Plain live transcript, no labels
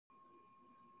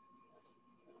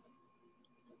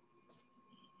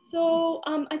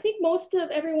I think most of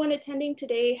everyone attending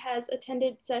today has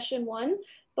attended session one,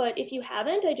 but if you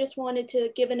haven't, I just wanted to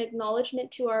give an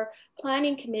acknowledgement to our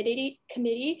planning committee.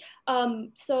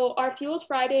 So our Fuels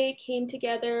Friday came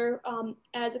together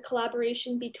as a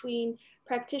collaboration between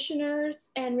practitioners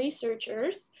and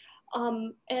researchers.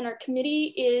 And our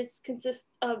committee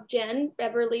consists of Jen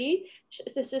Beverly,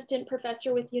 she's assistant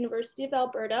professor with University of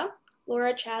Alberta,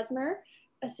 Laura Chasmer,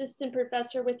 assistant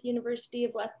professor with University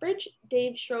of Lethbridge,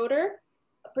 Dave Schroeder,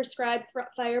 prescribed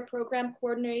fire program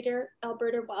coordinator,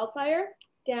 Alberta Wildfire,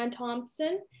 Dan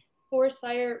Thompson, forest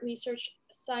fire research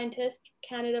scientist,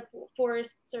 Canada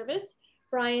Forest Service,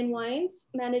 Brian Wines,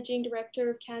 managing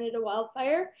director of Canada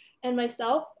Wildfire, and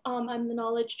myself, I'm the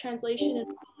knowledge translation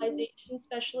and localization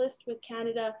specialist with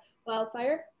Canada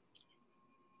Wildfire.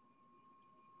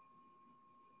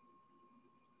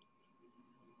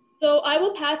 So I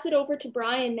will pass it over to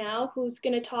Brian now, who's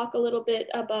going to talk a little bit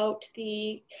about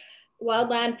the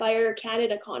Wildfire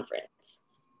Canada conference.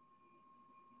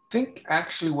 I think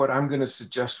actually what I'm going to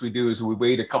suggest we do is we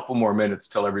wait a couple more minutes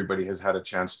till everybody has had a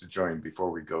chance to join before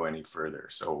we go any further.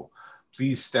 So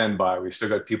please stand by. We've still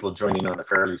got people joining on a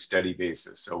fairly steady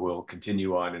basis. So we'll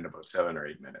continue on in about 7 or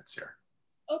 8 minutes here.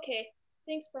 Okay,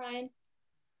 thanks, Brian.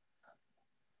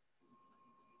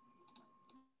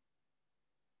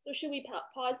 So should we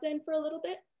pause then for a little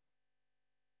bit?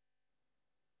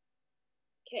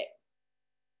 Okay.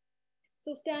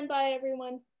 So stand by,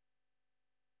 everyone.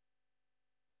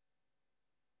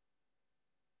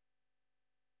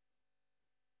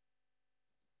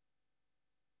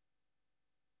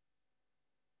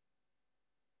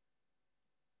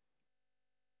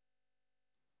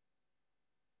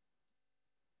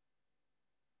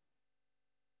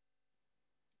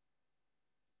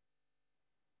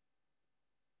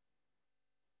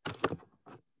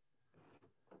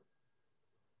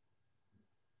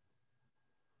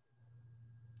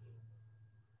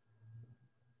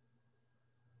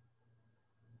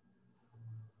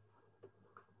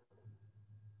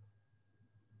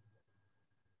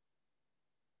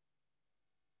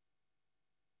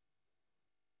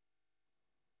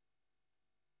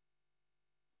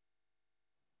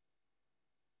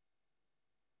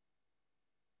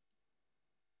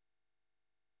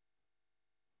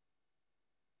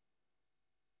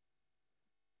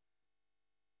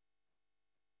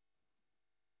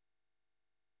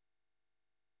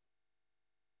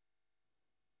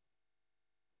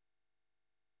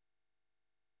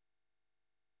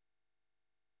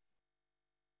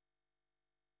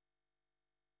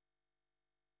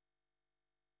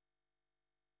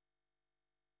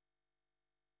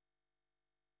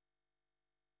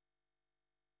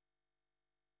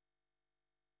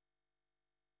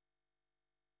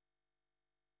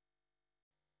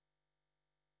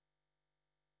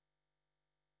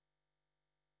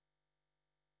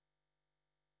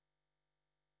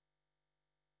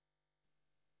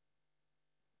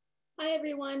 Hi,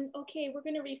 everyone. Okay, we're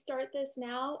going to restart this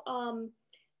now.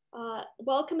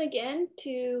 Welcome again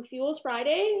to Fuels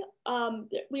Friday.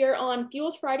 We are on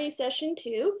Fuels Friday session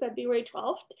 2, February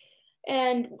 12th.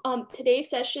 And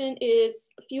today's session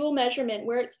is fuel measurement,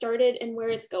 where it started and where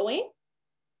it's going.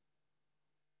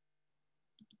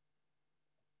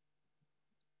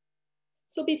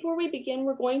 So before we begin,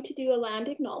 we're going to do a land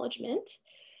acknowledgement.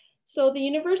 So the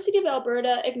University of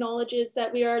Alberta acknowledges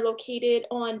that we are located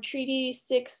on Treaty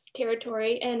 6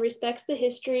 territory and respects the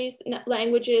histories,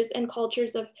 languages, and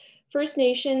cultures of First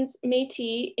Nations,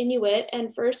 Métis, Inuit,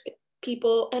 and First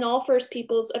People, and all First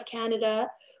Peoples of Canada,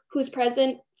 whose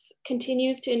presence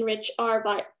continues to enrich our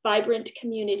vibrant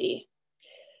community.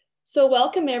 So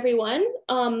welcome, everyone.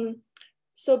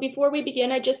 So before we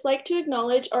begin, I'd just like to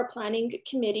acknowledge our planning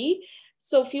committee.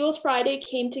 So Fuels Friday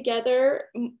came together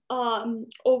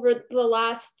over the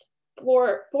last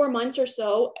four months or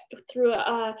so through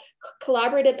a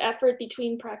collaborative effort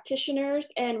between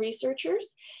practitioners and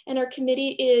researchers. And our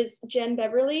committee is Jen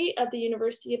Beverly of the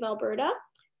University of Alberta,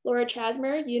 Laura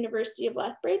Chasmer, University of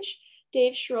Lethbridge,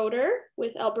 Dave Schroeder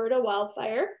with Alberta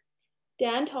Wildfire,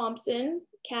 Dan Thompson,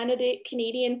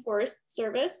 Canadian Forest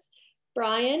Service,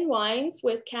 Brian Wines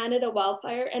with Canada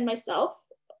Wildfire, and myself,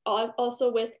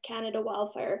 also with Canada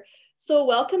Wildfire. So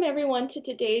welcome everyone to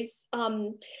today's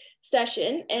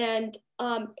session. And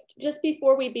just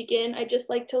before we begin, I'd just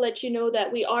like to let you know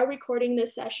that we are recording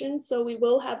this session. So we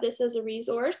will have this as a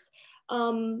resource.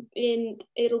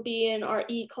 It'll be in our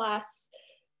e-class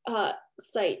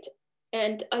site.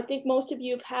 And I think most of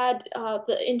you have had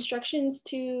the instructions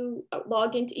to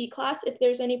log into e-class. If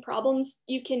there's any problems,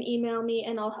 you can email me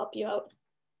and I'll help you out.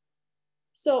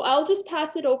 So I'll just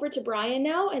pass it over to Brian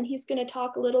now, and he's going to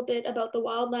talk a little bit about the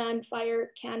Wildfire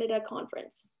Canada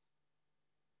conference.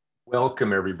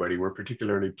 Welcome, everybody. We're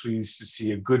particularly pleased to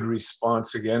see a good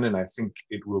response again, and I think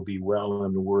it will be well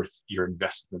and worth your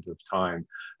investment of time.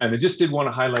 And I just did want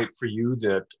to highlight for you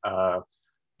that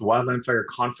the Wildfire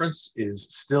Conference is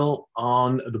still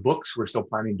on the books. We're still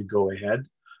planning to go ahead.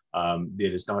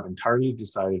 It is not entirely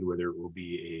decided whether it will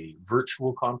be a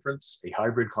virtual conference, a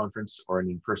hybrid conference, or an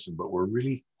in-person, but we're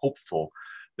really hopeful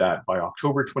that by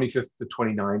October 25th to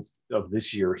 29th of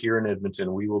this year here in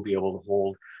Edmonton, we will be able to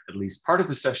hold at least part of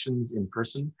the sessions in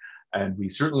person. And we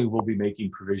certainly will be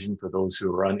making provision for those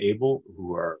who are unable,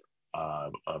 who are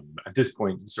at this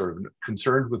point sort of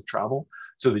concerned with travel,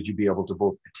 so that you'd be able to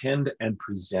both attend and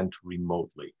present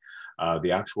remotely.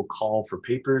 The actual call for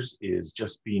papers is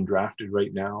just being drafted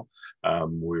right now.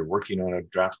 We're working on a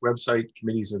draft website.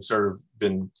 Committees have sort of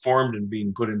been formed and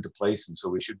being put into place, and so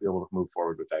we should be able to move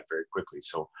forward with that very quickly.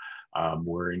 So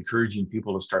we're encouraging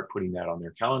people to start putting that on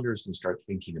their calendars and start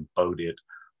thinking about it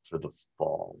for the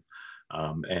fall.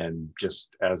 And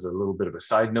just as a little bit of a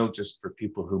side note, just for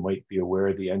people who might be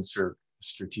aware, the NSERC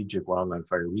Strategic Wildland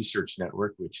Fire Research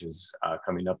Network, which is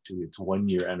coming up to its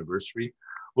 1-year anniversary,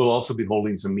 we'll also be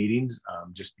holding some meetings.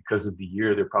 Just because of the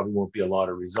year, there probably won't be a lot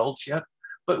of results yet,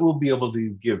 but we'll be able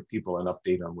to give people an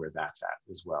update on where that's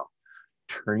at as well.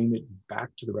 Turning it back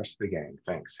to the rest of the gang.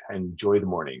 Thanks, and enjoy the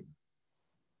morning.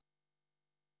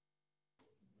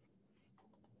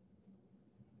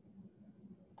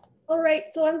 All right,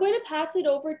 so I'm going to pass it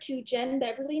over to Jen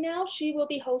Beverly now. She will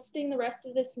be hosting the rest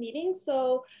of this meeting,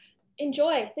 so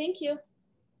enjoy. Thank you.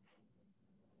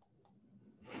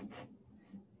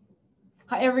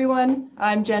 Hi, everyone.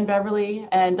 I'm Jen Beverly,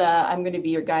 and I'm going to be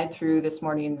your guide through this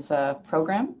morning's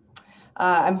program.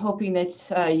 I'm hoping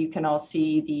that you can all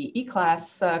see the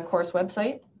eClass course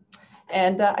website.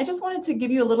 And I just wanted to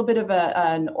give you a little bit of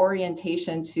an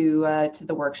orientation to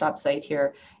the workshop site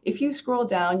here. If you scroll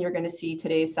down, you're going to see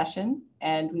today's session,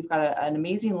 and we've got an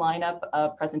amazing lineup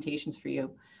of presentations for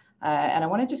you. And I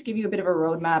want to just give you a bit of a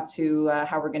roadmap to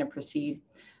how we're going to proceed.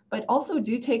 But also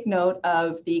do take note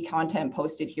of the content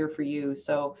posted here for you.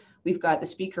 So we've got the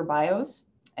speaker bios,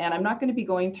 and I'm not going to be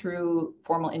going through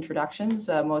formal introductions.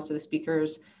 Most of the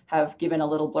speakers have given a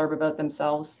little blurb about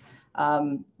themselves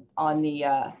on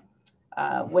the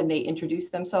when they introduce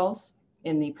themselves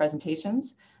in the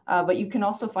presentations. But you can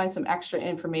also find some extra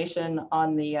information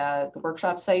on the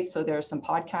workshop site. So there are some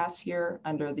podcasts here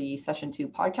under the Session 2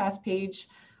 podcast page.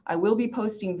 I will be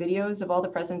posting videos of all the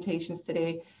presentations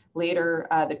today. Later,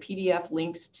 the PDF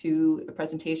links to the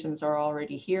presentations are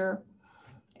already here.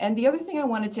 And the other thing I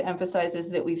wanted to emphasize is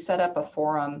that we've set up a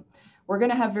forum. We're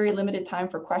going to have very limited time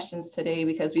for questions today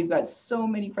because we've got so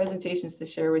many presentations to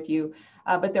share with you.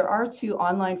 But there are 2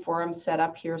 online forums set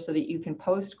up here so that you can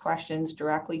post questions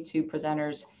directly to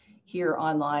presenters here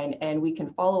online, and we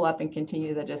can follow up and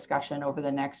continue the discussion over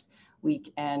the next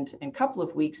week and couple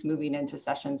of weeks moving into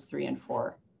sessions 3 and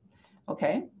 4.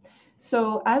 Okay.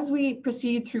 So as we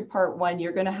proceed through part 1,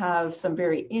 you're going to have some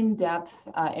very in-depth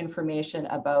information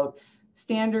about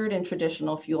standard and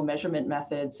traditional fuel measurement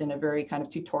methods in a very kind of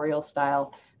tutorial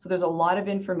style. So there's a lot of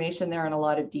information there and a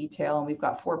lot of detail, and we've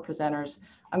got 4 presenters.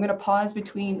 I'm going to pause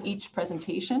between each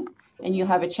presentation, and you'll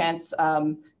have a chance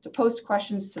to post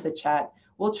questions to the chat.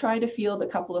 We'll try to field a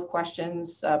couple of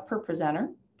questions per presenter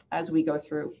as we go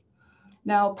through.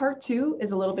 Now, part 2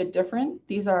 is a little bit different.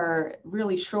 These are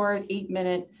really short,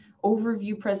 8-minute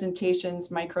overview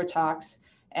presentations, micro talks,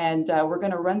 and we're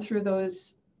going to run through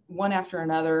those one after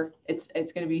another. It's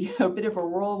going to be a bit of a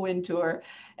whirlwind tour,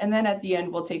 and then at the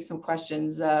end we'll take some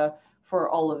questions for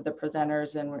all of the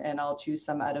presenters, and I'll choose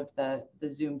some out of the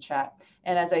Zoom chat.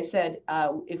 And as I said,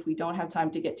 if we don't have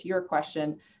time to get to your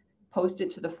question, post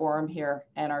it to the forum here,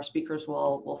 and our speakers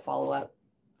will follow up.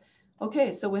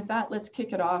 Okay, so with that, let's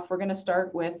kick it off. We're going to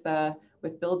start with Bill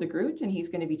DeGroot, and he's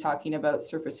going to be talking about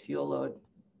surface fuel load.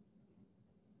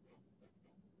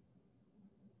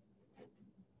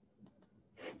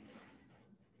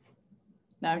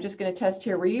 Now I'm just going to test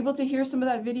here. Were you able to hear some of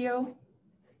that video?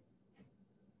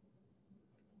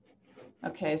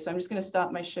 Okay, so I'm just going to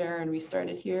stop my share and restart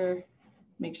it here.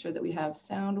 Make sure that we have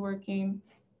sound working.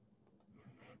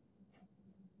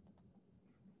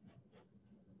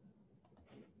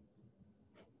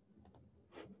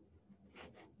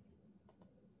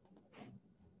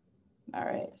 All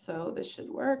right, so this should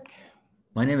work.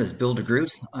 My name is Bill DeGroot.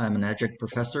 I'm an adjunct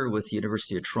professor with the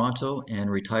University of Toronto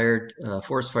and retired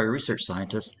forest fire research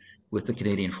scientist with the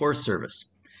Canadian Forest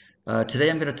Service. Today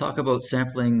I'm going to talk about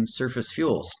sampling surface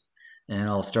fuels, and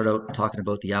I'll start out talking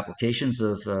about the applications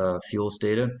of fuels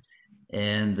data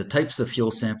and the types of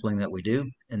fuel sampling that we do,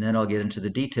 and then I'll get into the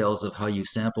details of how you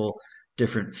sample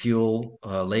different fuel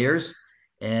layers,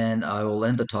 and I will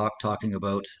end the talk talking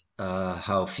about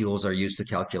how fuels are used to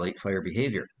calculate fire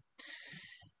behavior.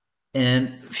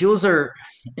 And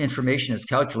information is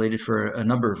calculated for a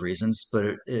number of reasons,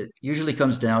 but it usually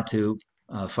comes down to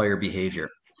fire behavior.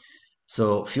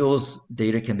 So fuels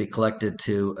data can be collected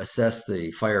to assess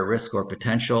the fire risk or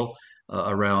potential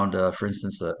around, for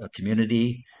instance, a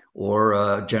community,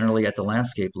 or generally at the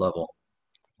landscape level.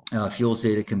 Fuels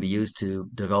data can be used to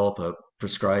develop a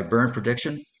prescribed burn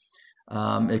prediction.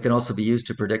 It can also be used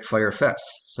to predict fire effects,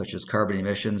 such as carbon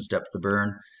emissions, depth of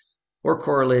burn, or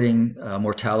correlating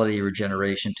mortality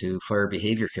regeneration to fire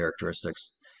behavior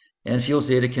characteristics. And fuels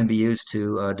data can be used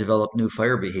to develop new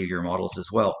fire behavior models as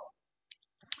well.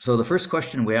 So the first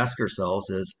question we ask ourselves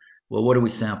is, well, what do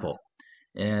we sample?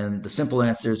 And the simple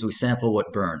answer is we sample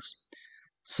what burns.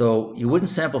 So you wouldn't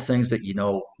sample things that you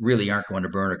know really aren't going to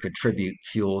burn or contribute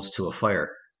fuels to a fire.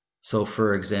 So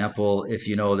for example, if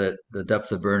you know that the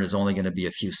depth of burn is only going to be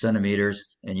a few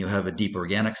centimeters and you have a deep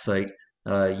organic site,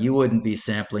 you wouldn't be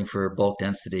sampling for bulk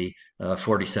density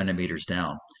 40 centimeters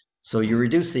down. So you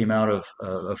reduce the amount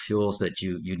of fuels that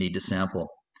you need to sample.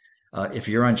 If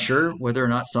you're unsure whether or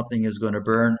not something is going to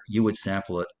burn, you would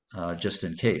sample it just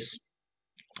in case.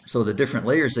 So the different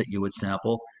layers that you would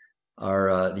sample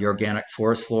are the organic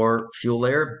forest floor fuel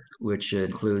layer, which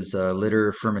includes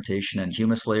litter, fermentation, and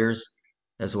humus layers,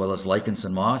 as well as lichens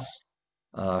and moss,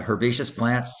 herbaceous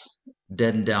plants,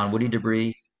 dead and down woody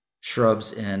debris,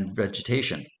 shrubs, and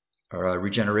vegetation, or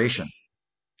regeneration.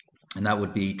 And that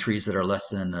would be trees that are less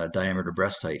than diameter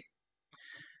breast height.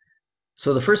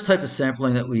 So the first type of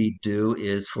sampling that we do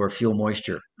is for fuel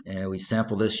moisture, and we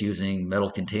sample this using metal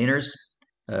containers.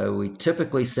 We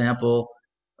typically sample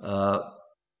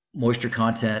moisture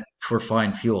content for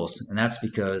fine fuels, and that's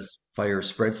because fire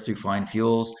spreads through fine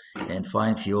fuels, and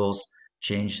fine fuels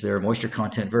change their moisture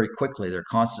content very quickly. They're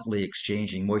constantly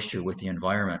exchanging moisture with the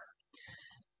environment.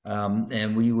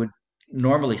 And we would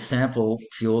normally sample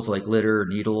fuels like litter,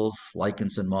 needles,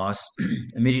 lichens, and moss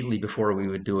immediately before we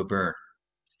would do a burn.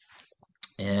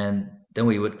 And then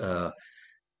we would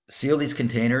seal these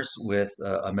containers with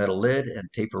a metal lid and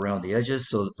tape around the edges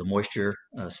so that the moisture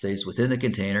stays within the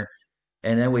container.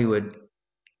 And then we would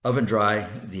oven dry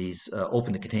these,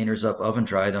 open the containers up, oven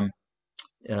dry them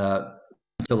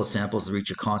until the samples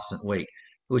reach a constant weight,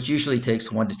 which usually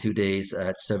takes 1 to 2 days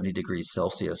at 70 degrees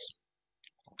Celsius.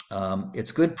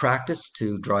 It's good practice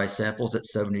to dry samples at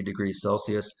 70 degrees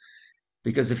Celsius,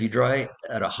 because if you dry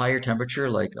at a higher temperature,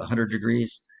 like 100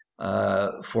 degrees,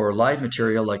 for live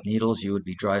material like needles, you would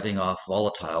be driving off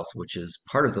volatiles, which is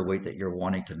part of the weight that you're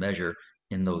wanting to measure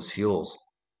in those fuels.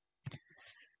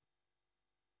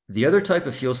 The other type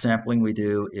of fuel sampling we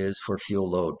do is for fuel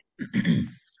load.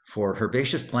 For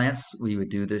herbaceous plants, we would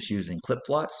do this using clip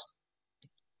plots.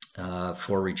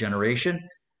 For regeneration,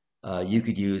 you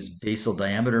could use basal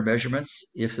diameter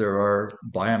measurements if there are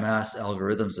biomass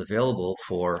algorithms available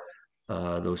for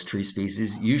those tree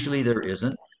species. Usually there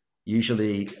isn't.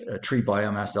 Usually tree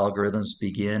biomass algorithms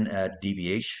begin at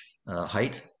dBH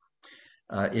height.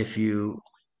 If you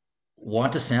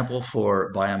want to sample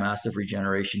for biomass of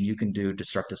regeneration, you can do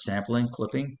destructive sampling,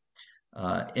 clipping.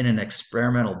 In an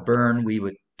experimental burn, we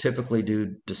would typically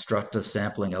do destructive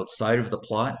sampling outside of the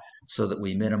plot so that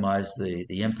we minimize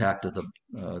the impact of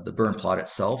the burn plot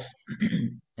itself,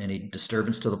 any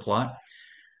disturbance to the plot.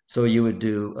 So you would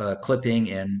do clipping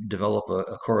and develop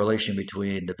a correlation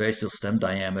between the basal stem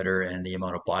diameter and the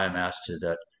amount of biomass to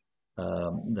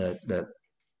that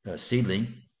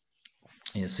seedling.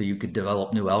 And so you could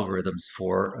develop new algorithms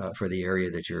for the area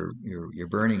that you're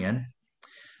burning in.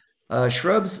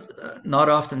 Shrubs, not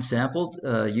often sampled,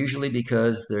 usually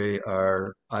because they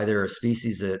are either a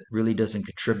species that really doesn't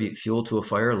contribute fuel to a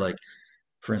fire, like,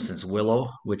 for instance, willow,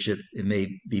 which it may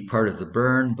be part of the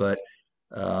burn, but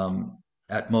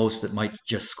at most it might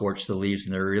just scorch the leaves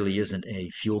and there really isn't a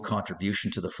fuel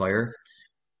contribution to the fire,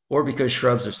 or because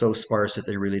shrubs are so sparse that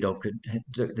they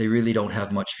really don't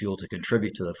have much fuel to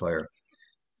contribute to the fire.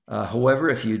 However,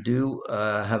 if you do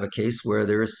have a case where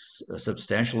there is a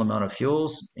substantial amount of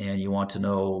fuels and you want to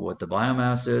know what the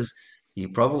biomass is, you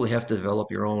probably have to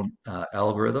develop your own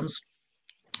algorithms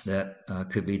that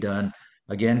could be done,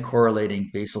 again, correlating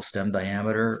basal stem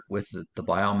diameter with the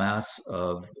biomass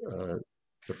of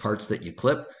the parts that you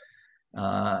clip.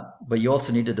 But you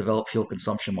also need to develop fuel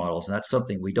consumption models, and that's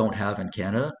something we don't have in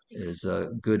Canada, is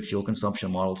good fuel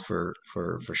consumption models for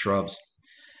shrubs.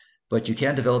 But you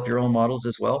can develop your own models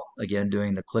as well, again,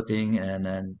 doing the clipping and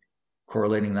then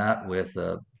correlating that with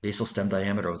basal stem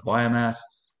diameter with biomass,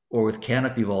 or with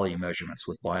canopy volume measurements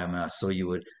with biomass. So you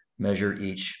would measure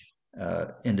each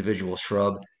individual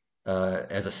shrub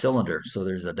as a cylinder. So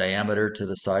there's a diameter to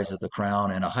the size of the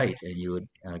crown and a height, and you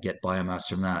would get biomass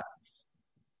from that.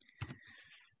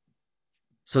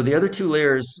 So the other two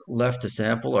layers left to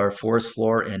sample are forest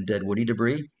floor and dead woody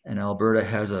debris. And Alberta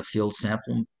has a field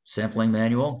sampling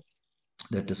manual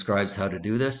that describes how to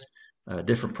do this.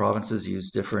 Different provinces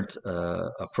use different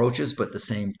approaches, but the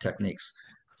same techniques.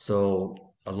 So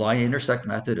a line intersect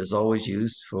method is always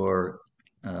used for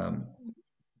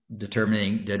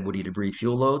determining dead woody debris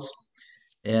fuel loads.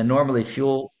 And normally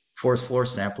forest floor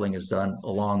sampling is done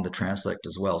along the transect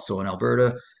as well. So in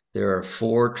Alberta, there are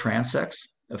 4 transects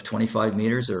of 25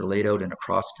 meters that are laid out in a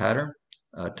cross pattern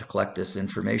to collect this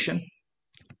information.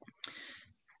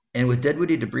 And with dead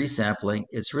woody debris sampling,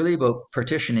 it's really about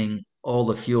partitioning all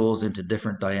the fuels into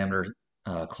different diameter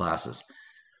classes.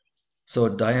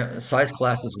 So size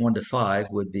classes 1 to 5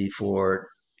 would be for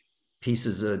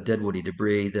pieces of dead woody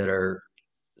debris that are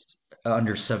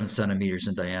under 7 centimeters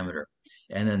in diameter.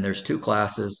 And then there's 2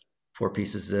 classes for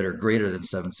pieces that are greater than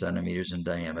 7 centimeters in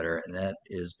diameter, and that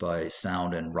is by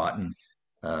sound and rotten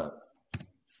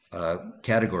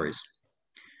categories.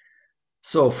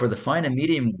 So for the fine and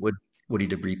medium woody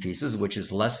debris pieces, which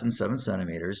is less than 7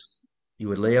 centimeters, you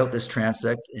would lay out this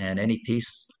transect, and any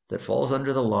piece that falls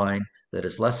under the line that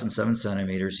is less than 7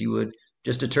 centimeters, you would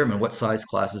just determine what size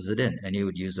class is it in, and you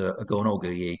would use a Gono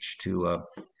gauge to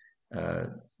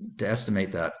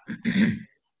estimate that.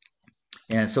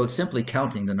 And so it's simply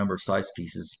counting the number of size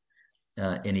pieces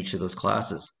in each of those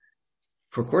classes.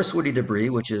 For coarse woody debris,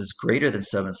 which is greater than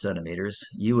 7 centimeters,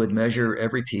 you would measure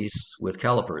every piece with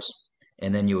calipers,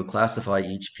 and then you would classify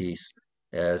each piece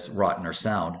as rotten or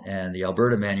sound. And the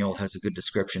Alberta manual has a good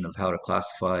description of how to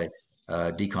classify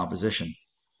decomposition.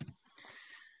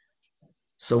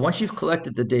 So once you've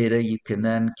collected the data, you can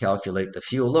then calculate the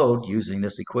fuel load using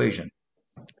this equation.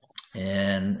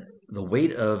 And the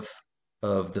weight of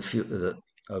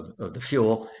the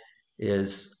fuel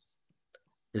is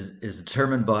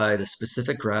determined by the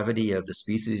specific gravity of the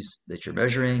species that you're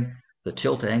measuring, the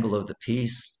tilt angle of the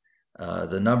piece,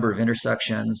 the number of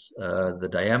intersections, the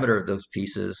diameter of those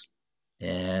pieces,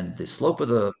 and the slope of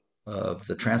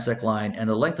the transect line and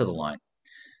the length of the line.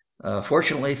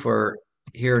 Fortunately for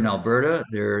here in Alberta,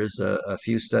 there's a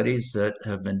few studies that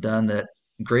have been done that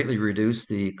greatly reduce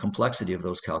the complexity of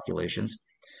those calculations.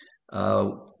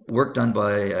 Work done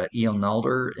by Ian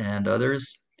Nalder and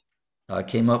others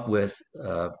came up with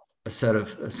a set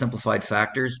of simplified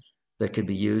factors that could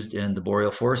be used in the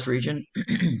boreal forest region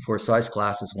for size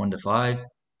classes 1 to 5.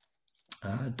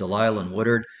 Delisle and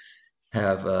Woodard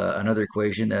have another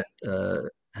equation that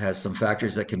has some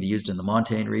factors that can be used in the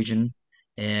montane region.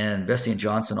 And Bessie and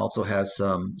Johnson also has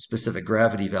some specific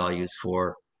gravity values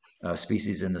for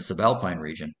species in the subalpine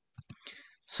region.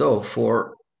 So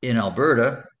in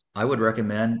Alberta, I would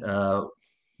recommend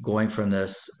going from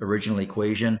this original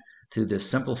equation to this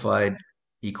simplified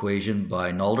equation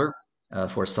by Nalder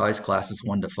for size classes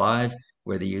 1 to 5,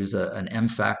 where they use an M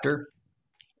factor.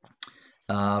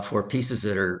 For pieces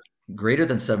that are greater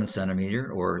than 7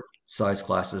 centimeter or size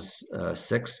classes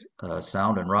 6,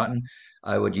 sound and rotten,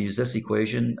 I would use this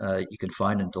equation you can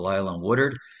find in Delisle and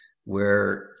Woodard,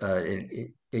 where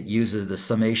it uses the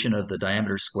summation of the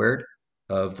diameter squared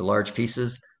of the large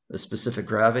pieces, the specific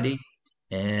gravity,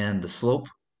 and the slope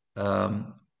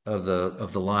of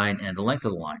the line and the length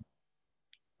of the line.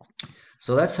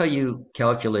 So that's how you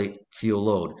calculate fuel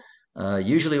load.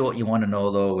 Usually what you want to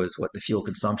know, though, is what the fuel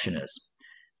consumption is.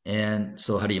 And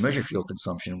so how do you measure fuel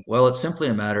consumption? Well, it's simply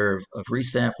a matter of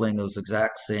resampling those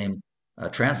exact same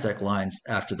transect lines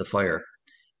after the fire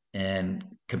and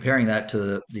comparing that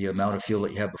to the amount of fuel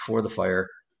that you have before the fire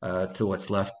to what's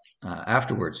left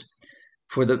afterwards.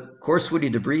 For the coarse woody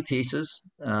debris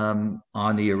pieces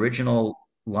on the original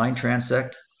line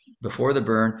transect before the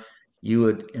burn, you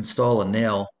would install a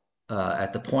nail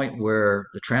at the point where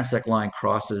the transect line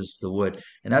crosses the wood.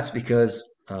 And that's because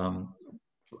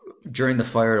during the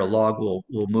fire, a log will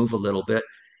move a little bit.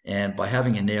 And by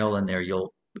having a nail in there,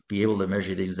 you'll be able to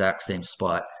measure the exact same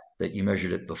spot that you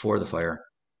measured it before the fire.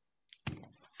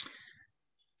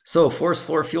 So forest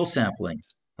floor fuel sampling.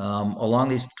 Along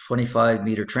these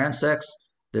 25-meter transects,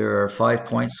 there are 5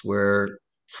 points where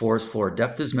forest floor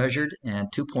depth is measured and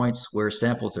 2 points where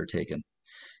samples are taken.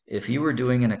 If you were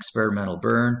doing an experimental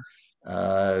burn,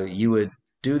 you would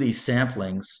do these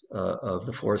samplings of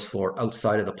the forest floor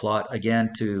outside of the plot,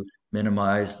 again, to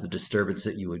minimize the disturbance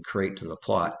that you would create to the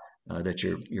plot that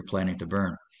you're planning to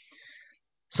burn.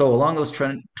 So along those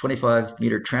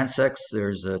 25-meter transects,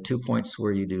 there's 2 points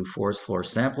where you do forest floor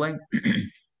sampling.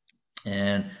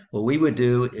 And what we would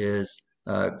do is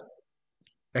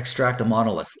extract a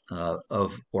monolith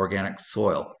of organic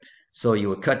soil. So you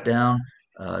would cut down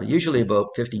usually about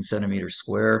 15 centimeters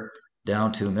square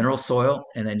down to mineral soil,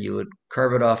 and then you would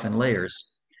carve it off in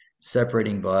layers.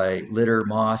 separating by litter,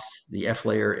 moss, the F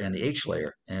layer, and the H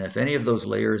layer. And if any of those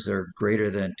layers are greater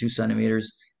than 2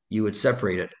 centimeters, you would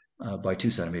separate it by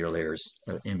 2 centimeter layers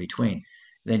in between.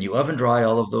 Then you oven dry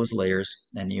all of those layers,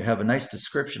 and you have a nice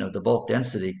description of the bulk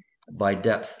density by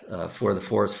depth for the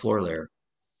forest floor layer.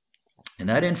 And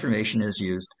that information is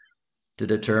used to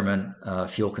determine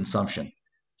fuel consumption.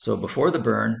 So before the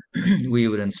burn, we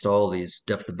would install these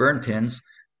depth of burn pins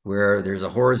where there's a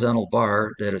horizontal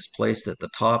bar that is placed at the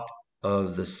top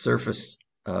of the surface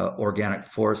organic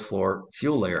forest floor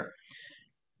fuel layer.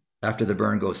 After the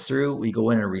burn goes through, we go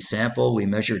in and resample, we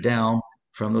measure down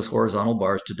from those horizontal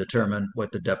bars to determine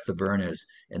what the depth of burn is.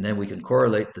 And then we can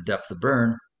correlate the depth of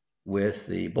burn with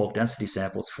the bulk density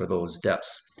samples for those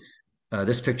depths.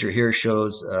 This picture here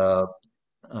shows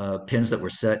pins that were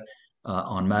set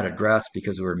on matted grass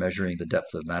because we were measuring the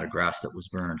depth of matted grass that was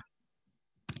burned.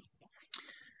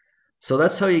 So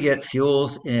that's how you get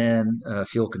fuels and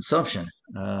fuel consumption.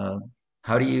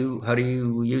 How do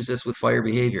you use this with fire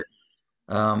behavior?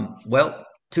 Well,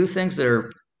 two things that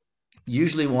are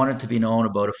usually wanted to be known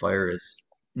about a fire is,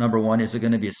 number one, is it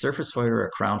going to be a surface fire or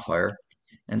a crown fire?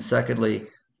 And secondly,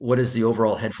 what is the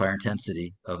overall head fire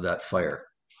intensity of that fire?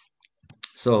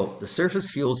 So the surface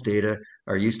fuels data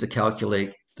are used to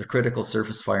calculate the critical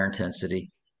surface fire intensity,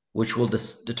 which will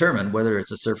determine whether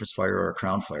it's a surface fire or a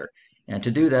crown fire. And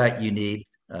to do that, you need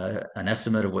an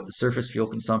estimate of what the surface fuel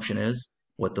consumption is,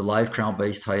 what the live crown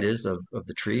base height is of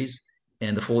the trees,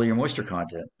 and the foliar moisture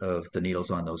content of the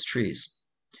needles on those trees.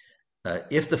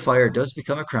 If the fire does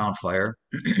become a crown fire,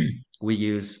 we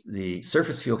use the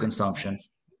surface fuel consumption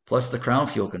plus the crown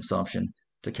fuel consumption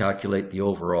to calculate the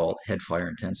overall head fire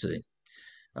intensity.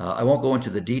 I won't go into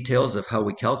the details of how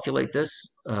we calculate this,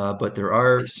 but there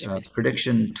are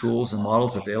prediction tools and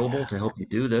models available to help you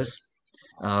do this.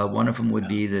 One of them would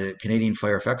be the Canadian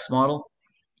Fire Effects model,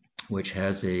 which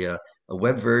has a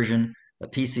web version, a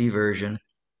PC version,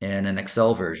 and an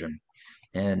Excel version.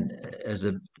 And as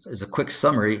a quick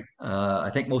summary,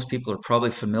 I think most people are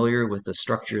probably familiar with the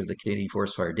structure of the Canadian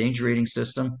Forest Fire Danger Rating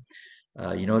System.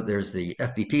 You know, there's the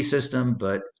FBP system,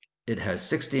 but it has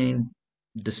 16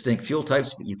 distinct fuel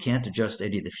types, but you can't adjust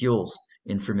any of the fuels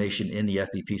information in the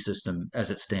FBP system as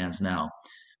it stands now.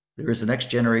 There is a next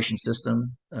generation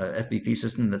system, FBP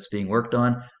system, that's being worked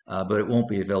on, but it won't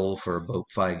be available for about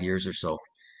 5 years or so.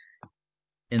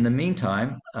 In the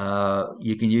meantime,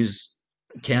 you can use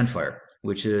CANFIRE,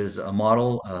 which is a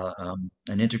model,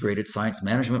 an integrated science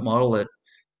management model that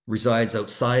resides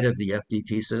outside of the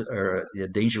FBP or the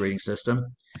danger rating system.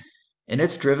 And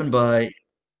it's driven by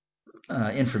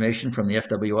information from the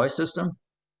FWI system,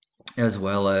 as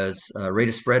well as rate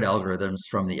of spread algorithms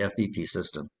from the FBP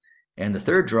system. And the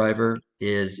third driver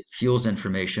is fuels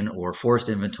information or forest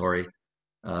inventory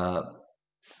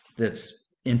that's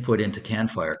input into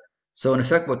CANFIRE. So in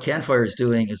effect, what CANFIRE is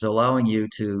doing is allowing you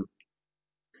to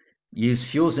use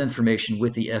fuels information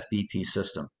with the FBP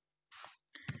system.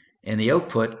 And the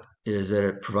output is that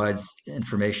it provides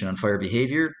information on fire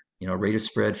behavior, you know, rate of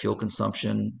spread, fuel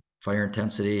consumption, fire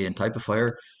intensity, and type of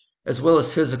fire, as well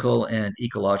as physical and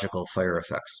ecological fire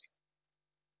effects.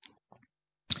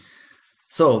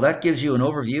 So that gives you an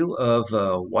overview of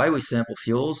why we sample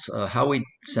fuels, how we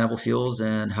sample fuels,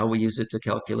 and how we use it to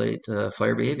calculate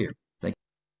fire behavior. Thank you.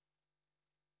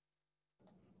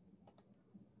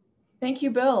 Thank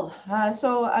you, Bill.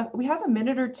 So we have a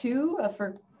minute or two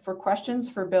for questions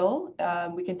for Bill.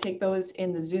 We can take those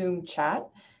in the Zoom chat.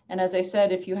 And as I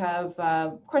said, if you have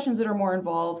questions that are more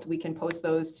involved, we can post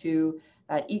those to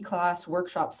that eClass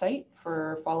workshop site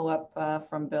for follow-up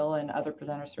from Bill and other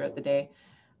presenters throughout the day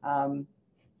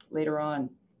later on.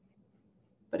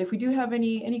 But if we do have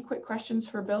any quick questions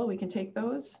for Bill, we can take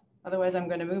those. Otherwise, I'm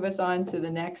going to move us on to the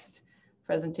next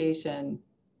presentation.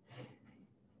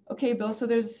 Okay, Bill, so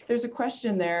there's a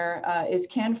question there. Is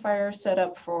CANFIRE set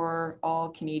up for all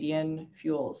Canadian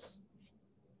fuels?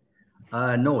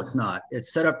 No, it's not.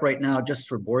 It's set up right now just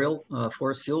for boreal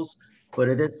forest fuels, but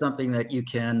it is something that you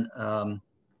can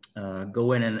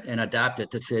go in and adapt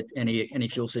it to fit any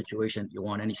fuel situation you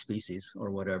want, any species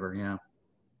or whatever, yeah.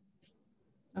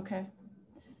 Okay.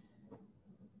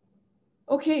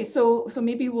 Okay, so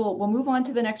maybe we'll move on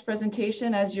to the next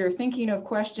presentation. As you're thinking of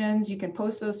questions, you can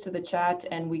post those to the chat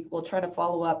and we'll try to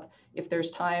follow up if there's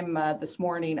time this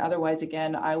morning. Otherwise,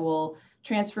 again, I will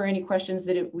transfer any questions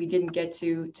that we didn't get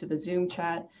to the Zoom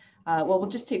chat. Well, we'll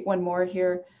just take one more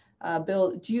here.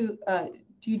 Bill, do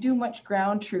you do much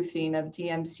ground truthing of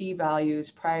DMC values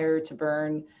prior to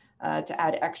burn to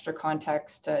add extra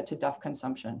context to duff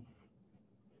consumption?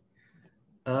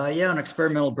 Yeah, on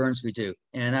experimental burns we do,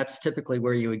 and that's typically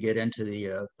where you would get into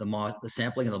the moss, the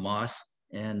sampling of the moss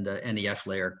and the F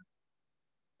layer,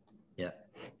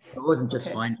 It wasn't just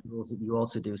Okay, fine fuels, you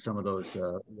also do some of those,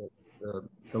 the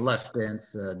less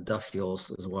dense duff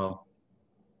fuels as well.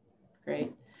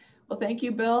 great. Well, thank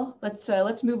you, Bill.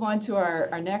 Let's move on to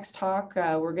our next talk.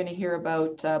 We're going to hear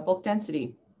about bulk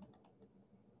density.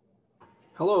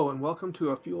 Hello and welcome to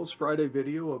a Fuels Friday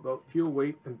video about fuel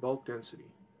weight and bulk density.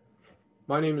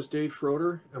 My name is Dave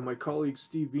Schroeder and my colleague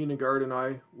Steve Vienegard and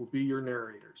I will be your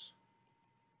narrators.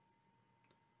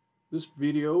 This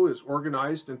video is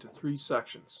organized into 3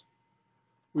 sections.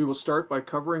 We will start by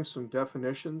covering some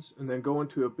definitions and then go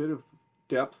into a bit of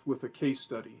depth with a case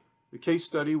study. The case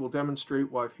study will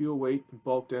demonstrate why fuel weight and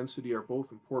bulk density are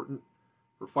both important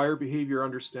for fire behavior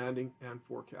understanding and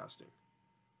forecasting.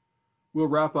 We'll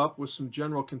wrap up with some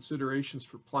general considerations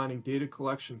for planning data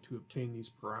collection to obtain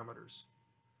these parameters.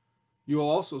 You will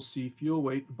also see fuel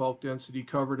weight and bulk density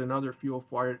covered in other Fuel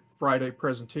Friday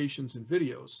presentations and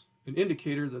videos, an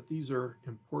indicator that these are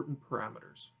important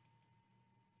parameters.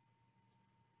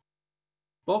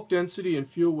 Bulk density and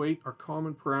fuel weight are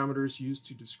common parameters used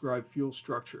to describe fuel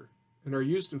structure and are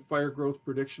used in fire growth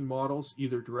prediction models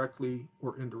either directly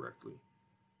or indirectly.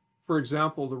 For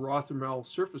example, the Rothermel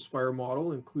surface fire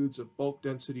model includes a bulk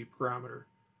density parameter,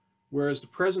 whereas the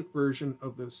present version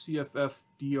of the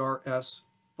CFF-DRS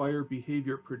fire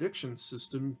behavior prediction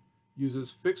system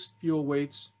uses fixed fuel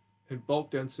weights and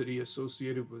bulk density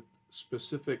associated with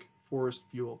specific forest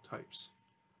fuel types.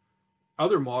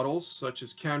 Other models, such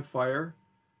as CANFIRE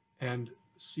and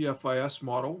CFIS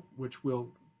model, which we'll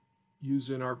use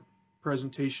in our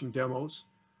presentation demos,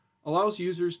 allows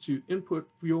users to input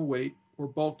fuel weight or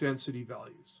bulk density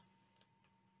values.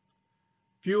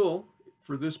 Fuel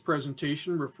for this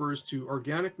presentation refers to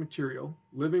organic material,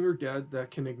 living or dead,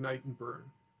 that can ignite and burn.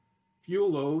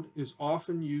 Fuel load is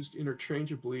often used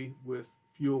interchangeably with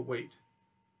fuel weight.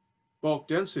 Bulk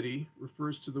density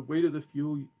refers to the weight of the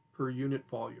fuel per unit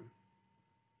volume.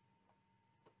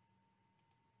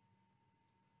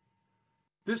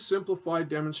 This simplified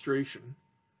demonstration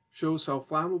shows how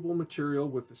flammable material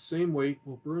with the same weight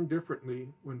will burn differently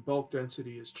when bulk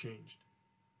density is changed.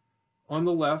 On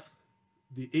the left,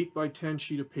 the 8x10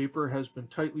 sheet of paper has been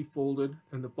tightly folded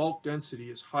and the bulk density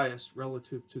is highest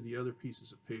relative to the other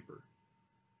pieces of paper.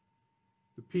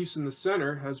 The piece in the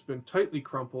center has been tightly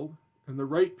crumpled and the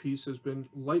right piece has been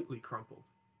lightly crumpled.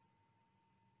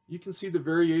 You can see the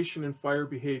variation in fire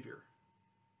behavior,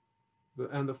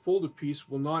 and the folded piece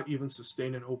will not even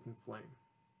sustain an open flame.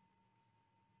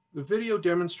 The video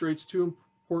demonstrates 2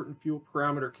 important fuel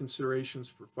parameter considerations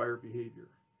for fire behavior.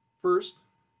 First,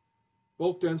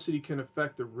 bulk density can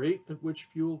affect the rate at which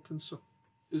fuel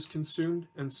is consumed,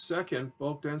 and second,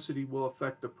 bulk density will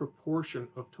affect the proportion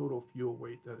of total fuel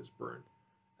weight that is burned,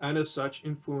 and as such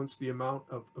influence the amount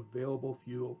of available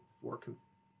fuel for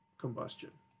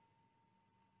combustion.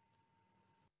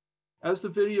 As the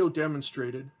video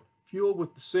demonstrated, fuel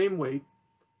with the same weight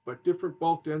but different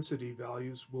bulk density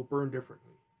values will burn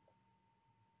differently.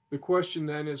 The question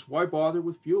then is, why bother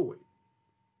with fuel weight?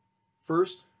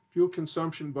 First, fuel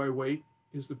consumption by weight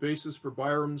is the basis for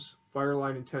Byram's fire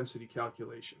line intensity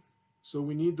calculation, so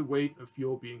we need the weight of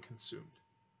fuel being consumed.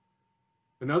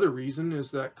 Another reason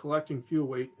is that collecting fuel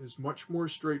weight is much more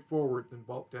straightforward than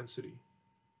bulk density.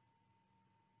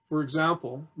 For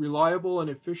example, reliable and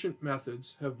efficient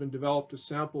methods have been developed to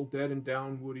sample dead and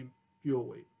down woody fuel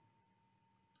weight.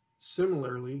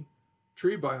 Similarly,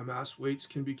 tree biomass weights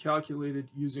can be calculated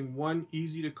using one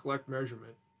easy-to-collect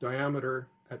measurement, diameter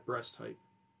at breast height.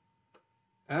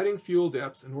 Adding fuel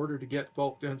depth in order to get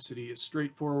bulk density is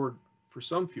straightforward for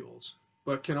some fuels,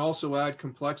 but can also add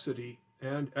complexity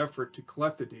and effort to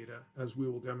collect the data, as we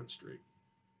will demonstrate.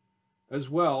 As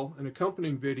well, an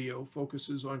accompanying video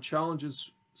focuses on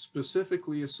challenges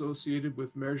specifically associated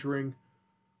with measuring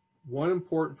one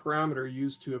important parameter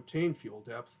used to obtain fuel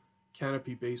depth,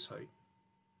 canopy base height.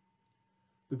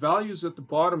 The values at the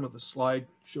bottom of the slide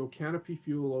show canopy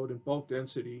fuel load and bulk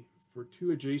density for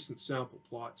 2 adjacent sample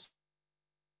plots.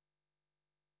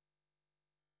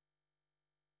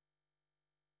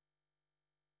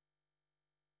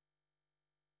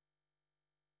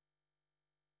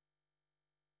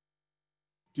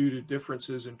 Due to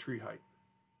differences in tree height.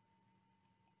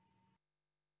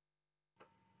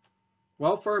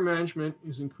 Wildfire management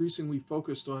is increasingly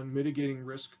focused on mitigating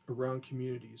risk around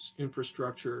communities,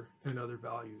 infrastructure, and other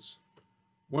values.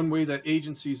 One way that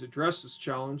agencies address this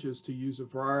challenge is to use a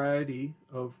variety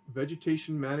of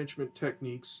vegetation management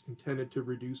techniques intended to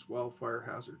reduce wildfire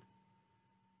hazard.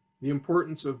 The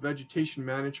importance of vegetation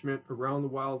management around the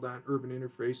wildland-urban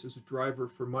interface is a driver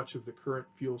for much of the current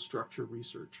fuel structure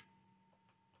research.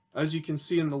 As you can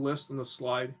see in the list on the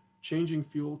slide, changing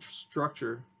fuel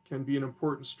structure can be an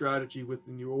important strategy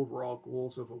within the overall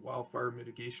goals of a wildfire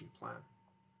mitigation plan.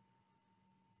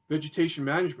 Vegetation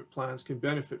management plans can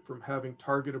benefit from having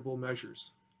targetable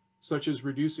measures, such as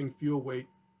reducing fuel weight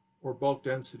or bulk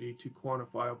density to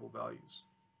quantifiable values.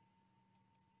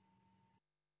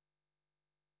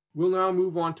 We'll now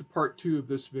move on to part 2 of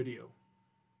this video.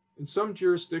 In some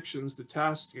jurisdictions, the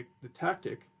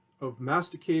tactic of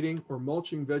masticating or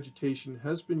mulching vegetation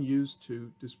has been used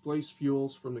to displace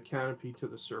fuels from the canopy to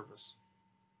the surface.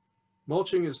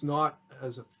 Mulching is not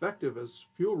as effective as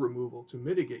fuel removal to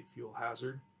mitigate fuel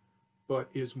hazard, but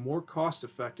is more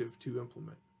cost-effective to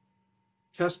implement.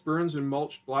 Test burns in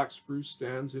mulched black spruce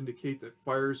stands indicate that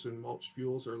fires in mulched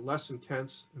fuels are less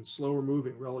intense and slower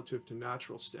moving relative to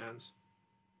natural stands,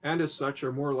 and as such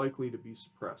are more likely to be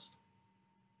suppressed.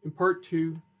 In part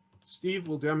 2, Steve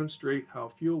will demonstrate how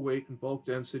fuel weight and bulk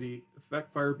density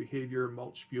affect fire behavior in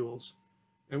mulched fuels,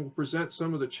 and will present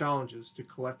some of the challenges to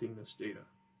collecting this data.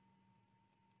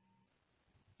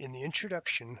 In the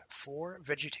introduction, 4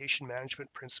 vegetation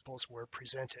management principles were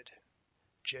presented.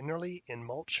 Generally, in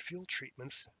mulch fuel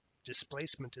treatments,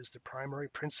 displacement is the primary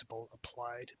principle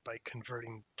applied by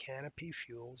converting canopy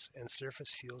fuels and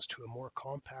surface fuels to a more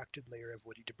compacted layer of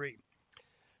woody debris.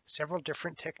 Several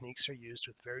different techniques are used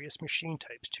with various machine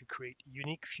types to create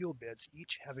unique fuel beds,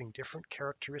 each having different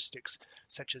characteristics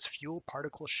such as fuel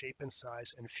particle shape and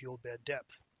size and fuel bed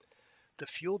depth. The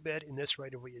fuel bed in this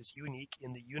right-of-way is unique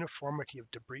in the uniformity of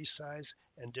debris size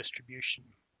and distribution.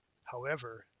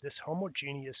 However, this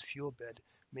homogeneous fuel bed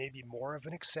may be more of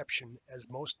an exception, as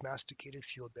most masticated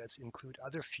fuel beds include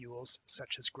other fuels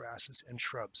such as grasses and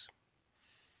shrubs.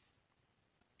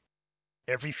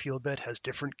 Every fuel bed has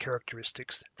different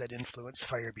characteristics that influence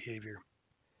fire behavior.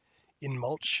 In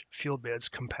mulch fuel beds,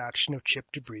 compaction of chip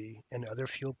debris and other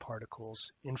fuel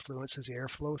particles influences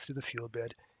airflow through the fuel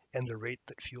bed and the rate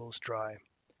that fuels dry.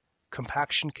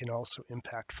 Compaction can also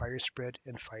impact fire spread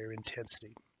and fire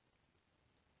intensity.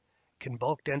 Can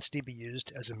bulk density be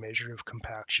used as a measure of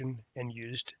compaction and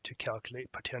used to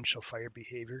calculate potential fire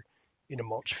behavior in a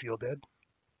mulch fuel bed?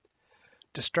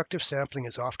 Destructive sampling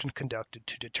is often conducted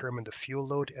to determine the fuel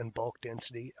load and bulk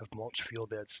density of mulch fuel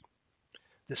beds.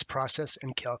 This process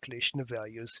and calculation of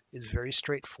values is very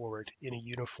straightforward in a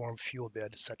uniform fuel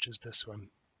bed such as this one.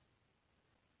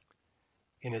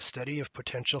 In a study of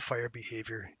potential fire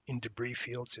behavior in debris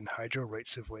fields in hydro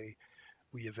rights-of-way,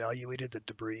 we evaluated the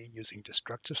debris using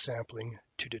destructive sampling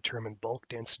to determine bulk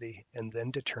density and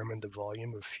then determined the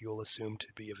volume of fuel assumed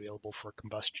to be available for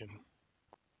combustion.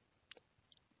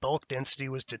 Bulk density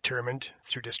was determined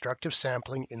through destructive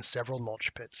sampling in several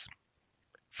mulch pits.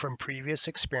 From previous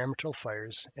experimental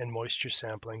fires and moisture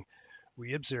sampling,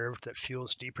 we observed that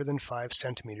fuels deeper than 5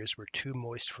 centimeters were too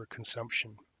moist for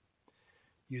consumption.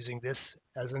 Using this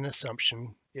as an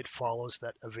assumption, it follows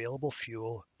that available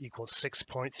fuel equals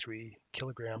 6.3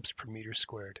 kilograms per meter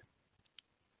squared.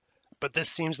 But this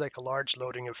seems like a large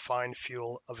loading of fine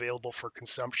fuel available for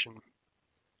consumption.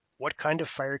 What kind of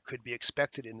fire could be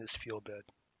expected in this fuel bed?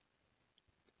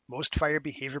 Most fire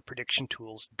behavior prediction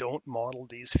tools don't model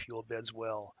these fuel beds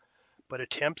well, but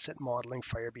attempts at modeling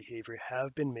fire behavior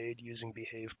have been made using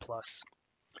Behave Plus.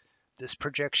 This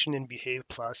projection in Behave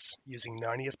Plus, using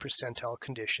 90th percentile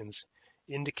conditions,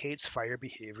 indicates fire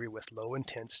behavior with low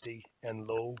intensity and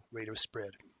low rate of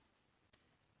spread.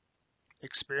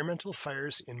 Experimental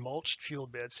fires in mulched fuel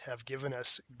beds have given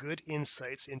us good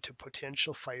insights into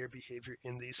potential fire behavior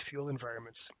in these fuel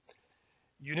environments.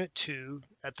 Unit 2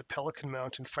 at the Pelican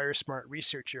Mountain Fire Smart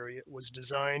Research Area was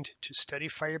designed to study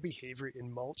fire behavior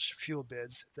in mulch fuel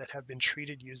beds that have been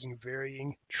treated using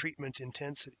varying treatment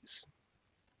intensities.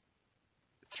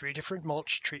 3 different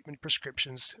mulch treatment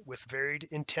prescriptions with varied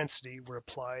intensity were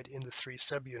applied in the 3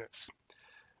 subunits.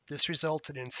 This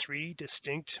resulted in 3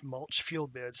 distinct mulch fuel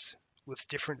beds with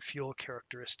different fuel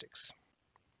characteristics.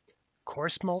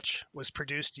 Coarse mulch was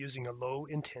produced using a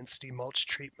low-intensity mulch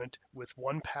treatment with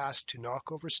 1 pass to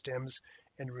knock over stems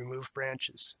and remove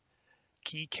branches.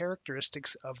 Key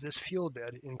characteristics of this fuel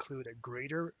bed include a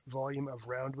greater volume of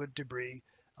roundwood debris,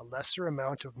 a lesser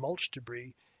amount of mulch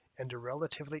debris, and a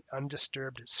relatively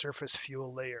undisturbed surface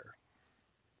fuel layer.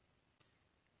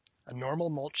 A normal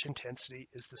mulch intensity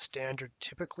is the standard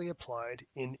typically applied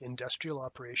in industrial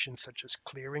operations such as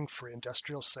clearing for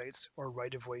industrial sites or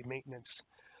right-of-way maintenance.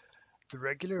 The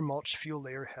regular mulch fuel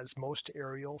layer has most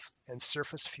aerial and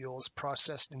surface fuels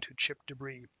processed into chip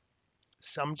debris.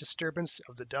 Some disturbance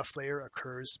of the duff layer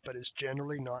occurs but is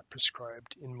generally not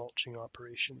prescribed in mulching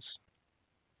operations.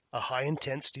 A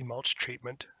high-intensity mulch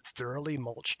treatment thoroughly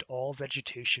mulched all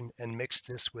vegetation and mixed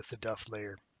this with the duff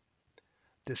layer.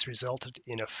 This resulted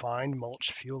in a fine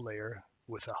mulch fuel layer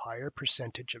with a higher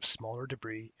percentage of smaller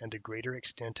debris and a greater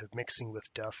extent of mixing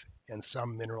with duff and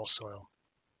some mineral soil.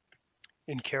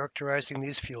 In characterizing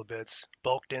these fuel beds,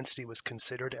 bulk density was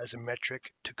considered as a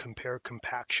metric to compare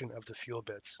compaction of the fuel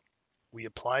beds. We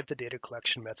applied the data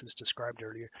collection methods described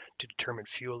earlier to determine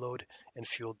fuel load and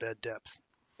fuel bed depth.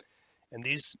 And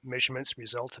these measurements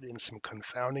resulted in some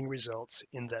confounding results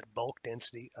in that bulk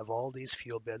density of all these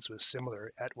fuel beds was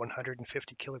similar at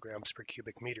 150 kilograms per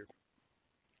cubic meter.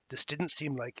 This didn't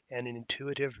seem like an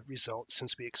intuitive result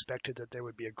since we expected that there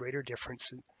would be a greater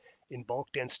difference in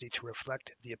bulk density to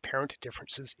reflect the apparent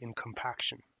differences in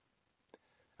compaction.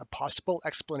 A possible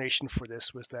explanation for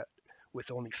this was that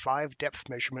with only 5 depth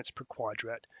measurements per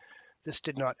quadrat, this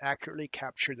did not accurately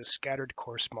capture the scattered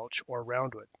coarse mulch or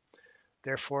roundwood.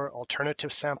 Therefore,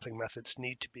 alternative sampling methods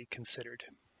need to be considered.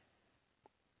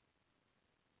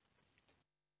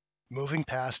 Moving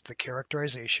past the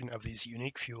characterization of these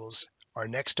unique fuels, our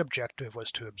next objective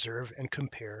was to observe and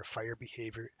compare fire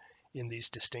behavior in these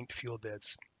distinct fuel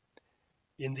beds.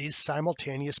 In these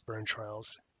simultaneous burn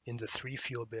trials, in the 3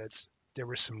 fuel beds, there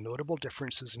were some notable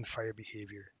differences in fire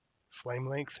behavior. Flame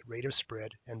length, rate of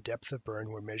spread, and depth of burn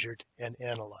were measured and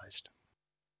analyzed.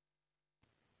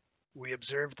 We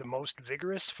observed the most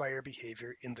vigorous fire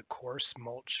behavior in the coarse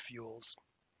mulch fuels.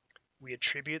 We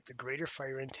attribute the greater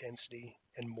fire intensity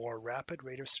and more rapid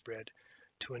rate of spread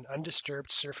to an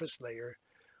undisturbed surface layer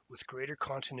with greater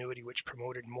continuity, which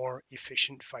promoted more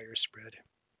efficient fire spread.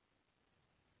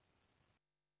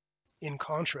 In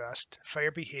contrast,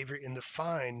 fire behavior in the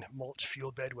fine mulch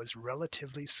fuel bed was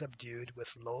relatively subdued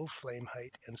with low flame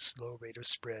height and slow rate of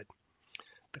spread.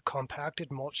 The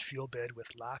compacted mulch fuel bed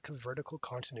with lack of vertical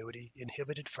continuity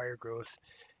inhibited fire growth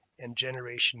and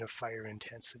generation of fire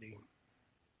intensity.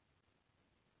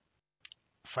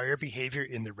 Fire behavior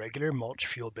in the regular mulch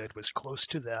fuel bed was close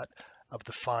to that of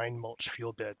the fine mulch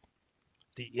fuel bed.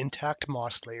 The intact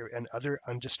moss layer and other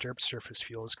undisturbed surface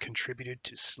fuels contributed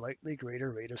to slightly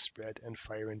greater rate of spread and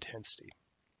fire intensity.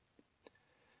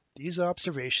 These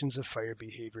observations of fire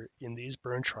behavior in these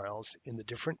burn trials in the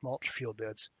different mulch fuel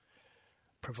beds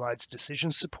provides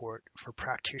decision support for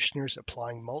practitioners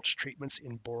applying mulch treatments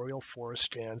in boreal forest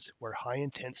stands where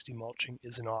high-intensity mulching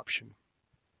is an option.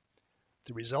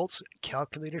 The results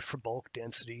calculated for bulk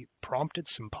density prompted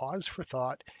some pause for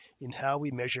thought in how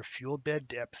we measure fuel bed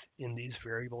depth in these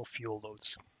variable fuel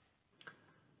loads.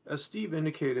 As Steve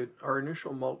indicated, our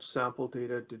initial mulch sample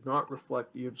data did not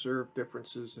reflect the observed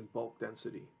differences in bulk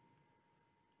density.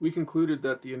 We concluded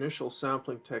that the initial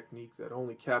sampling technique that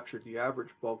only captured the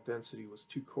average bulk density was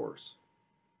too coarse.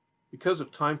 Because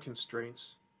of time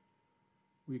constraints,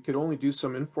 we could only do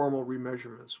some informal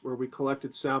remeasurements where we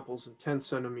collected samples in 10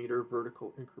 centimeter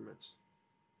vertical increments.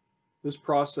 This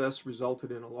process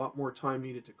resulted in a lot more time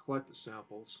needed to collect the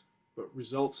samples, but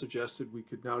results suggested we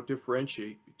could now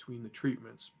differentiate between the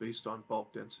treatments based on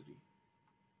bulk density.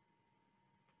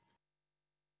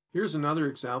 Here's another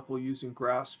example using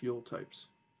grass fuel types.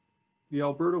 The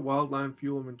Alberta Wildland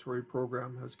Fuel Inventory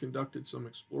Program has conducted some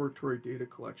exploratory data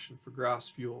collection for grass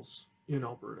fuels in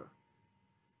Alberta.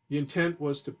 The intent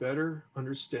was to better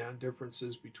understand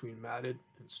differences between matted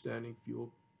and standing fuel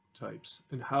types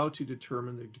and how to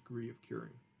determine the degree of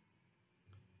curing.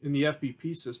 In the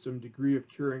FBP system, degree of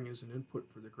curing is an input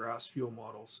for the grass fuel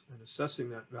models, and assessing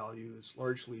that value is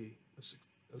largely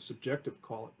a subjective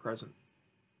call at present.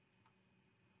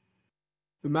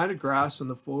 The matted grass in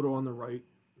the photo on the right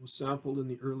was sampled in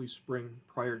the early spring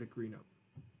prior to green up.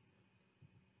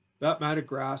 That matted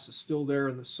grass is still there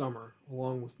in the summer,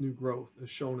 along with new growth,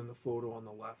 as shown in the photo on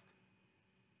the left.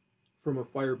 From a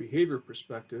fire behavior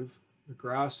perspective, the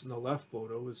grass in the left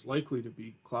photo is likely to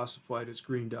be classified as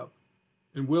greened up,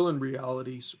 and will in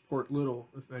reality support little,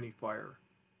 if any, fire.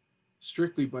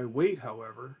 Strictly by weight,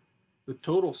 however, the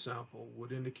total sample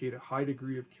would indicate a high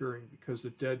degree of curing because the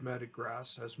dead matted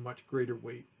grass has much greater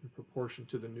weight in proportion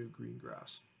to the new green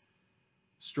grass.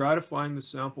 Stratifying the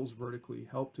samples vertically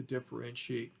helped to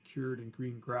differentiate cured and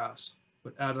green grass,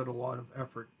 but added a lot of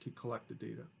effort to collect the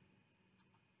data.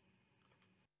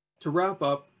 To wrap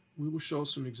up, we will show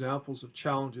some examples of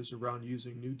challenges around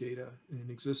using new data in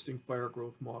an existing fire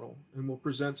growth model, and will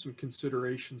present some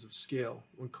considerations of scale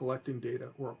when collecting data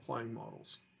or applying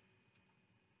models.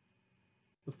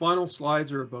 The final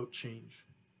slides are about change.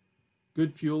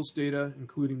 Good fuels data,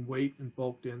 including weight and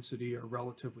bulk density, are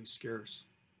relatively scarce.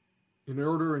 In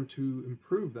order to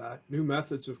improve that, new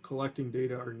methods of collecting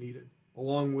data are needed,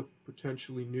 along with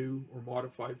potentially new or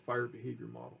modified fire behavior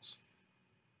models.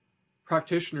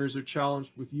 Practitioners are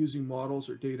challenged with using models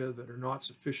or data that are not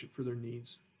sufficient for their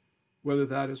needs, whether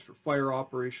that is for fire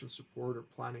operations support or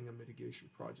planning a mitigation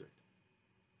project.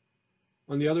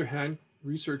 On the other hand,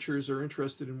 researchers are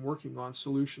interested in working on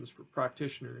solutions for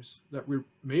practitioners that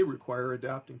may require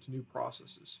adapting to new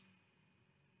processes.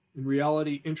 In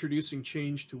reality, introducing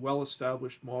change to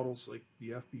well-established models like the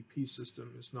FBP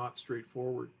system is not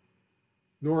straightforward,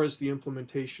 nor is the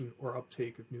implementation or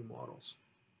uptake of new models.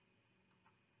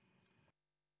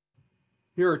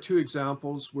 Here are two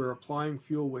examples where applying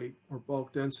fuel weight or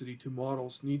bulk density to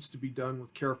models needs to be done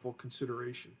with careful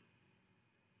consideration.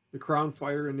 The Crown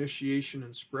Fire Initiation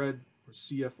and Spread, or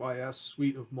CFIS,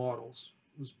 suite of models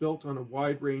was built on a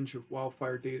wide range of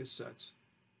wildfire data sets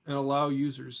and allow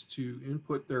users to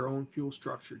input their own fuel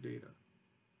structure data.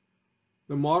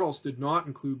 The models did not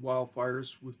include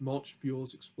wildfires with mulched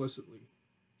fuels explicitly,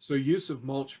 so use of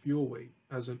mulch fuel weight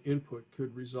as an input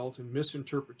could result in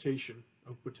misinterpretation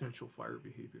of potential fire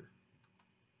behavior.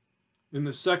 In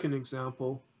the second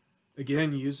example,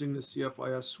 again using the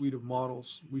CFIS suite of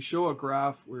models, we show a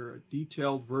graph where a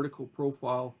detailed vertical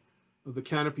profile of the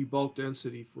canopy bulk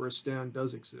density for a stand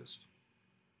does exist,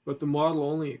 but the model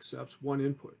only accepts one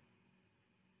input.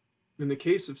 In the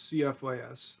case of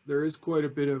CFIS, there is quite a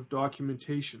bit of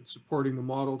documentation supporting the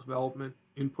model development,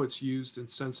 inputs used, and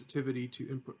sensitivity to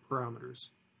input parameters,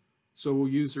 so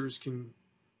users can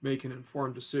make an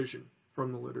informed decision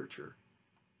from the literature.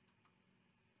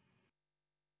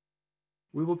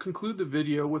 We will conclude the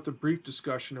video with a brief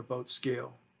discussion about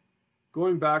scale.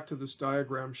 Going back to this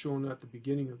diagram shown at the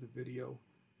beginning of the video,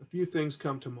 a few things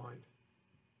come to mind.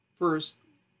 First,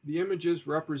 the images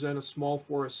represent a small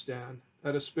forest stand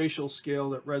at a spatial scale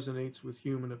that resonates with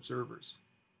human observers.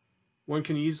 One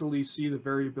can easily see the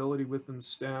variability within the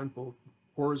stand both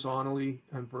horizontally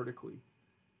and vertically.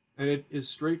 And it is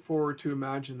straightforward to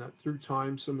imagine that through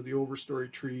time some of the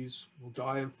overstory trees will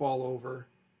die and fall over,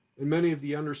 and many of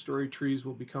the understory trees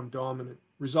will become dominant,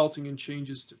 resulting in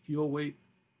changes to fuel weight,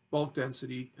 bulk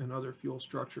density, and other fuel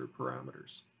structure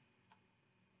parameters.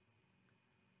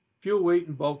 Fuel weight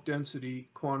and bulk density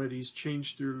quantities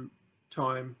change through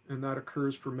time, and that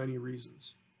occurs for many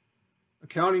reasons.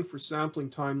 Accounting for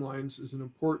sampling timelines is an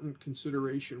important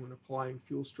consideration when applying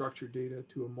fuel structure data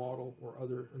to a model or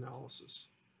other analysis.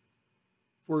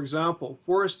 For example,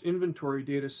 forest inventory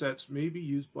data sets may be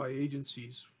used by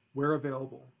agencies, where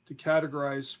available, to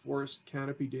categorize forest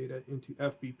canopy data into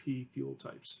FBP fuel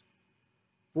types.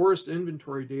 Forest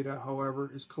inventory data,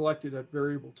 however, is collected at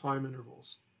variable time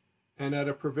intervals, and at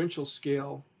a provincial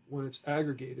scale, when it's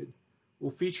aggregated, will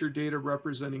feature data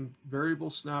representing variable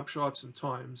snapshots in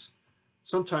times,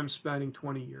 sometimes spanning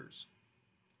 20 years.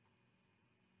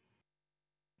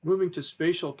 Moving to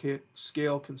spatial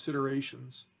scale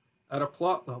considerations, at a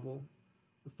plot level,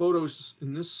 the photos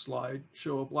in this slide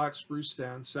show a black spruce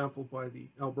stand sampled by the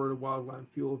Alberta Wildland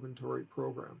Fuel Inventory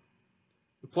Program.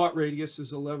 The plot radius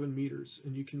is 11 meters,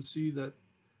 and you can see that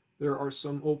there are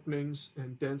some openings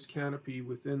and dense canopy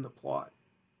within the plot.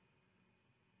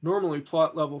 Normally,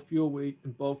 plot level fuel weight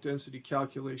and bulk density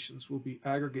calculations will be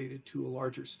aggregated to a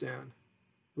larger stand,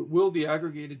 but will the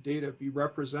aggregated data be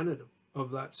representative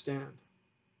of that stand?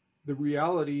 The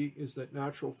reality is that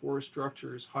natural forest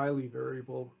structure is highly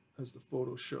variable, as the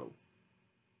photos show.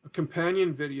 A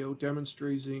companion video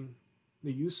demonstrating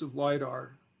the use of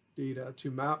LiDAR data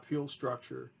to map fuel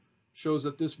structure shows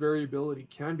that this variability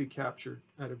can be captured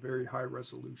at a very high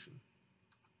resolution.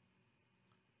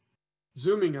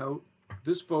 Zooming out,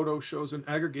 this photo shows an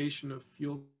aggregation of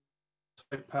fuel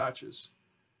type patches,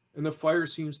 and the fire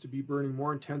seems to be burning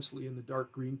more intensely in the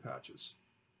dark green patches.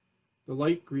 The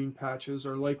light green patches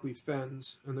are likely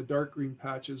fens, and the dark green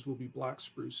patches will be black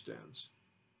spruce stands.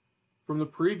 From the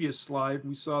previous slide,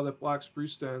 we saw that black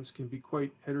spruce stands can be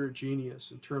quite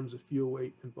heterogeneous in terms of fuel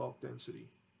weight and bulk density.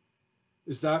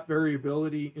 Is that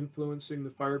variability influencing the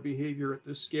fire behavior at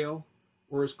this scale,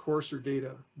 or is coarser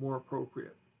data more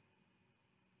appropriate?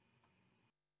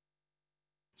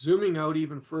 Zooming out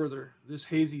even further, this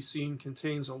hazy scene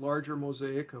contains a larger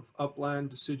mosaic of upland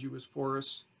deciduous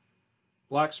forests,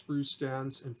 black spruce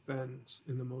stands, and fens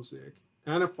in the mosaic,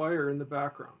 and a fire in the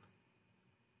background.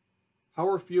 How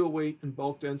are fuel weight and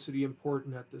bulk density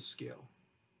important at this scale?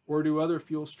 Or do other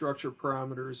fuel structure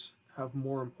parameters have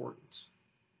more importance?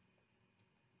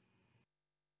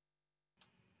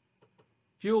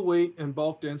 Fuel weight and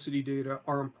bulk density data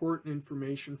are important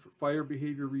information for fire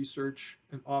behavior research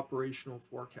and operational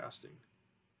forecasting.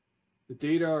 The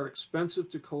data are expensive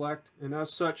to collect, and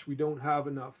as such, we don't have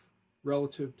enough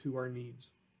relative to our needs.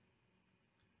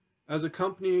 As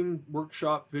accompanying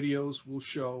workshop videos will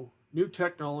show, new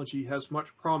technology has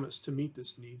much promise to meet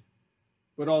this need,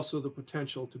 but also the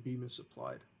potential to be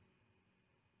misapplied.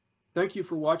 Thank you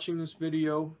for watching this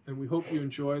video, and we hope you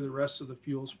enjoy the rest of the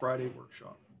Fuels Friday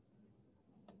workshop.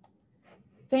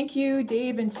 Thank you,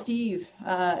 Dave and Steve.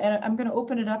 And I'm going to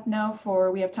open it up now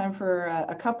we have time for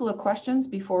a couple of questions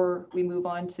before we move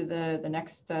on to the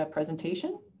next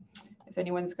presentation. If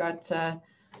anyone's got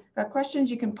questions,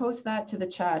 you can post that to the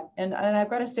chat. And I've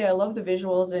got to say, I love the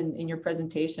visuals in your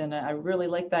presentation. I really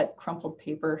like that crumpled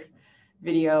paper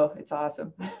video. It's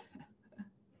awesome.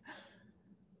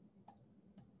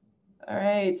 All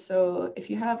right, so if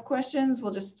you have questions,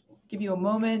 we'll just give you a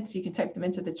moment so you can type them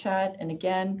into the chat. And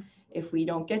again, if we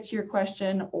don't get to your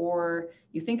question or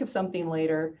you think of something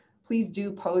later, please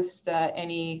do post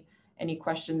any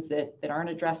questions that aren't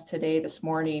addressed today, this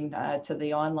morning, to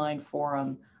the online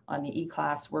forum on the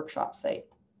eClass workshop site.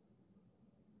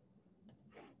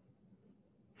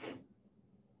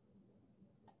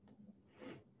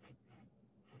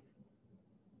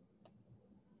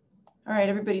 All right,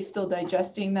 everybody's still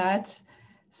digesting that.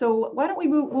 So why don't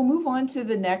we'll move on to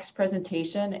the next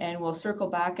presentation, and we'll circle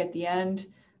back at the end.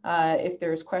 If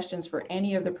there's questions for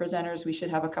any of the presenters, we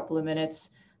should have a couple of minutes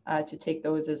to take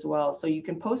those as well. So you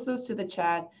can post those to the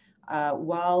chat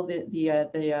while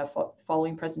the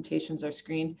following presentations are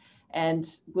screened, and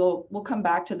we'll come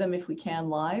back to them if we can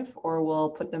live, or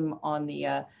we'll put them on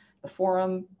the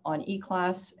forum on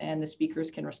eClass, and the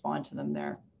speakers can respond to them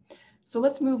there. So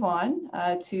let's move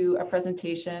on to a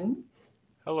presentation.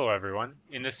 Hello everyone.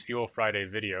 In this Fuel Friday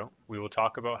video, we will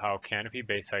talk about how canopy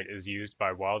base height is used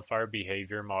by wildfire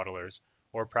behavior modelers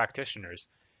or practitioners,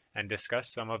 and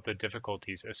discuss some of the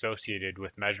difficulties associated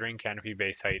with measuring canopy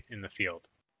base height in the field.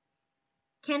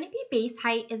 Canopy base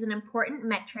height is an important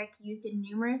metric used in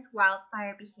numerous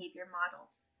wildfire behavior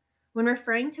models. When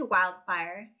referring to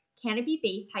wildfire, canopy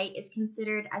base height is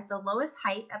considered as the lowest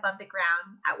height above the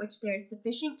ground at which there is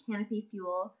sufficient canopy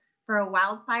fuel for a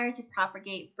wildfire to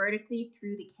propagate vertically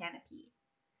through the canopy.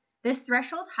 This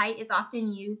threshold height is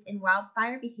often used in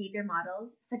wildfire behavior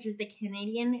models such as the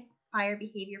Canadian Fire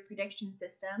Behavior Prediction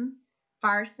System,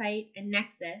 FARSIGHT, and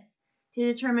Nexus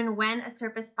to determine when a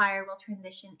surface fire will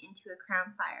transition into a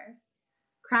crown fire.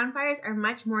 Crown fires are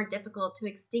much more difficult to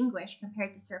extinguish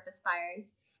compared to surface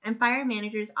fires, and fire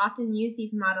managers often use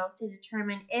these models to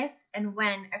determine if and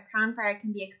when a crown fire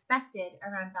can be expected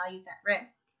around values at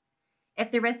risk. If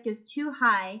the risk is too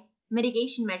high,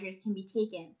 mitigation measures can be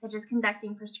taken, such as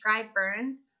conducting prescribed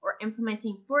burns or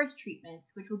implementing forest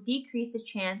treatments, which will decrease the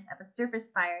chance of a surface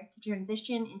fire to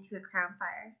transition into a crown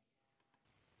fire.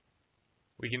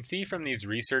 We can see from these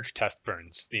research test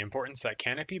burns the importance that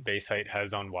canopy base height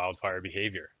has on wildfire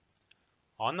behavior.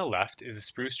 On the left is a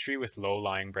spruce tree with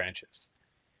low-lying branches.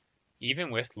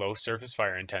 Even with low surface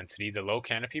fire intensity, the low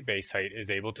canopy base height is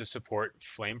able to support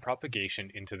flame propagation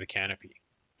into the canopy.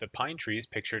 The pine trees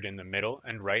pictured in the middle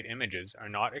and right images are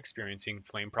not experiencing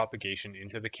flame propagation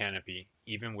into the canopy,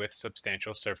 even with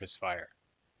substantial surface fire.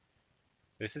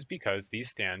 This is because these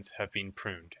stands have been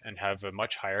pruned and have a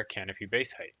much higher canopy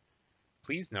base height.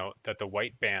 Please note that the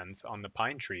white bands on the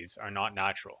pine trees are not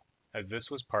natural, as this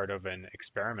was part of an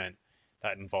experiment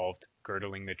that involved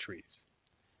girdling the trees.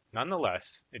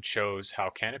 Nonetheless, it shows how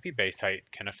canopy base height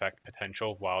can affect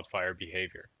potential wildfire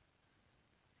behavior.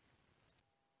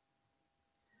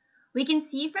 We can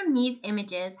see from these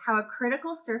images how a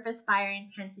critical surface fire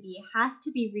intensity has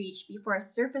to be reached before a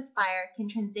surface fire can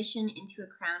transition into a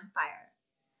crown fire.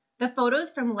 The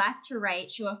photos from left to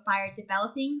right show a fire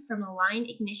developing from a line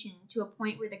ignition to a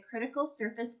point where the critical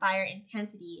surface fire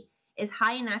intensity is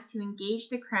high enough to engage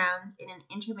the crowns in an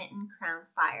intermittent crown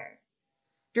fire.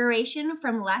 Duration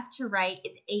from left to right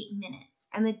is 8 minutes,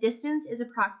 and the distance is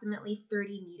approximately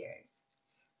 30 meters.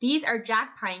 These are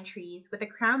jack pine trees with a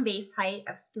crown base height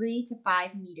of 3 to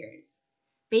 5 meters.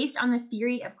 Based on the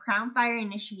theory of crown fire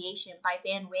initiation by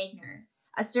Van Wagner,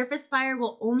 a surface fire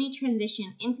will only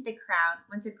transition into the crown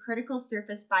once a critical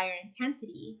surface fire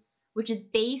intensity, which is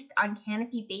based on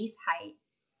canopy base height,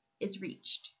 is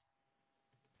reached.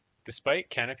 Despite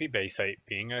canopy base height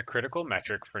being a critical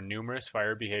metric for numerous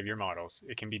fire behavior models,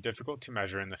 it can be difficult to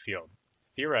measure in the field.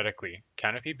 Theoretically,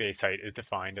 canopy base height is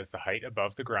defined as the height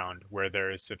above the ground where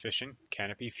there is sufficient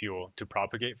canopy fuel to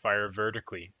propagate fire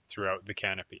vertically throughout the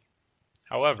canopy.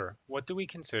 However, what do we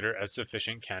consider as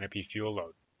sufficient canopy fuel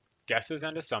load? Guesses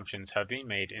and assumptions have been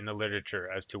made in the literature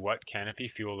as to what canopy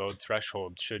fuel load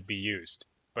thresholds should be used,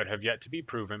 but have yet to be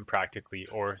proven practically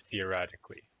or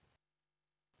theoretically.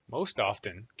 Most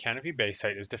often, canopy base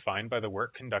height is defined by the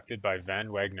work conducted by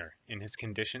Van Wagner in his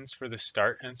Conditions for the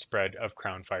Start and Spread of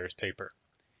Crown Fires paper.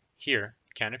 Here,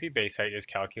 canopy base height is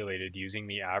calculated using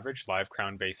the average live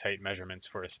crown base height measurements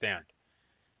for a stand.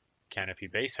 Canopy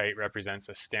base height represents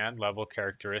a stand level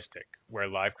characteristic, where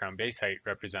live crown base height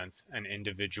represents an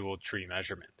individual tree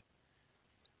measurement.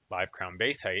 Live crown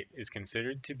base height is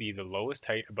considered to be the lowest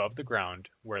height above the ground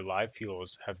where live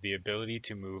fuels have the ability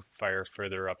to move fire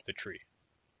further up the tree.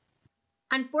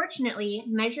 Unfortunately,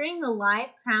 measuring the live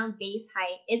crown base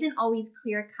height isn't always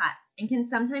clear-cut and can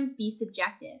sometimes be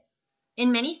subjective.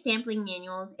 In many sampling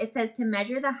manuals, it says to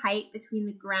measure the height between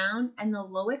the ground and the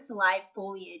lowest live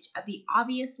foliage of the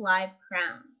obvious live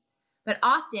crown, but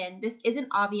often this isn't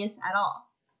obvious at all.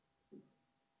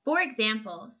 For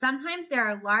example, sometimes there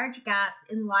are large gaps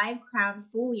in live crown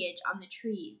foliage on the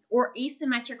trees, or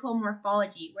asymmetrical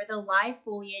morphology where the live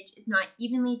foliage is not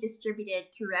evenly distributed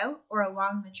throughout or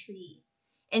along the tree.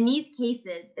 In these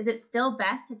cases, is it still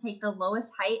best to take the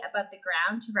lowest height above the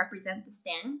ground to represent the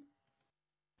stand?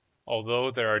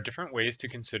 Although there are different ways to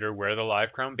consider where the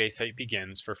live crown base height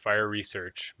begins for fire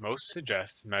research, most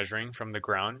suggest measuring from the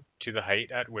ground to the height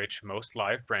at which most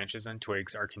live branches and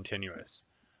twigs are continuous,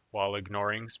 while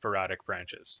ignoring sporadic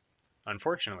branches.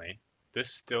 Unfortunately,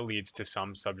 this still leads to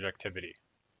some subjectivity.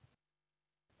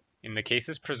 In the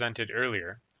cases presented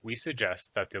earlier, we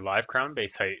suggest that the live crown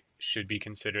base height should be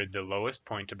considered the lowest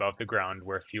point above the ground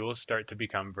where fuels start to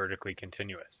become vertically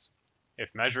continuous.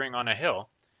 If measuring on a hill,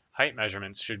 height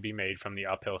measurements should be made from the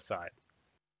uphill side.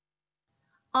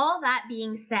 All that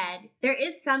being said, there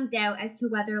is some doubt as to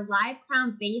whether live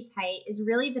crown base height is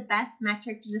really the best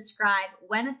metric to describe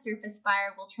when a surface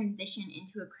fire will transition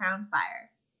into a crown fire.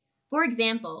 For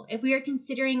example, if we are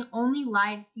considering only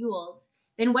live fuels,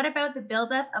 then what about the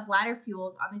buildup of ladder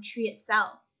fuels on the tree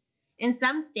itself? In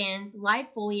some stands,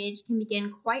 live foliage can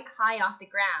begin quite high off the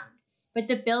ground, but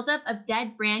the buildup of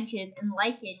dead branches and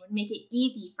lichen would make it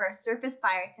easy for a surface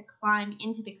fire to climb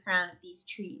into the crown of these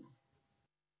trees.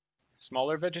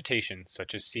 Smaller vegetation,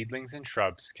 such as seedlings and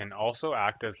shrubs, can also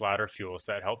act as ladder fuels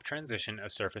that help transition a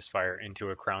surface fire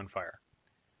into a crown fire.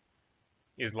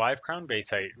 Is live crown base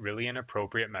height really an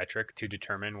appropriate metric to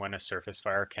determine when a surface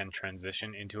fire can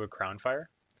transition into a crown fire?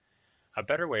 A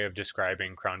better way of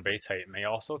describing crown base height may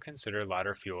also consider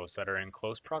ladder fuels that are in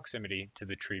close proximity to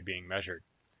the tree being measured.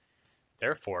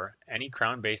 Therefore, any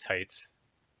crown base heights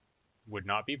would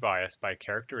not be biased by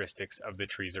characteristics of the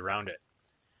trees around it.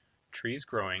 Trees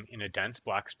growing in a dense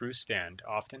black spruce stand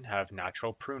often have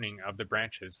natural pruning of the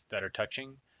branches that are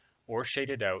touching or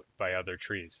shaded out by other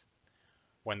trees.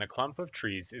 When the clump of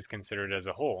trees is considered as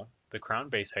a whole, the crown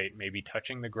base height may be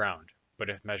touching the ground, but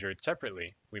if measured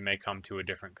separately, we may come to a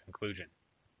different conclusion.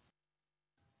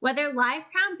 Whether live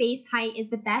crown base height is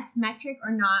the best metric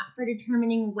or not for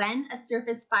determining when a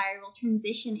surface fire will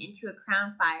transition into a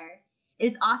crown fire, it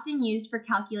is often used for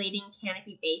calculating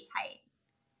canopy base height.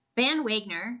 Van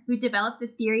Wagner, who developed the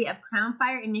theory of crown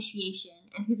fire initiation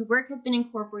and whose work has been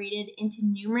incorporated into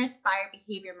numerous fire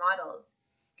behavior models,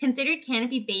 considered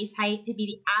canopy base height to be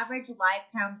the average live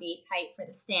crown base height for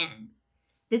the stand.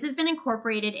 This has been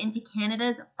incorporated into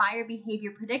Canada's fire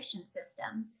behavior prediction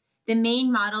system, the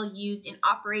main model used in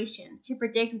operations to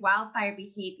predict wildfire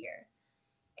behavior.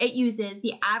 It uses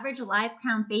the average live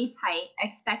crown base height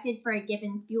expected for a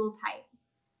given fuel type.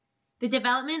 The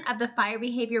development of the fire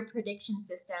behavior prediction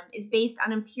system is based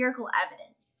on empirical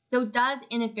evidence, so does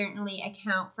inadvertently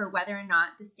account for whether or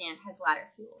not the stand has ladder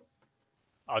fuels.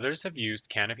 Others have used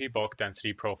canopy bulk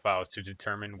density profiles to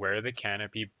determine where the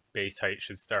canopy base height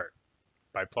should start.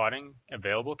 By plotting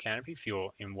available canopy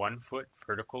fuel in 1-foot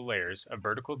vertical layers, a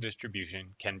vertical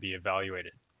distribution can be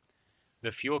evaluated.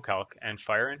 The Fuel Calc and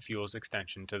Fire and Fuels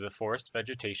extension to the Forest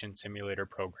Vegetation Simulator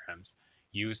programs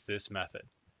use this method.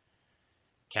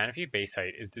 Canopy base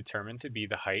height is determined to be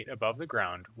the height above the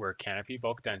ground where canopy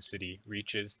bulk density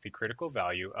reaches the critical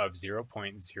value of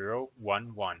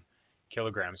 0.011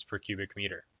 kilograms per cubic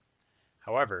meter.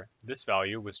 However, this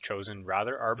value was chosen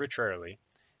rather arbitrarily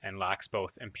and lacks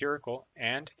both empirical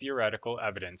and theoretical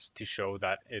evidence to show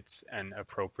that it's an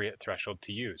appropriate threshold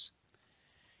to use.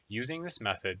 Using this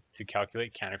method to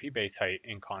calculate canopy base height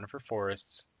in conifer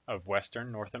forests of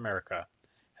western North America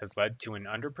has led to an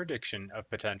underprediction of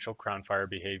potential crown fire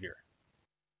behavior.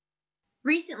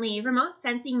 Recently, remote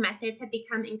sensing methods have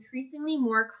become increasingly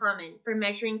more common for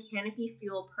measuring canopy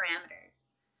fuel parameters.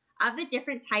 Of the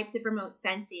different types of remote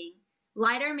sensing,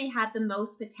 LiDAR may have the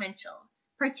most potential,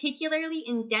 particularly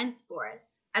in dense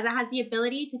forests, as it has the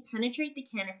ability to penetrate the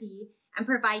canopy and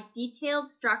provide detailed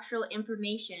structural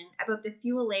information about the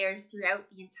fuel layers throughout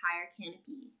the entire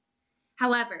canopy.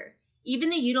 However,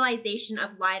 even the utilization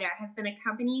of LiDAR has been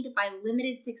accompanied by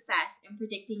limited success in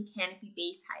predicting canopy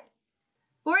base height.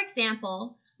 For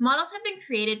example, models have been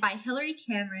created by Hilary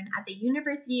Cameron at the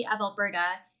University of Alberta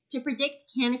to predict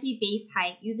canopy base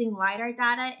height using LiDAR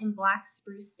data in black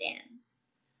spruce stands.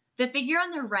 The figure on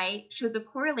the right shows a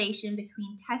correlation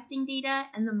between testing data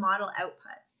and the model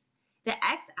outputs. The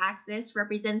x-axis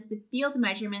represents the field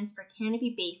measurements for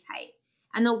canopy base height,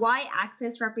 and the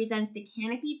y-axis represents the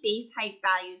canopy base height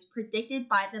values predicted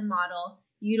by the model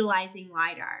utilizing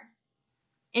LiDAR.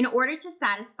 In order to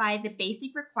satisfy the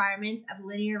basic requirements of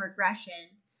linear regression,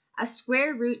 a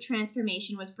square root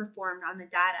transformation was performed on the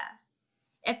data.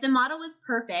 If the model was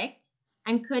perfect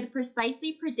and could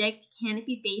precisely predict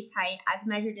canopy base height as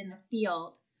measured in the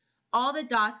field, all the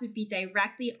dots would be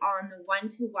directly on the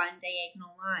one-to-one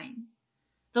diagonal line.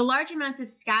 The large amounts of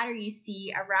scatter you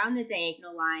see around the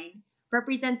diagonal line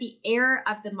represent the error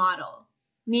of the model,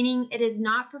 meaning it is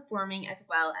not performing as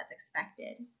well as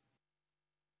expected.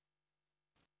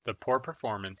 The poor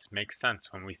performance makes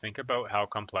sense when we think about how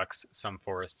complex some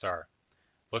forests are.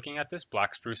 Looking at this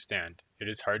black spruce stand, it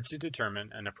is hard to determine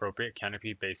an appropriate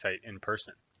canopy base height in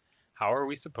person. How are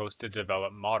we supposed to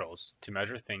develop models to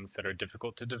measure things that are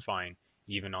difficult to define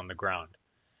even on the ground?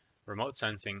 Remote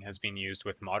sensing has been used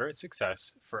with moderate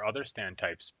success for other stand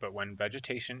types, but when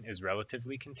vegetation is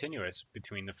relatively continuous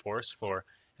between the forest floor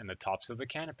and the tops of the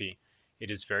canopy, it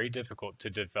is very difficult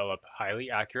to develop highly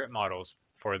accurate models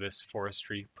for this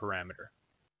forestry parameter.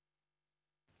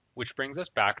 Which brings us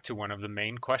back to one of the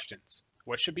main questions.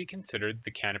 What should be considered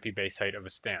the canopy base height of a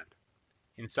stand?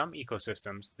 In some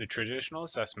ecosystems, the traditional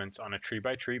assessments on a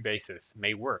tree-by-tree basis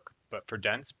may work, but for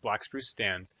dense black spruce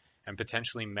stands and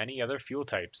potentially many other fuel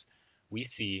types, we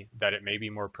see that it may be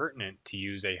more pertinent to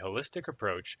use a holistic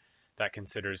approach that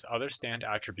considers other stand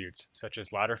attributes such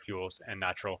as ladder fuels and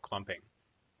natural clumping.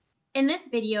 In this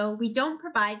video, we don't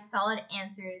provide solid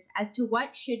answers as to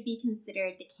what should be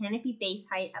considered the canopy base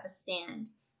height of a stand,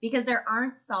 because there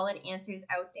aren't solid answers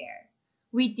out there.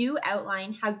 We do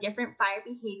outline how different fire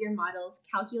behavior models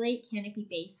calculate canopy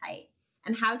base height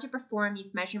and how to perform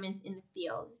these measurements in the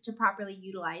field to properly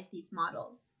utilize these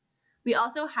models. We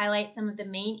also highlight some of the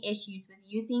main issues with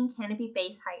using canopy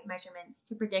base height measurements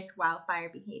to predict wildfire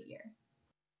behavior.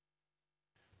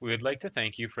 We would like to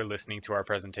thank you for listening to our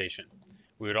presentation.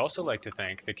 We would also like to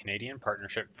thank the Canadian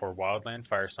Partnership for Wildland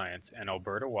Fire Science and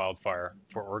Alberta Wildfire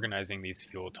for organizing these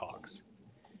fuel talks.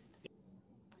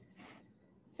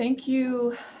 Thank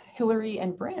you, Hillary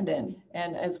and Brandon,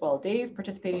 and as well Dave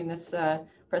participating in this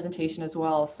presentation as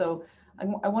well. So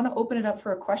I want to open it up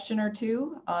for a question or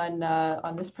two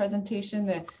on this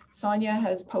presentation. Sonia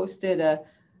has posted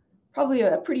probably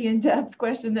a pretty in-depth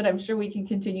question that I'm sure we can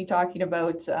continue talking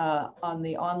about on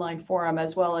the online forum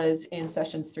as well as in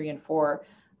sessions 3 and 4.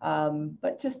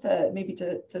 But just maybe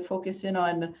to focus in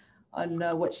on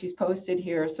what she's posted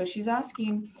here. So she's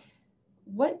asking,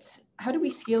 how do we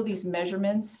scale these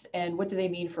measurements and what do they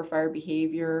mean for fire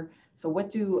behavior? So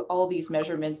what do all these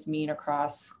measurements mean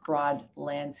across broad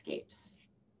landscapes?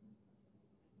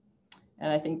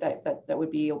 And I think that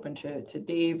would be open to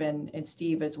Dave and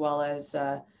Steve as well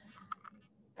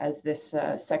as this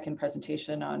second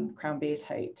presentation on crown base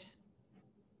height.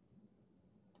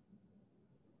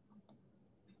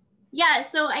 Yeah,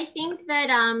 so I think that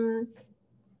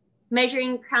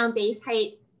measuring crown base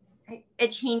height, it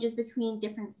changes between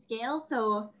different scales.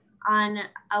 So on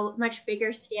a much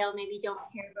bigger scale, maybe you don't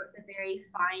care about the very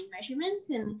fine measurements,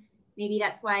 and maybe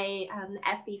that's why the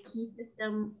FBP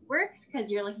system works, because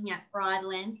you're looking at broad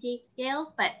landscape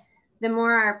scales. But the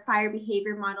more our fire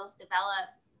behavior models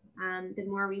develop, the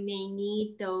more we may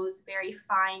need those very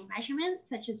fine measurements,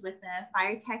 such as with the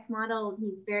fire tech model,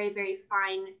 needs very, very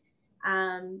fine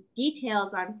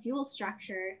details on fuel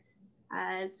structure.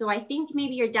 So I think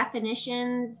maybe your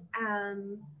definitions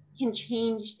can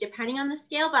change depending on the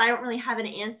scale, but I don't really have an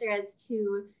answer as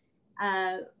to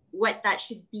what that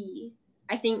should be.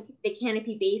 I think the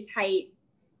canopy base height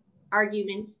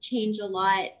arguments change a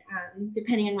lot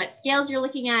depending on what scales you're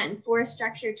looking at and forest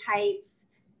structure types.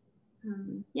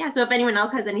 Yeah, so if anyone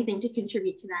else has anything to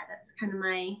contribute to that, that's kind of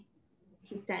my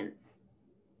 2 cents.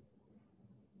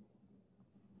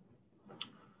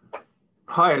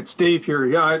 Hi, it's Dave here.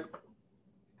 Yeah,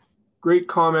 great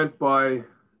comment by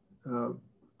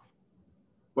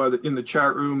in the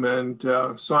chat room,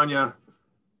 and Sonia.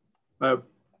 I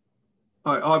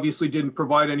obviously didn't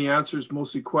provide any answers,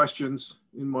 mostly questions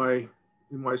in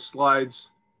my slides,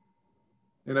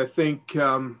 and I think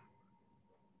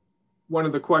one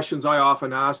of the questions I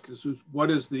often ask is what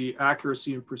is the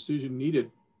accuracy and precision needed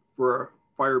for a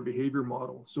fire behavior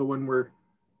model? So when we're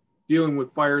dealing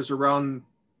with fires around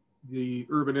the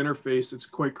urban interface, it's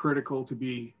quite critical to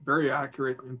be very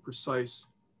accurate and precise.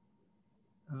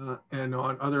 And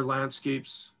on other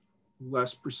landscapes,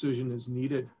 less precision is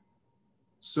needed.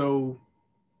 So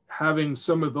having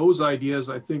some of those ideas,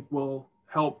 I think, will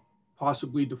help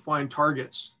possibly define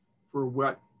targets for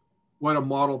what a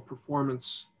model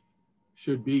performance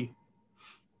should be.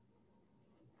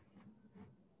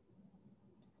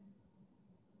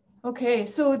 Okay,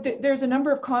 so there's a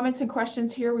number of comments and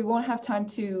questions here. We won't have time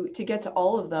to get to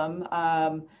all of them.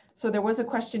 So there was a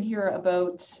question here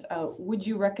about, would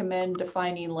you recommend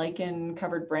defining lichen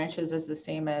covered branches as the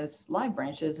same as live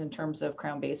branches in terms of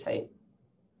crown base height?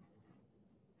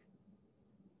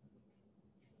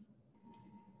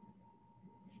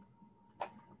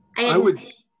 I would.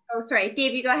 Oh, sorry,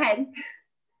 Dave, you go ahead.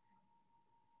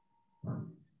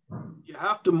 You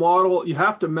have to model, you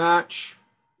have to match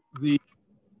the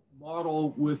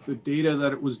model with the data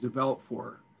that it was developed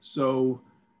for. So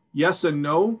yes and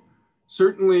no.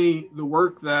 Certainly the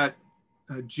work that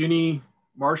Ginny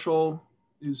Marshall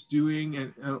is doing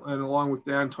and along with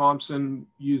Dan Thompson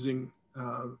using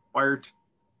fire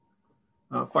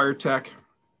tech,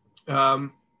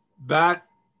 that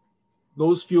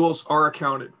those fuels are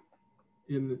accounted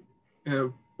in,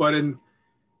 but in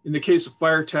the case of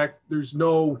fire tech, there's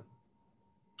no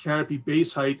canopy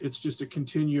base height. It's just a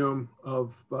continuum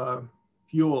of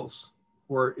fuels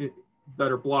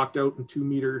that are blocked out in 2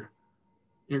 meter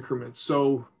increments.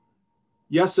 So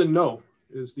yes and no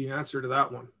is the answer to that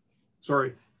one.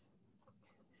 Sorry.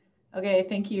 Okay,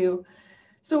 thank you.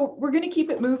 So we're going to keep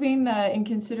it moving in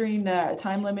considering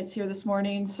time limits here this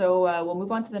morning. So we'll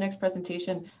move on to the next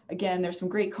presentation. Again, there's some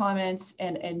great comments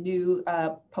and new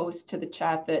posts to the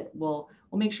chat that we'll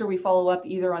make sure we follow up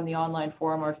either on the online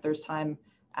forum or if there's time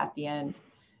at the end.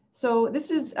 So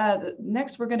this is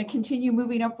next, we're going to continue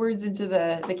moving upwards into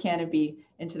the canopy,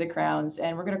 into the crowns,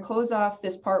 and we're going to close off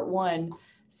this part 1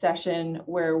 session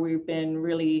where we've been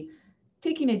really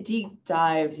taking a deep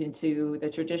dive into the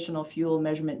traditional fuel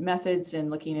measurement methods and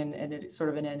looking in sort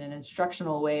of in an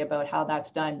instructional way about how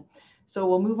that's done. So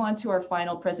we'll move on to our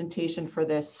final presentation for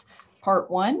this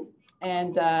part 1.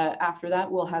 And after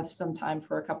that, we'll have some time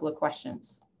for a couple of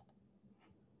questions.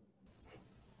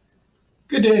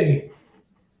 Good day.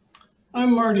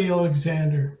 I'm Marty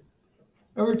Alexander.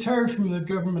 I retired from the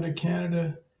Government of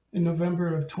Canada in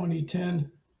November of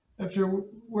 2010 after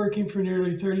working for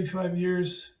nearly 35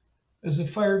 years as a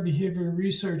fire behavior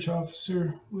research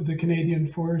officer with the Canadian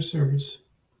Forest Service.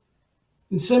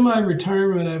 In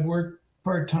semi-retirement, I've worked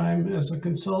part-time as a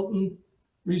consultant,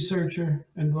 researcher,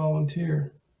 and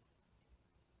volunteer.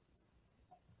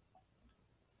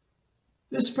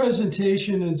 This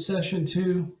presentation in session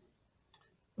 2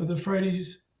 of the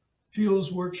Friday's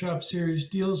Fuels Workshop series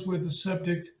deals with the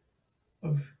subject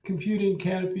of computing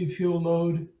canopy fuel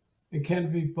load and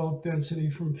canopy bulk density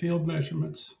from field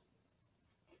measurements.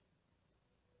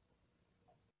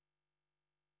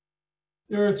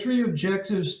 There are 3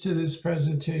 objectives to this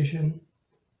presentation.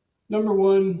 Number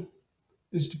 1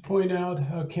 is to point out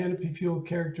how canopy fuel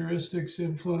characteristics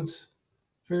influence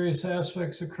various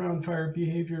aspects of crown fire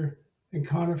behavior and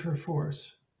conifer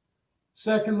forest.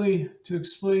 Secondly, to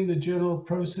explain the general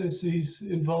processes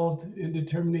involved in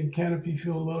determining canopy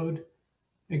fuel load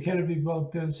and canopy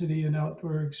bulk density in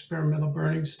outdoor experimental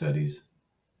burning studies.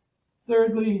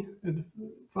 Thirdly, and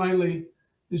finally,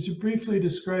 is to briefly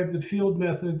describe the field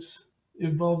methods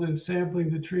involved in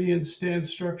sampling the tree and stand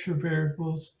structure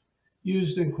variables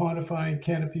used in quantifying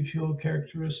canopy fuel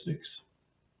characteristics.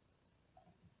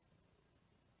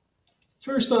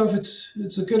 First off,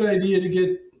 it's a good idea to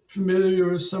get familiar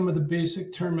with some of the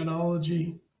basic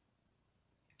terminology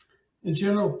and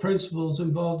general principles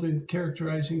involved in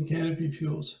characterizing canopy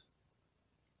fuels.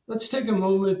 Let's take a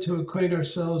moment to acquaint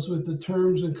ourselves with the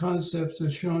terms and concepts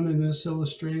as shown in this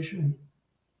illustration.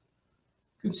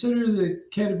 Consider the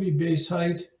canopy base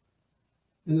height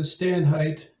and the stand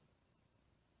height,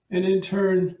 and in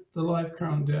turn, the live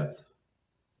crown depth.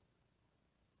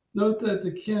 Note that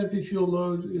the canopy fuel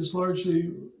load is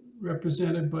largely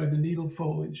represented by the needle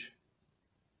foliage.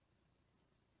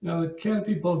 Now, the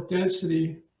canopy bulk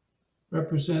density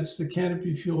represents the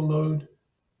canopy fuel load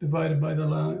divided by the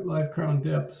live crown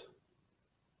depth.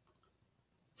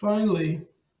 Finally,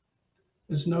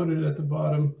 as noted at the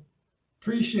bottom,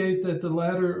 appreciate that the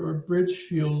ladder or bridge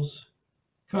fuels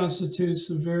constitutes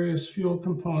the various fuel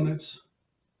components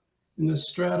in the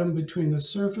stratum between the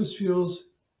surface fuels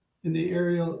and the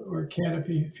aerial or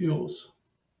canopy fuels.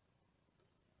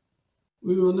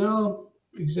 We will now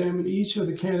examine each of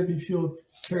the canopy fuel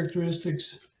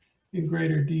characteristics in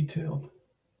greater detail.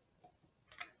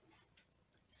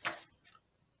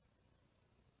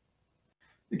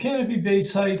 The canopy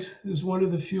base height is one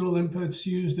of the fuel inputs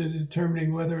used in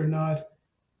determining whether or not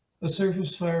a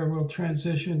surface fire will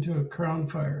transition to a crown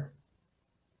fire.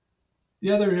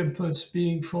 The other inputs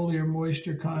being foliar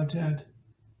moisture content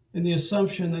and the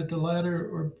assumption that the ladder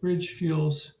or bridge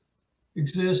fuels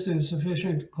exist in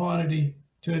sufficient quantity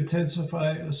to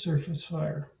intensify a surface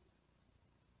fire.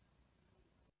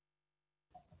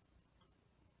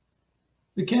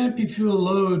 The canopy fuel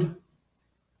load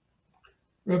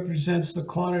represents the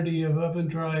quantity of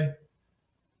oven-dry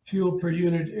fuel per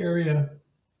unit area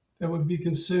that would be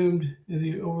consumed in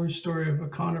the overstory of a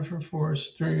conifer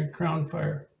forest during a crown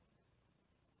fire.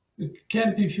 The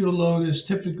canopy fuel load is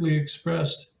typically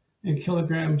expressed in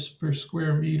kilograms per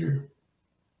square meter.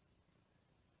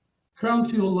 Crown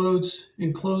fuel loads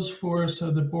in closed forests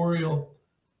of the boreal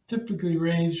typically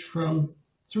range from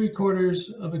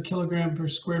 3/4 of a kilogram per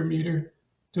square meter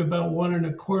to about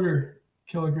 1¼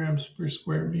 kilograms per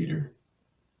square meter.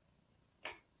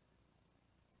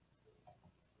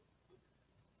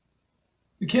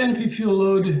 The canopy fuel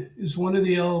load is one of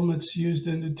the elements used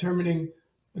in determining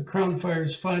a crown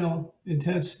fire's final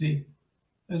intensity,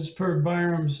 as per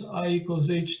Byram's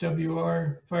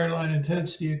I=HWR fireline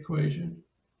intensity equation,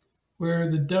 where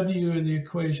the W in the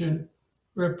equation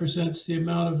represents the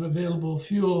amount of available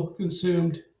fuel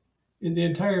consumed in the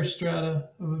entire strata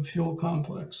of a fuel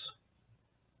complex.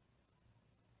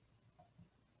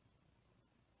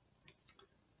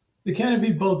 The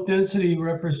canopy bulk density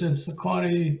represents the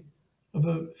quantity of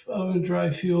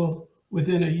oven-dry fuel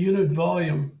within a unit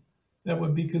volume that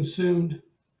would be consumed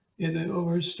in the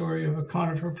overstory of a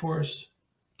conifer forest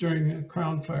during a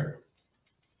crown fire.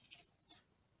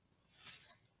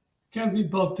 Canopy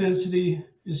bulk density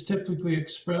is typically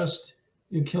expressed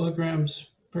in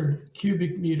kilograms per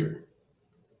cubic meter.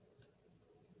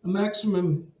 A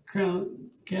maximum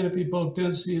canopy bulk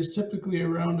density is typically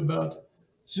around about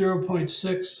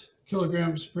 0.6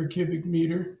 kilograms per cubic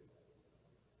meter.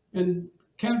 And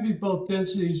canopy bulk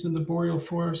densities in the boreal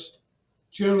forest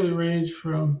generally range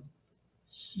from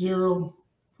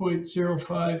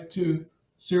 0.05 to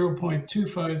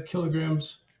 0.25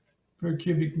 kilograms per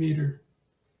cubic meter.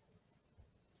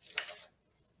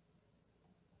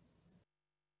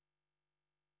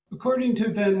 According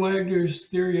to Van Wagner's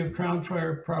theory of crown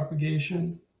fire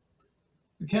propagation,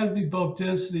 the canopy bulk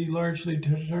density largely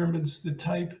determines the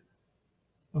type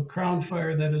of crown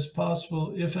fire that is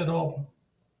possible, if at all.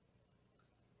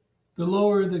 The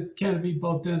lower the canopy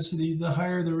bulk density, the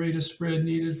higher the rate of spread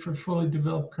needed for fully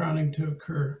developed crowning to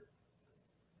occur.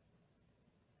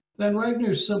 Van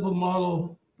Wagner's simple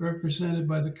model, represented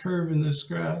by the curve in this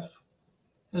graph,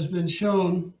 has been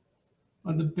shown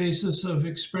on the basis of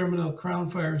experimental crown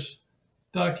fires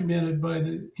documented by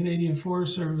the Canadian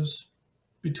Forest Service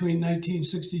between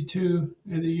 1962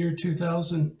 and the year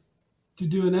 2000 to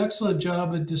do an excellent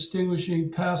job at distinguishing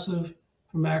passive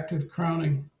from active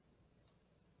crowning.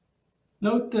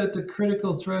 Note that the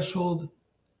critical threshold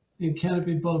in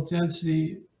canopy bulk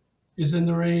density is in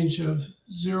the range of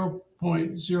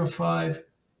 0.05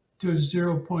 to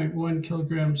 0.1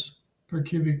 kilograms per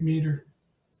cubic meter.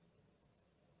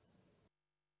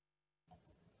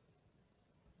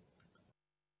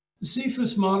 The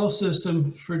CFIS model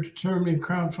system for determining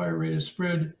crown fire rate of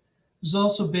spread is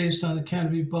also based on the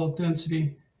canopy bulk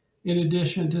density, in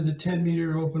addition to the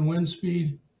 10-meter open wind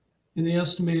speed and the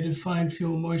estimated fine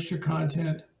fuel moisture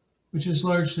content, which is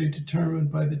largely determined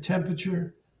by the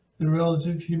temperature and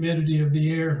relative humidity of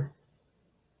the air.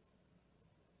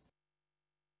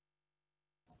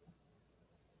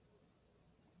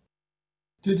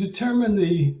 To determine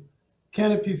the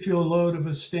canopy fuel load of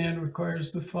a stand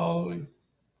requires the following.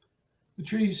 The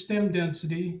tree stem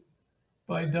density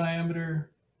by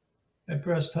diameter at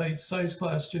breast height size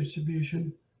class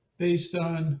distribution based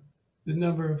on the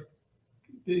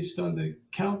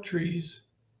count trees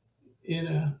in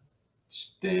a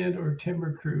stand or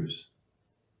timber cruise.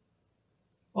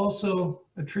 Also,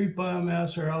 a tree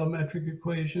biomass or allometric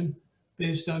equation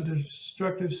based on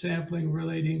destructive sampling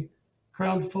relating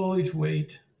crown foliage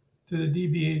weight to the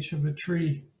DBH of a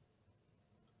tree.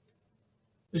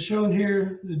 As shown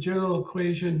here, the general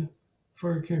equation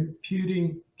for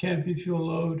computing canopy fuel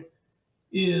load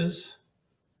is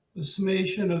the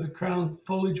summation of the crown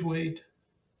foliage weight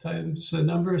times the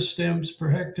number of stems per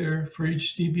hectare for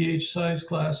each DBH size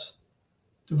class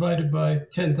divided by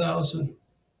 10,000.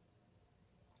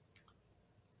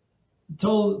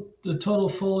 The total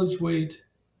foliage weight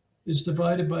is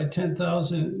divided by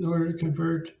 10,000 in order to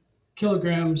convert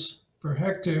kilograms per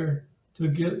hectare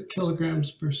to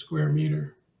kilograms per square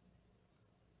meter.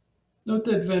 Note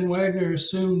that Van Wagner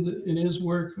assumed in his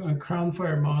work on crown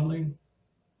fire modeling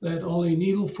that only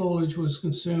needle foliage was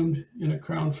consumed in a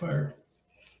crown fire.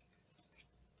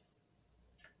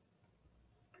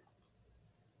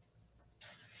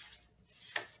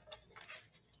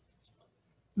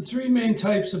 The three main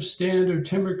types of stand or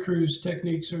timber cruise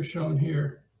techniques are shown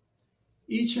here.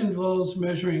 Each involves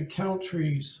measuring count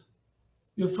trees.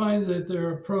 You'll find that there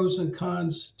are pros and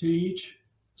cons to each.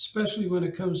 especially when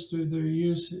it comes to their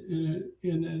use in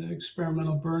an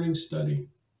experimental burning study.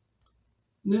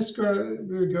 In this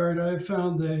regard, I have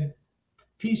found the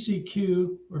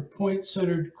PCQ, or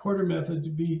point-centered quarter method, to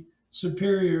be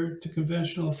superior to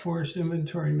conventional forest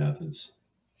inventory methods.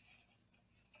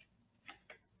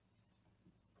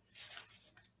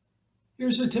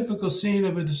 Here's a typical scene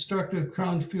of a destructive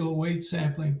crown fuel weight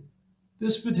sampling.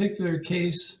 This particular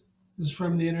case is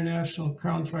from the International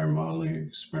Crown Fire Modeling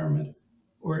Experiment,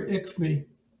 or ICFME,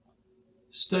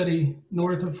 study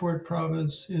north of Fort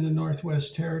Province in the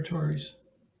Northwest Territories.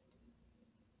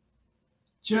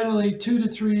 Generally, 2 to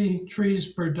 3 trees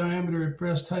per diameter at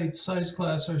breast height size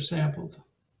class are sampled.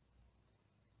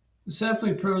 The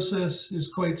sampling process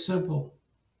is quite simple.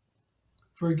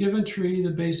 For a given tree, the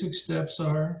basic steps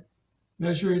are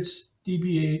measure its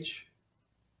DBH,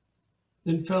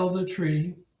 then fell the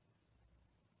tree,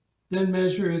 then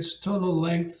measure its total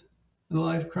length and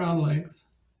live crown length,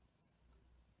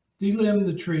 delimb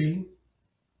the tree,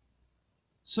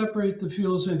 separate the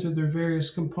fuels into their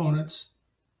various components,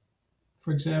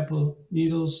 for example,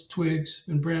 needles, twigs,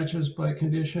 and branches by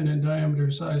condition and diameter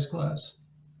size class.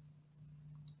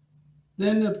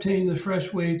 Then obtain the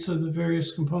fresh weights of the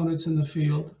various components in the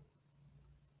field.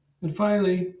 And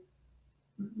finally,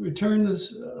 return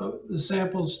the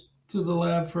samples to the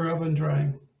lab for oven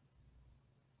drying.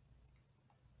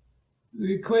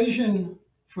 The equation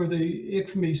for the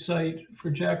ICFME site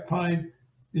for jack pine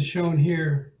is shown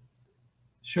here,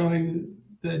 showing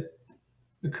that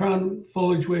the crown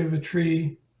foliage weight of a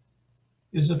tree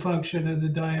is a function of the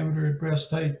diameter at breast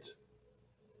height.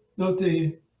 Note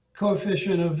the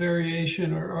coefficient of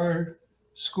variation, or R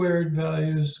squared,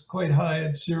 value is quite high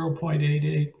at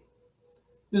 0.88.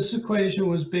 This equation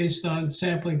was based on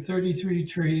sampling 33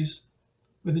 trees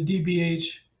with a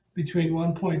DBH between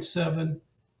 1.7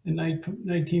 and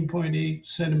 19.8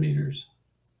 centimeters.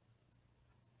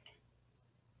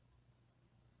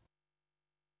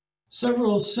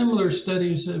 Several similar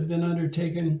studies have been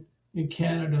undertaken in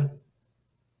Canada.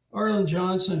 Arlen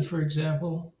Johnson, for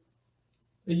example,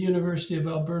 a University of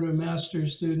Alberta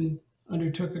master's student,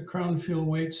 undertook a crown fuel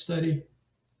weight study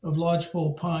of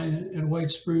lodgepole pine and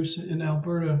white spruce in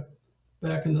Alberta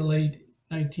back in the late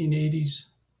 1980s.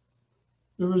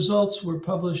 The results were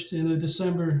published in the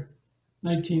December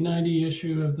 1990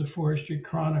 issue of the Forestry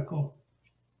Chronicle.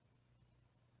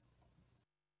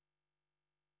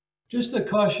 Just a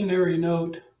cautionary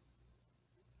note,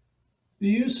 the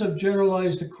use of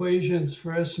generalized equations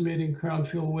for estimating crown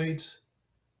fuel weights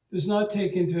does not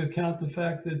take into account the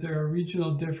fact that there are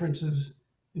regional differences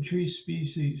in tree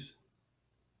species.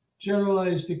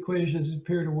 Generalized equations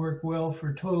appear to work well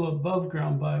for total above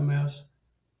ground biomass,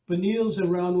 but needles and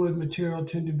roundwood material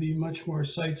tend to be much more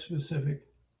site specific.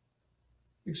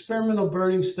 Experimental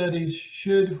burning studies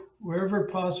should, wherever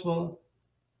possible,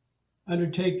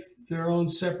 undertake their own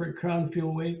separate crown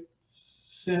fuel weight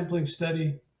sampling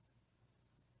study.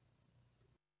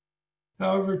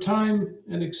 However, time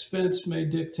and expense may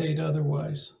dictate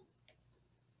otherwise.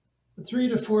 A 3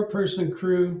 to 4 person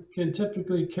crew can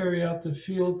typically carry out the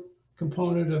field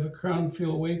component of a crown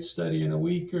fuel weight study in a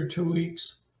week or 2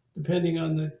 weeks, depending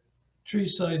on the tree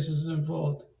sizes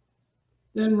involved.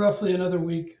 Then roughly another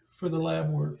week for the lab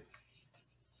work.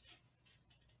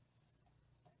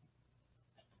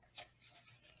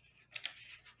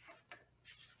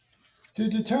 To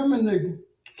determine the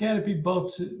canopy bulk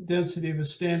density of a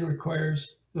stand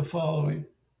requires the following: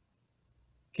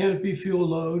 canopy fuel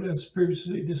load, as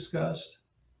previously discussed,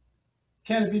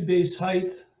 canopy base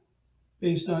height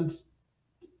based on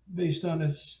a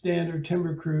standard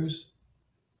timber cruise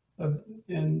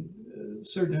and a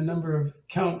certain number of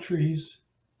count trees.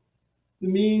 The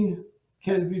mean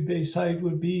canopy base height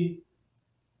would be,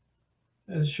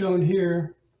 as shown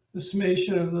here, the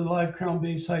summation of the live crown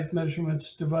base height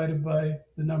measurements divided by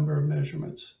the number of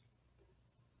measurements.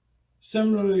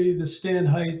 Similarly, the stand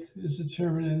height is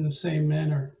determined in the same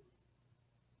manner.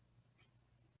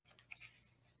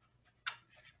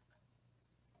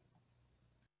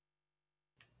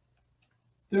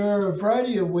 There are a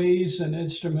variety of ways and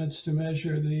instruments to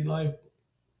measure the live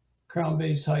crown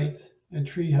base height and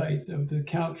tree height of the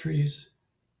count trees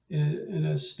in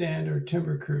a stand or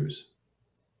timber cruise.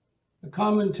 A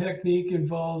common technique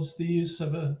involves the use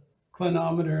of a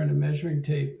clinometer and a measuring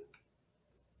tape.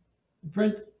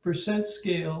 The percent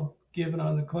scale given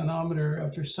on the clinometer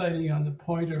after sighting on the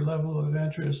point or level of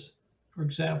interest, for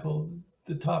example,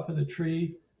 the top of the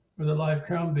tree or the live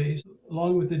crown base,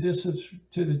 along with the distance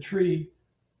to the tree,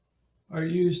 are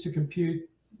used to compute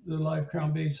the live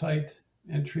crown base height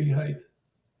and tree height,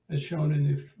 as shown in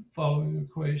the following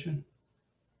equation.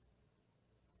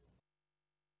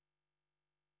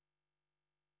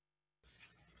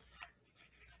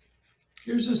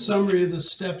 Here's a summary of the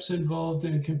steps involved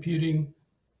in computing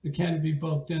the canopy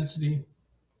bulk density,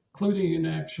 including an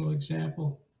actual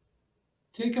example.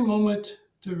 Take a moment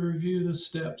to review the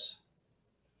steps.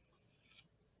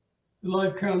 The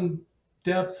live crown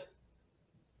depth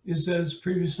is, as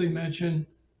previously mentioned,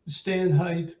 the stand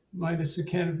height minus the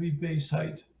canopy base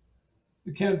height.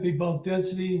 The canopy bulk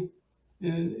density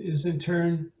is in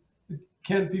turn the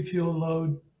canopy fuel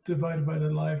load divided by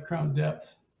the live crown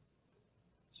depth.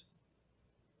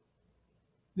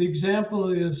 The example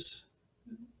is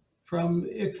from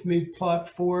ICFME plot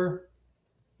 4,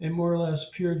 a more or less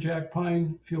pure jack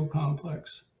pine fuel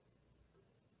complex.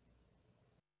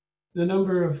 The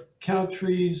number of count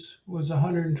trees was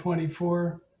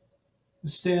 124. The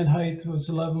stand height was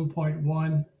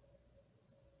 11.1.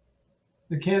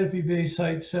 The canopy base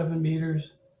height 7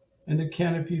 meters, and the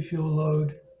canopy fuel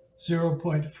load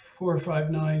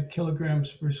 0.459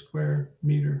 kilograms per square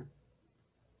meter.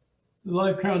 The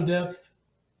live crown depth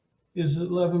is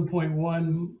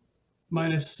 11.1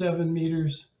 minus 7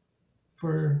 meters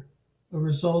for a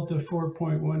result of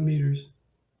 4.1 meters.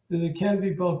 The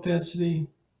canopy bulk density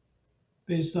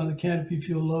based on the canopy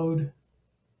fuel load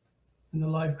and the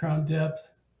live crown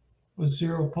depth was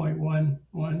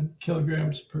 0.11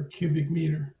 kilograms per cubic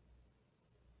meter.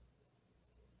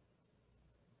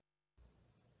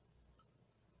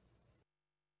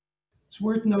 It's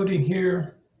worth noting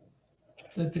here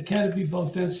that the canopy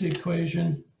bulk density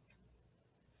equation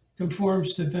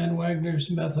conforms to Van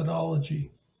Wagner's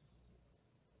methodology.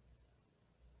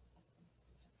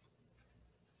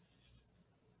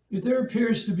 If there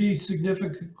appears to be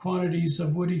significant quantities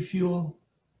of woody fuel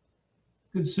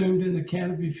consumed in the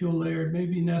canopy fuel layer, it may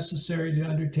be necessary to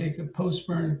undertake a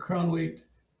post-burn crown weight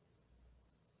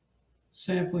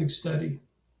sampling study.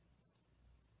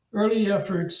 Early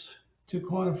efforts to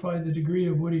quantify the degree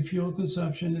of woody fuel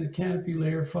consumption in the canopy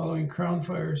layer following crown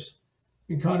fires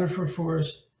in conifer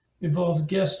forest involved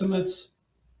guesstimates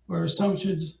or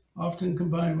assumptions often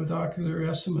combined with ocular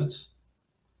estimates.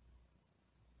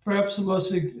 Perhaps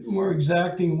the more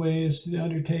exacting way is to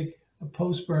undertake a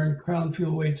post-burn crown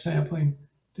fuel weight sampling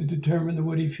to determine the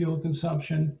woody fuel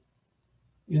consumption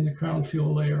in the crown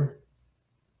fuel layer.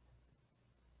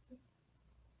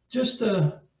 Just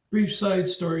a brief side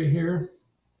story here.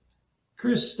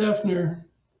 Chris Steffner,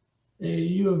 a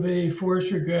U of A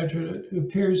forestry graduate who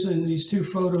appears in these two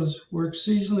photos, worked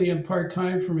seasonally and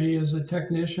part-time for me as a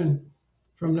technician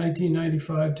from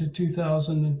 1995 to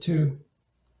 2002.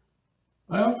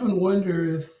 I often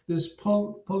wonder if this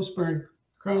post-burn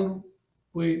crown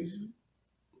weight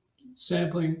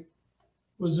sampling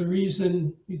was the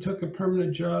reason he took a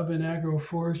permanent job in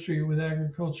agroforestry with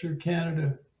Agriculture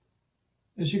Canada.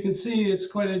 As you can see, it's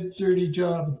quite a dirty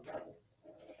job.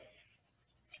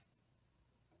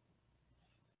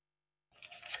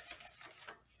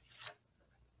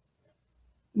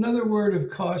 Another word of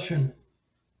caution.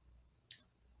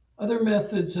 Other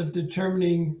methods of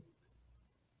determining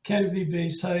canopy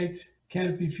base height,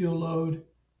 canopy fuel load,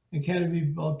 and canopy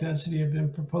bulk density have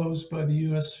been proposed by the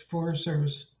U.S. Forest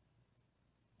Service.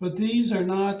 But these are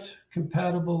not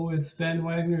compatible with Van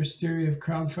Wagner's theory of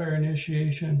crown fire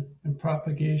initiation and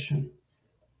propagation.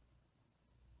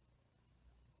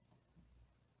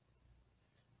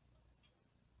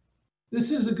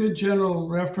 This is a good general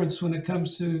reference when it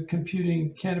comes to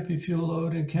computing canopy fuel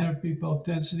load and canopy bulk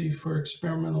density for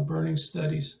experimental burning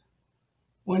studies.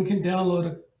 One can download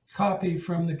a copy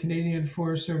from the Canadian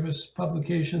Forest Service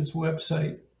publications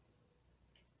website.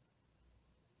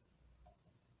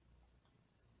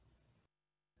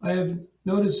 I have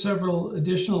noted several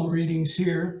additional readings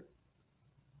here.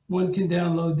 One can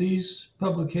download these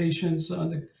publications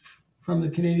from the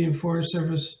Canadian Forest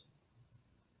Service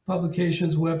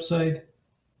publications website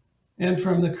and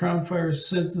from the Crown Fire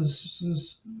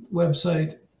Synthesis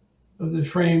website of the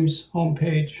Frames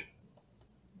homepage.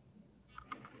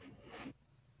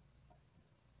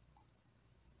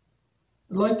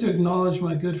 I'd like to acknowledge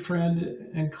my good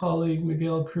friend and colleague,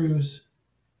 Miguel Cruz.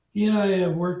 He and I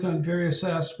have worked on various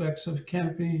aspects of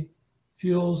canopy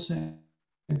fuels and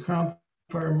crown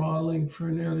fire modeling for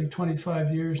nearly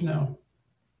 25 years now.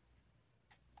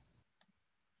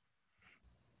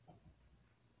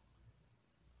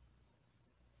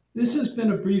 This has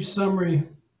been a brief summary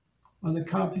on the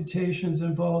computations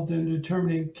involved in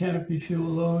determining canopy fuel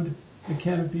load and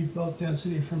canopy bulk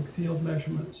density from field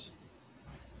measurements.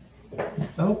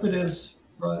 I hope it has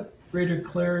brought greater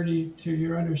clarity to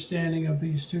your understanding of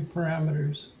these two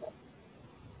parameters.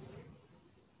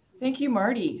 Thank you,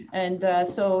 Marty. And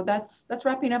so that's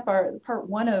wrapping up our part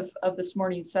one of this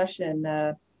morning's session.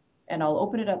 And I'll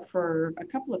open it up for a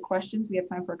couple of questions. We have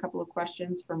time for a couple of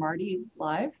questions for Marty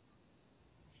live.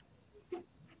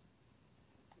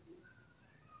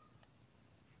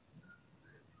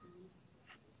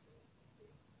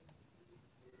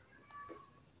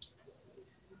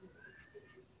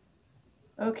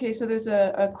 Okay, so there's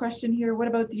a question here. What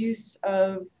about the use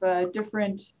of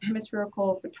different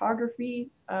hemispherical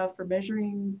photography for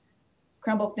measuring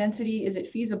crown bulk density? Is it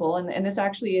feasible? And this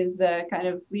actually is kind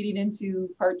of leading into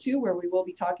part 2, where we will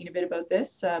be talking a bit about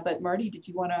this. But Marty, did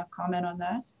you want to comment on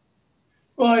that?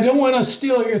 Well, I don't want to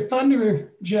steal your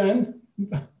thunder, Jen,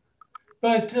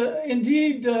 but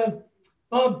indeed,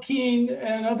 Bob Keane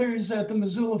and others at the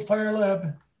Missoula Fire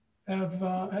Lab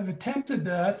have attempted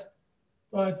that,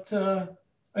 but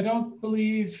I don't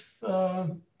believe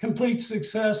complete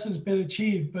success has been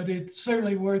achieved, but it's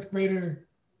certainly worth greater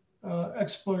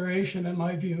exploration in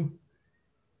my view.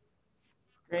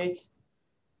 Great.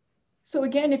 So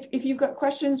again, if you've got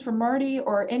questions for Marty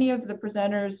or any of the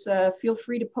presenters, feel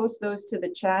free to post those to the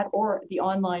chat or the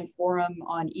online forum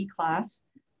on eClass.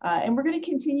 And we're going to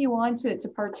continue on to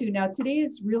part 2. Now, today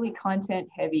is really content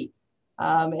heavy.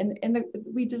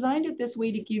 We designed it this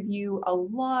way to give you a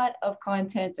lot of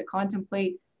content to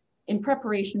contemplate in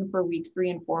preparation for weeks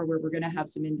 3 and 4, where we're going to have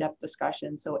some in-depth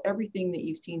discussion. So everything that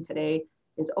you've seen today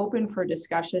is open for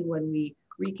discussion when we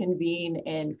reconvene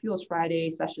in Fuels Friday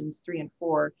sessions 3 and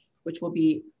 4, which will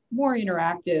be more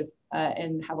interactive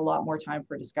and have a lot more time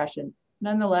for discussion.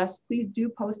 Nonetheless, please do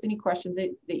post any questions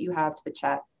that you have to the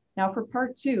chat. Now for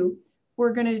part 2,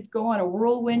 we're going to go on a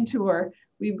whirlwind tour.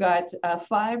 We've got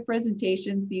 5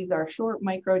 presentations. These are short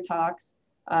micro talks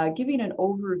giving an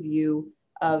overview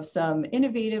of some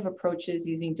innovative approaches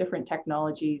using different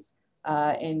technologies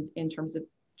in terms of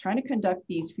trying to conduct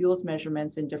these fuels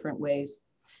measurements in different ways.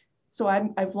 So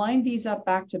I've lined these up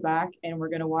back to back, and we're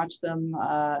going to watch them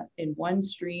in one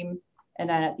stream. And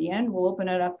then at the end, we'll open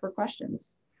it up for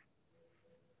questions.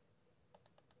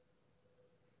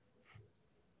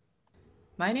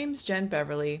 My name's Jen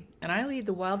Beverly, and I lead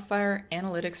the Wildfire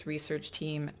Analytics Research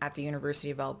Team at the University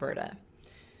of Alberta.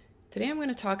 Today I'm going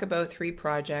to talk about 3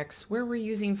 projects where we're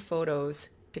using photos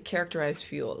to characterize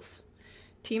fuels.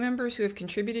 Team members who have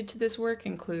contributed to this work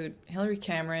include Hilary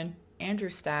Cameron, Andrew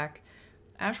Stack,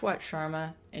 Ashwat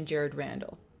Sharma, and Jared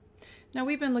Randall. Now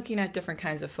we've been looking at different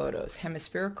kinds of photos,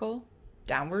 hemispherical,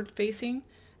 downward facing,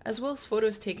 as well as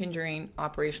photos taken during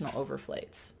operational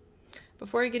overflights.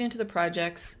 Before I get into the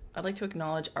projects, I'd like to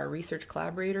acknowledge our research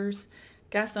collaborators,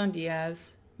 Gaston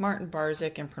Diaz, Martin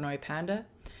Barzik, and Prannoy Panda,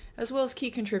 as well as key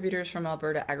contributors from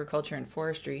Alberta Agriculture and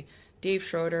Forestry, Dave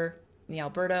Schroeder, and the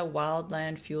Alberta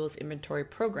Wildland Fuels Inventory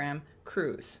Program,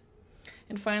 CRUISE.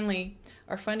 And finally,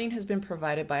 our funding has been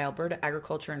provided by Alberta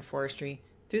Agriculture and Forestry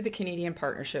through the Canadian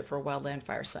Partnership for Wildland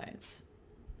Fire Science.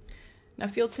 Now,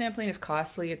 field sampling is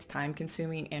costly, it's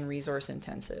time-consuming, and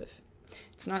resource-intensive.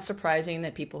 It's not surprising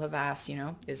that people have asked,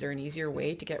 is there an easier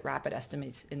way to get rapid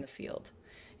estimates in the field?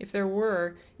 If there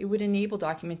were, it would enable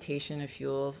documentation of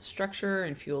fuel structure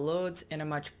and fuel loads in a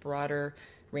much broader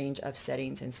range of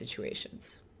settings and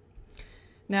situations.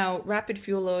 Now, rapid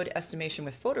fuel load estimation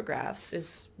with photographs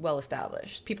is well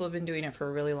established. People have been doing it for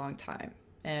a really long time.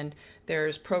 And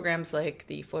there's programs like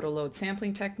the photo load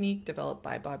sampling technique developed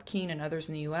by Bob Keane and others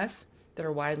in the US that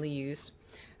are widely used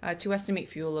to estimate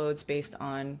fuel loads based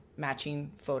on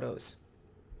matching photos.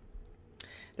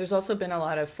 There's also been a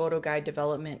lot of photo guide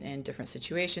development in different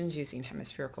situations using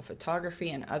hemispherical photography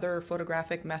and other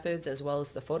photographic methods, as well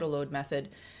as the photo load method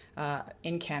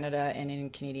in Canada and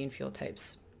in Canadian fuel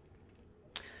types.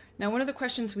 Now, one of the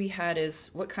questions we had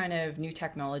is what kind of new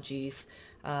technologies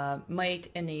might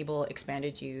enable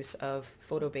expanded use of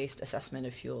photo-based assessment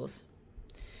of fuels.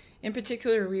 In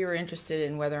particular, we were interested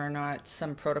in whether or not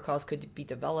some protocols could be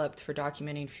developed for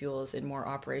documenting fuels in more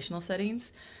operational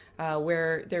settings,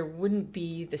 where there wouldn't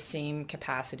be the same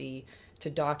capacity to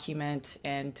document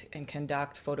and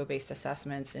conduct photo-based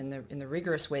assessments in the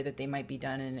rigorous way that they might be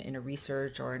done in a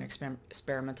research or an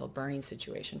experimental burning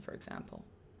situation, for example.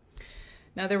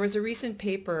 Now, there was a recent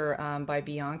paper by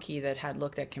Bianchi that had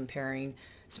looked at comparing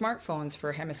smartphones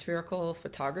for hemispherical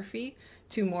photography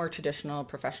to more traditional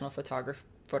professional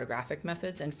photographic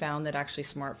methods, and found that actually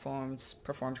smartphones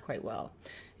performed quite well.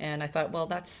 And I thought, well,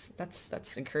 that's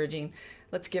encouraging.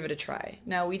 Let's give it a try.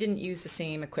 Now, we didn't use the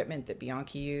same equipment that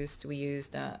Bianchi used. We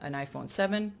used an iPhone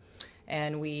 7,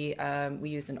 and we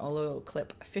used an Olloclip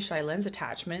fisheye lens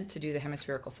attachment to do the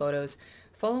hemispherical photos.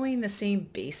 Following the same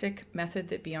basic method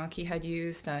that Bianchi had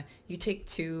used, you take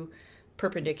 2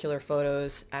 perpendicular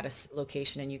photos at a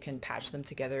location and you can patch them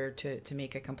together to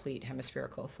make a complete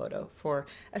hemispherical photo for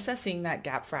assessing that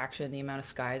gap fraction, the amount of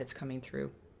sky that's coming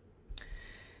through.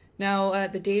 Now,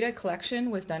 the data collection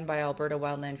was done by Alberta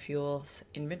Wildland Fuels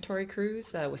inventory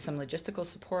crews with some logistical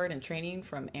support and training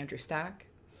from Andrew Stack.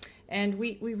 And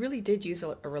we really did use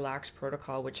a relaxed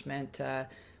protocol, which meant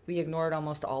we ignored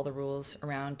almost all the rules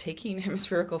around taking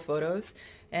hemispherical photos,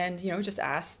 and just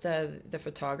asked the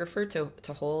photographer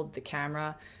to hold the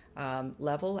camera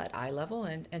level at eye level,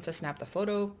 and to snap the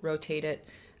photo, rotate it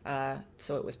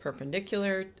so it was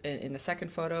perpendicular in the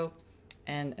second photo,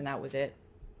 and that was it.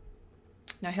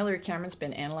 Now, Hilary Cameron's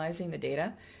been analyzing the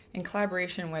data in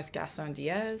collaboration with Gaston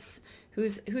Diaz,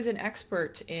 who's an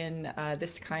expert in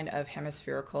this kind of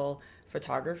hemispherical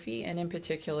photography, and in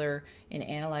particular in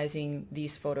analyzing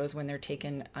these photos when they're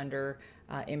taken under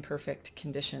imperfect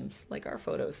conditions like our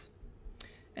photos.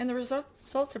 And the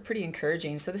results are pretty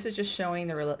encouraging. So this is just showing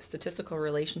the statistical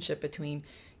relationship between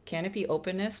canopy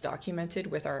openness documented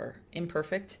with our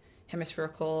imperfect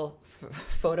hemispherical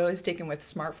photos taken with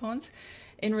smartphones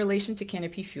in relation to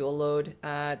canopy fuel load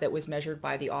that was measured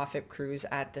by the OFIP crews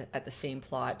at the same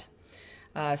plot.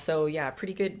 So yeah,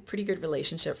 pretty good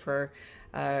relationship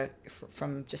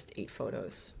from just 8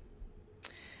 photos.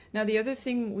 Now, the other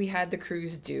thing we had the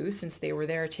crews do, since they were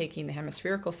there taking the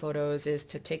hemispherical photos, is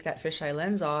to take that fisheye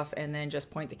lens off and then just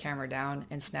point the camera down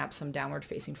and snap some downward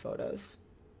facing photos.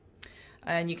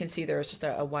 And you can see there's just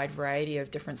a wide variety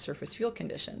of different surface field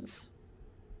conditions.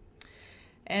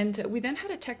 And we then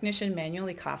had a technician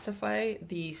manually classify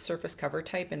the surface cover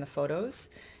type in the photos.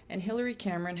 And Hilary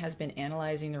Cameron has been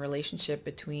analyzing the relationship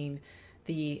between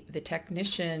the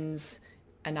technician's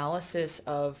analysis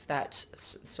of that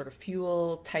sort of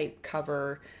fuel type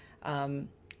cover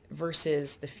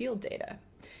versus the field data.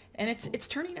 And it's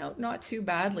turning out not too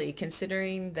badly,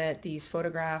 considering that these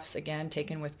photographs, again,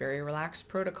 taken with very relaxed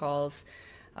protocols,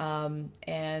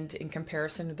 and in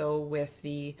comparison though with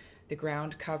the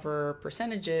ground cover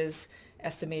percentages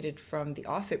estimated from the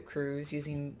OFIP crews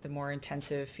using the more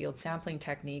intensive field sampling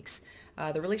techniques,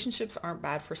 the relationships aren't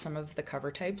bad for some of the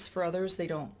cover types. For others, they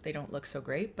don't look so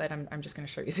great, but I'm just going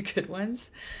to show you the good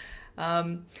ones.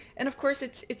 And of course,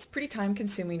 it's pretty time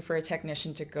consuming for a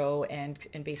technician to go and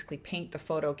basically paint the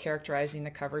photo, characterizing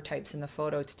the cover types in the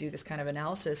photo to do this kind of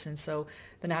analysis. And so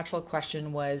the natural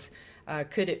question was,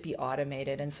 could it be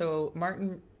automated? And so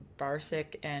Martin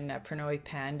Barsic and Pranoy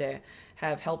Pandey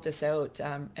have helped us out.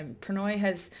 And Pranoy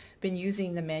has been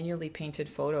using the manually painted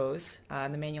photos, the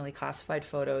manually classified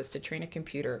photos, to train a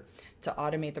computer to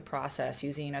automate the process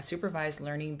using a supervised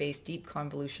learning-based deep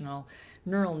convolutional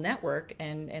neural network,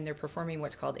 and they're performing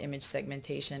what's called image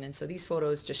segmentation. And so these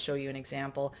photos just show you an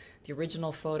example. The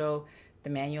original photo,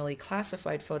 the manually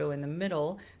classified photo in the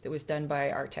middle that was done by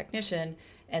our technician,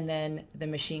 and then the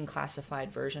machine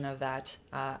classified version of that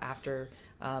after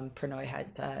Pranoy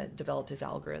had developed his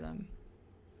algorithm.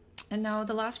 And now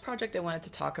the last project I wanted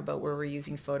to talk about where we're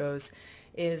using photos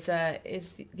is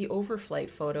the overflight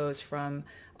photos from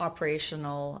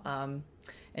operational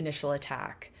initial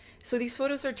attack. So these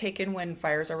photos are taken when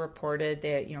fires are reported.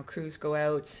 Crews go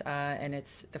out and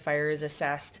the fire is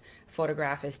assessed,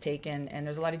 photograph is taken, and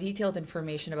there's a lot of detailed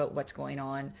information about what's going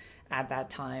on at that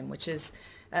time, which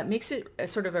makes it a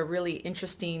sort of a really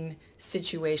interesting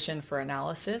situation for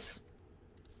analysis.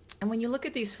 And when you look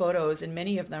at these photos, and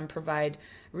many of them provide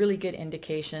really good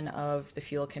indication of the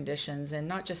fuel conditions, and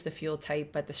not just the fuel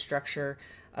type, but the structure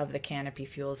of the canopy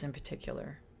fuels in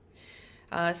particular.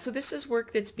 So this is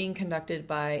work that's being conducted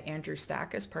by Andrew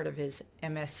Stack as part of his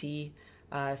MSc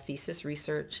thesis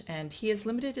research, and he has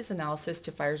limited his analysis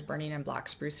to fires burning in black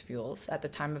spruce fuels at the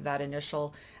time of that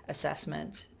initial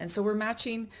assessment. And so we're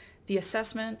matching the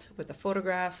assessment with the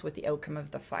photographs with the outcome of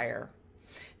the fire.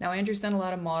 Now, Andrew's done a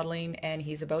lot of modeling, and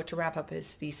he's about to wrap up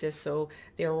his thesis, so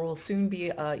there will soon be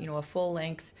a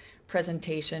full-length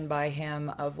presentation by him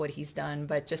of what he's done.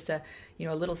 But just a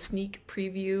little sneak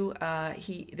preview.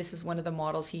 This is one of the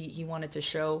models he wanted to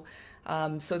show.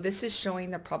 So this is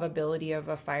showing the probability of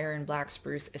a fire in black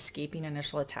spruce escaping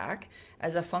initial attack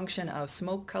as a function of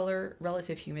smoke color,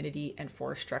 relative humidity, and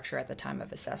forest structure at the time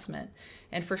of assessment.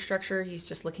 And for structure, he's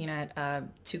just looking at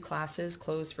 2 classes,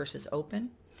 closed versus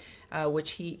open,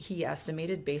 which he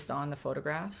estimated based on the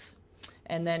photographs.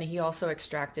 And then he also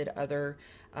extracted other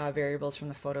variables from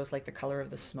the photos, like the color of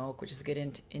the smoke, which is a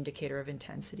good indicator of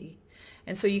intensity.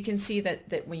 And so you can see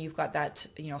that when you've got that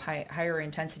higher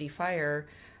intensity fire,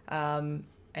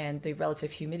 and the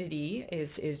relative humidity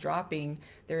is dropping,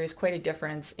 there is quite a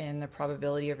difference in the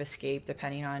probability of escape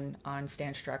depending on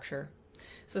stand structure.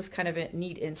 So it's kind of a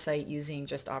neat insight using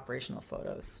just operational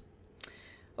photos.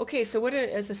 Okay, so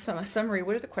as a summary,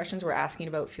 what are the questions we're asking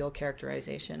about fuel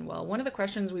characterization? Well, one of the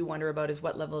questions we wonder about is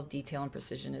what level of detail and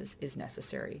precision is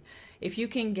necessary. If you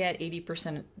can get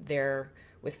 80% there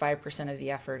with 5% of the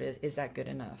effort, is that good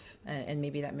enough? And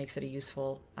maybe that makes it a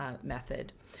useful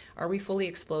method. Are we fully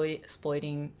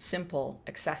exploiting simple,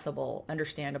 accessible,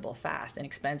 understandable, fast, and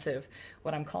expensive,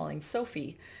 what I'm calling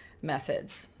SOFI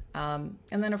methods. And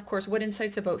then, of course, what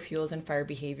insights about fuels and fire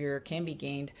behavior can be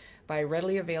gained by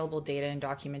readily available data and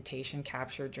documentation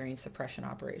captured during suppression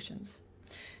operations.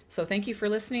 So thank you for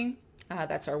listening.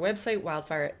 That's our website,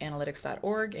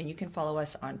 wildfireanalytics.org, and you can follow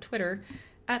us on Twitter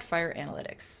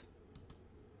 @fireanalytics.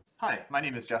 Hi, my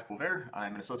name is Jeff Bouvert.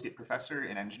 I'm an associate professor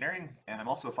in engineering, and I'm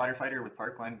also a firefighter with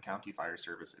Parkland County Fire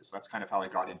Services. That's kind of how I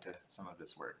got into some of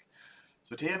this work.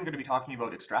 So today I'm going to be talking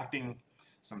about extracting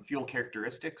some fuel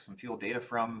characteristics, some fuel data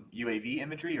from UAV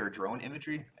imagery or drone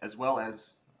imagery, as well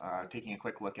as taking a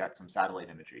quick look at some satellite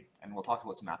imagery, and we'll talk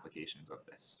about some applications of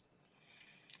this.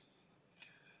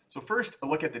 So first, a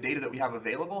look at the data that we have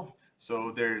available.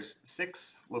 So there's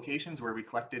 6 locations where we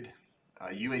collected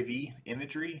UAV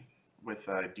imagery with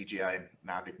DJI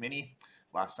Mavic Mini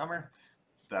last summer.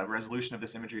 The resolution of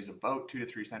this imagery is about 2 to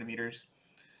 3 centimeters,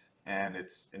 and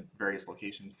it's in various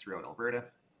locations throughout Alberta.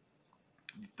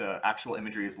 The actual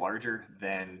imagery is larger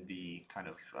than the kind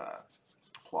of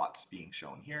plots being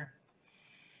shown here.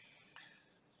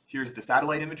 Here's the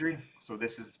satellite imagery. So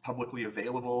this is publicly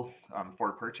available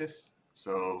for purchase.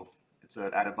 So it's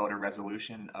at about a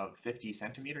resolution of 50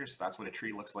 centimeters. That's what a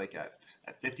tree looks like at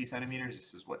 50 centimeters.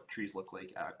 This is what trees look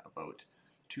like at about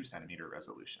 2 centimeter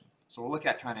resolution. So we'll look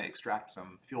at trying to extract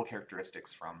some fuel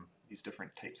characteristics from these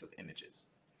different types of images.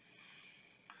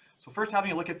 So first,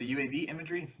 having a look at the UAV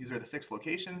imagery, these are the 6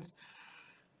 locations.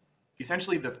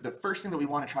 Essentially, the first thing that we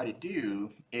want to try to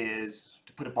do is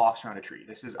to put a box around a tree.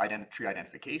 This is tree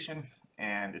identification,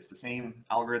 and it's the same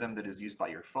algorithm that is used by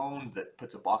your phone that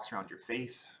puts a box around your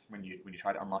face when you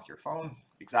try to unlock your phone.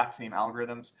 Exact same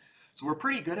algorithms. So we're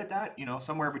pretty good at that, you know,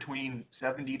 somewhere between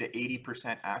 70 to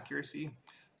 80% accuracy.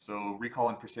 So recall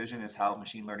and precision is how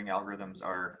machine learning algorithms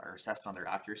are assessed on their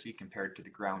accuracy compared to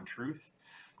the ground truth.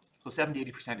 So 70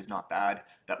 to 80% is not bad.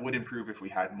 That would improve if we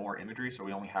had more imagery. So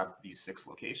we only have these 6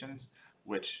 locations,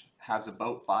 which has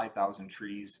about 5,000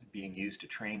 trees being used to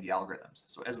train the algorithms.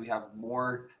 So as we have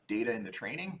more data in the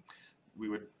training, we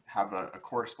would have a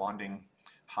corresponding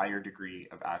higher degree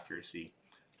of accuracy.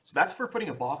 So that's for putting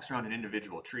a box around an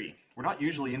individual tree. We're not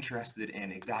usually interested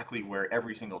in exactly where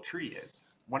every single tree is.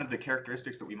 One of the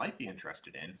characteristics that we might be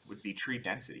interested in would be tree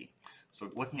density. So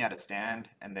looking at a stand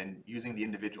and then using the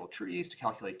individual trees to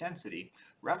calculate density,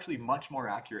 we're actually much more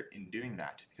accurate in doing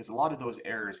that because a lot of those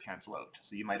errors cancel out.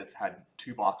 So you might have had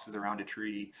 2 boxes around a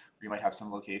tree, or you might have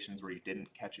some locations where you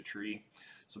didn't catch a tree.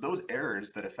 So those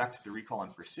errors that affect the recall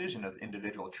and precision of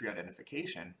individual tree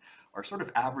identification are sort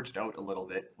of averaged out a little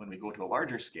bit when we go to a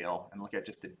larger scale and look at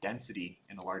just the density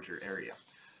in a larger area.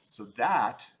 So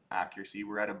that accuracy,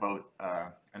 we're at about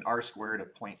an R squared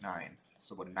of 0.9.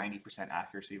 So about 90%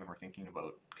 accuracy when we're thinking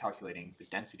about calculating the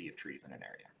density of trees in an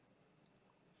area.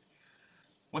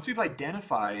 Once we've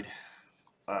identified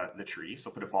the tree,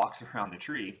 so put a box around the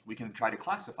tree, we can try to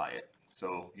classify it.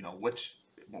 So, you know,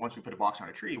 once we put a box around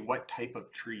a tree, what type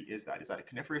of tree is that? Is that a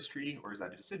coniferous tree or is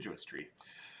that a deciduous tree?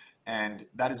 And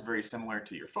that is very similar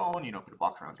to your phone, you know, put a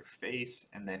box around your face,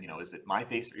 and then, you know, is it my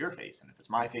face or your face? And if it's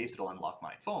my face, it'll unlock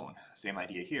my phone. Same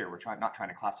idea here. We're not trying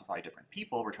to classify different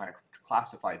people. We're trying to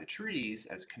classify the trees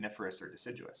as coniferous or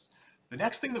deciduous. The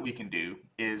next thing that we can do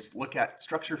is look at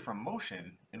structure from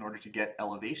motion in order to get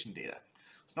elevation data.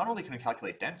 So not only can we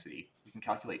calculate density, we can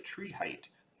calculate tree height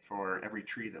for every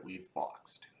tree that we've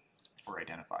boxed or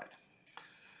identified.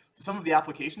 Some of the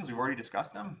applications, we've already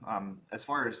discussed them. As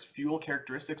far as fuel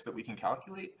characteristics that we can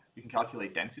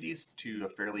calculate densities to a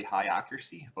fairly high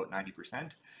accuracy, about 90%.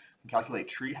 We can calculate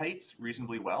tree heights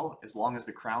reasonably well. As long as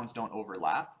the crowns don't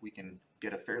overlap, we can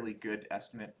get a fairly good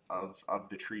estimate of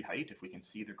the tree height if we can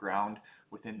see the ground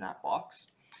within that box.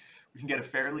 We can get a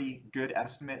fairly good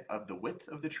estimate of the width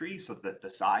of the tree, so that the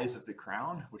size of the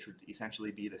crown, which would essentially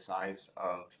be the size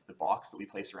of the box that we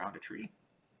place around a tree.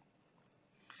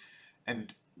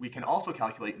 And we can also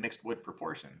calculate mixed wood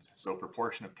proportions, so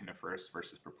proportion of coniferous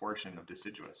versus proportion of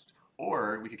deciduous.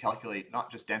 Or we could calculate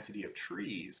not just density of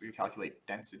trees, we could calculate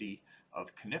density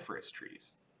of coniferous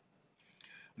trees.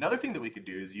 Another thing that we could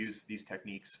do is use these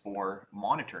techniques for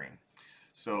monitoring.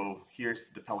 So here's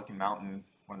the Pelican Mountain,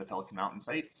 one of the Pelican Mountain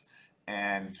sites,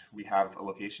 and we have a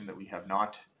location that we have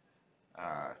not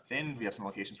thinned. We have some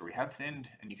locations where we have thinned,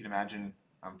 and you can imagine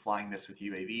flying this with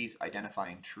UAVs,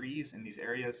 identifying trees in these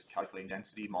areas, calculating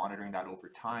density, monitoring that over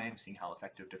time, seeing how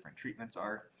effective different treatments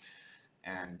are,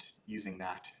 and using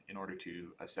that in order to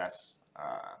assess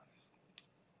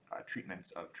treatments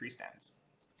of tree stands.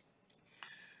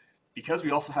 Because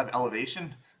we also have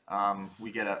elevation,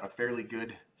 we get a fairly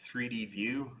good 3D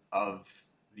view of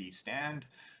the stand.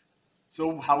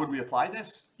 So how would we apply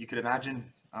this? You could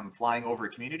imagine flying over a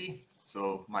community.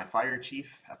 So my fire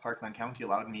chief at Parkland County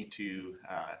allowed me to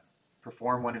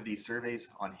perform one of these surveys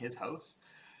on his house,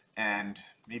 and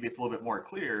maybe it's a little bit more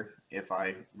clear if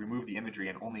I remove the imagery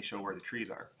and only show where the trees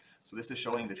are. So this is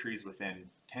showing the trees within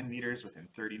 10 meters, within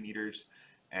 30 meters,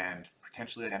 and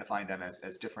potentially identifying them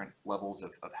as different levels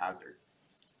of hazard.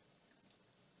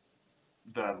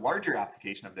 The larger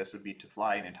application of this would be to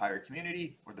fly an entire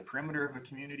community or the perimeter of a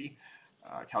community,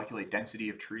 calculate density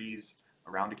of trees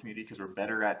around a community, because we're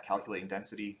better at calculating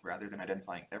density rather than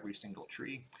identifying every single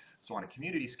tree. So on a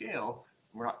community scale,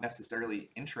 we're not necessarily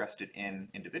interested in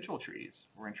individual trees.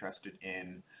 We're interested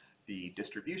in the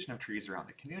distribution of trees around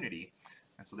the community.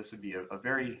 And so this would be a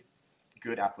very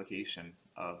good application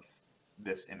of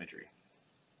this imagery.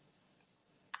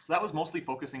 So that was mostly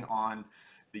focusing on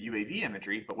the UAV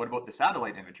imagery, but what about the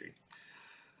satellite imagery?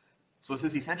 So this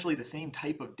is essentially the same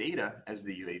type of data as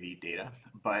the UAV data,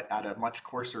 but at a much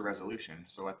coarser resolution.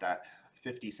 So at that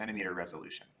 50 centimeter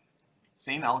resolution.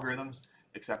 Same algorithms,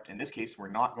 except in this case, we're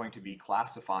not going to be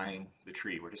classifying the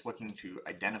tree. We're just looking to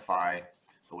identify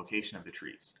the location of the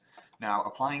trees. Now,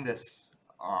 applying this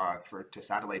to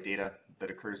satellite data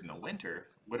that occurs in the winter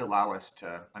would allow us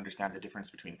to understand the difference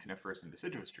between coniferous and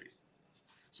deciduous trees.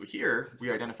 So here,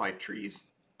 we identified trees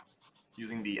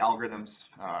using the algorithms,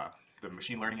 the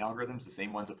machine learning algorithms, the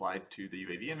same ones applied to the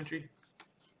UAV imagery.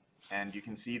 And you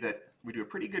can see that we do a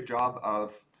pretty good job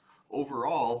of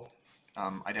overall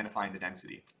identifying the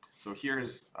density. So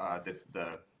here's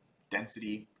the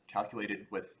density calculated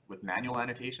with manual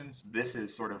annotations. This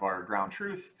is sort of our ground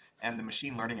truth, and the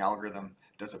machine learning algorithm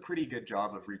does a pretty good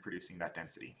job of reproducing that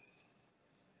density.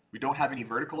 We don't have any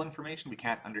vertical information. We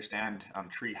can't understand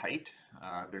tree height.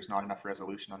 There's not enough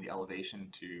resolution on the elevation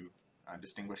to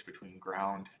distinguish between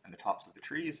ground and the tops of the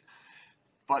trees.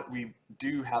 But we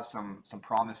do have some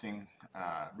promising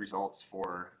results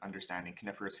for understanding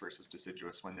coniferous versus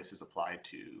deciduous when this is applied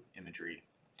to imagery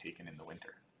taken in the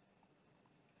winter.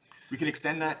 We could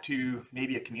extend that to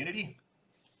maybe a community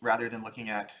rather than looking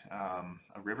at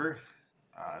a river.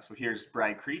 So here's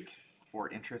Bragg Creek for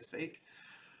interest's sake.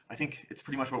 I think it's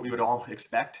pretty much what we would all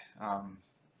expect.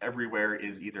 Everywhere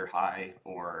is either high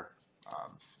or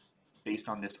based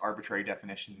on this arbitrary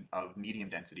definition of medium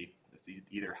density. It's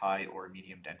either high or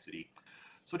medium density.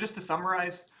 So just to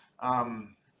summarize,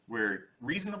 we're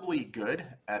reasonably good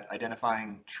at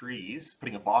identifying trees,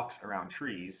 putting a box around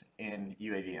trees in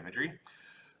UAV imagery.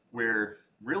 We're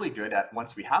really good at,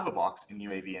 once we have a box in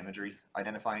UAV imagery,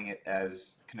 identifying it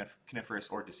as coniferous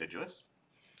or deciduous.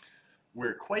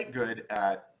 We're quite good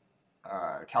at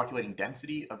calculating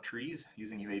density of trees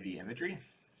using UAV imagery.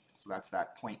 So that's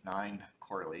that 0.9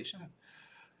 correlation.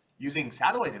 Using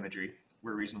satellite imagery,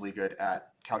 we're reasonably good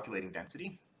at calculating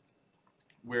density,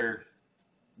 where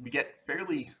we get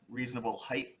fairly reasonable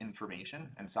height information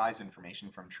and size information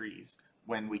from trees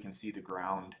when we can see the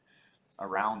ground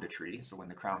around a tree. So when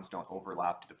the crowns don't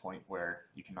overlap to the point where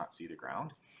you cannot see the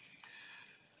ground.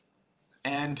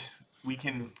 And we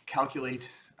can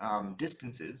calculate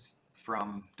distances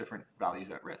from different values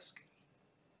at risk.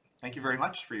 Thank you very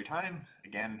much for your time.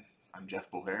 Again, I'm Jeff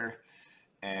Bovair,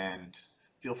 and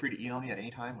feel free to email me at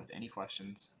any time with any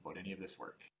questions about any of this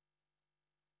work.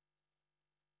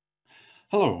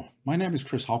 Hello, my name is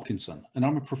Chris Hopkinson, and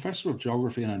I'm a professor of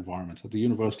geography and environment at the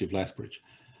University of Lethbridge.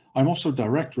 I'm also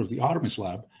director of the Artemis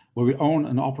Lab, where we own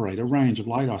and operate a range of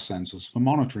LiDAR sensors for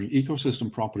monitoring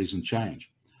ecosystem properties and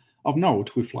change. Of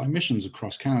note, we fly missions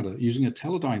across Canada using a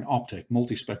Teledyne Optic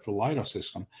multispectral LiDAR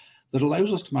system that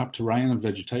allows us to map terrain and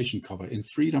vegetation cover in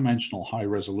three-dimensional high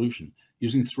resolution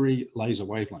using 3 laser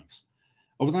wavelengths.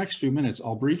 Over the next few minutes,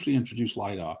 I'll briefly introduce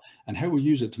LiDAR and how we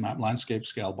use it to map landscape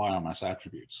scale biomass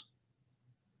attributes.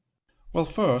 Well,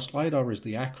 first, LiDAR is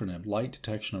the acronym Light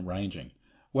Detection and Ranging,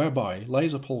 whereby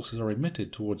laser pulses are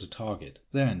emitted towards a target.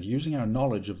 Then, using our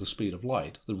knowledge of the speed of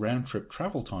light, the round-trip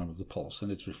travel time of the pulse and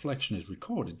its reflection is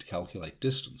recorded to calculate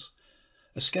distance.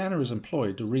 A scanner is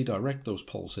employed to redirect those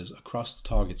pulses across the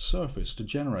target's surface to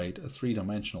generate a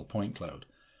three-dimensional point cloud.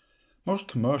 Most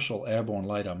commercial airborne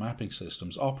LiDAR mapping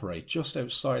systems operate just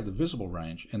outside the visible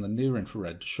range in the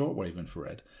near-infrared to shortwave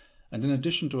infrared, and in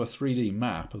addition to a 3D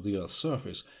map of the Earth's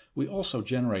surface, we also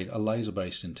generate a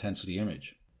laser-based intensity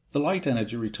image. The light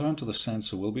energy returned to the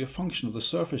sensor will be a function of the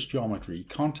surface geometry,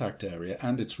 contact area,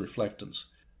 and its reflectance.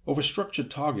 Over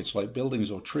structured targets like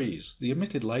buildings or trees, the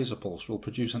emitted laser pulse will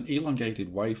produce an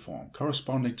elongated waveform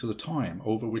corresponding to the time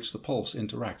over which the pulse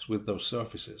interacts with those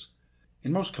surfaces.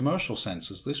 In most commercial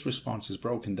sensors, this response is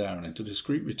broken down into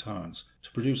discrete returns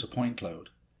to produce a point cloud.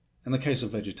 In the case of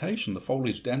vegetation, the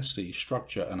foliage density,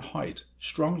 structure, and height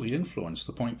strongly influence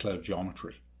the point cloud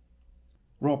geometry.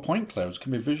 Raw point clouds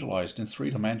can be visualized in 3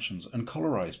 dimensions and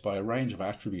colorized by a range of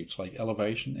attributes like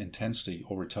elevation, intensity,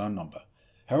 or return number.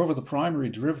 However, the primary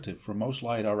derivative from most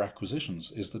LiDAR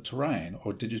acquisitions is the terrain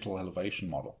or digital elevation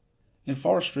model. In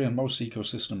forestry and most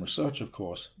ecosystem research, of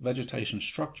course, vegetation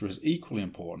structure is equally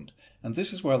important, and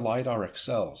this is where LiDAR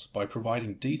excels by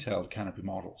providing detailed canopy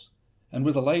models. And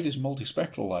with the latest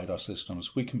multispectral LiDAR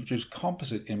systems, we can produce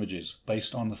composite images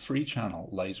based on the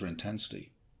 3-channel laser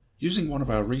intensity. Using one of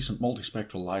our recent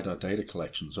multispectral LiDAR data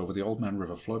collections over the Oldman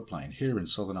River floodplain here in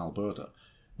southern Alberta,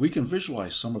 we can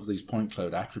visualize some of these point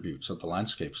cloud attributes at the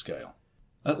landscape scale.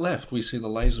 At left, we see the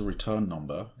laser return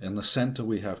number. In the center,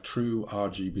 we have true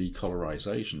RGB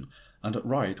colorization, and at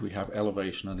right, we have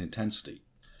elevation and intensity.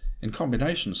 In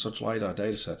combination, such LiDAR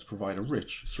datasets provide a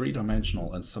rich,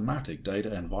 three-dimensional and thematic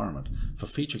data environment for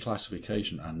feature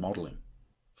classification and modeling.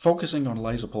 Focusing on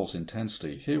laser pulse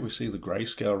intensity, here we see the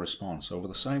grayscale response over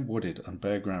the same wooded and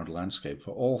bare ground landscape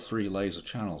for all 3 laser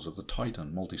channels of the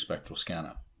Titan multispectral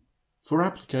scanner. For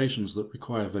applications that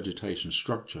require vegetation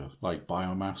structure, like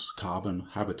biomass, carbon,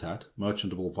 habitat,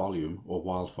 merchantable volume, or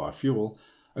wildfire fuel,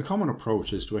 a common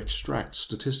approach is to extract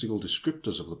statistical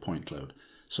descriptors of the point cloud,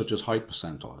 such as height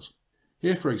percentiles.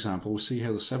 Here, for example, we see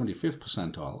how the 75th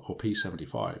percentile, or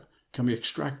P75, can be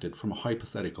extracted from a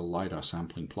hypothetical LiDAR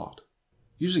sampling plot.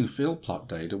 Using field plot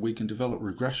data, we can develop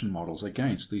regression models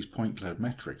against these point cloud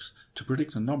metrics to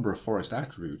predict a number of forest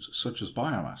attributes, such as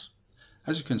biomass,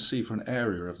 as you can see for an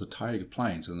area of the Taiga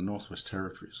Plains in the Northwest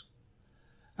Territories.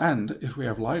 And if we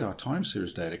have LiDAR time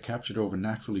series data captured over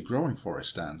naturally growing forest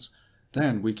stands,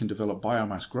 then we can develop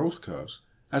biomass growth curves,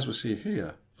 as we see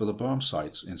here for the berm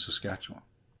sites in Saskatchewan.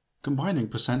 Combining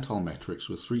percentile metrics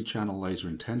with 3-channel laser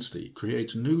intensity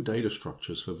creates new data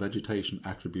structures for vegetation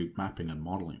attribute mapping and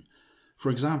modeling. For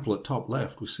example, at top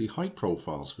left we see height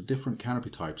profiles for different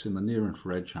canopy types in the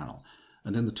near-infrared channel,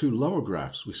 and in the 2 lower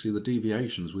graphs we see the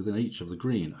deviations within each of the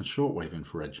green and shortwave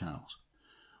infrared channels.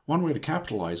 One way to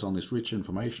capitalize on this rich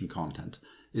information content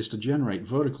is to generate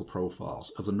vertical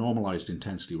profiles of the normalized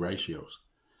intensity ratios.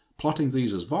 Plotting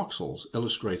these as voxels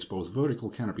illustrates both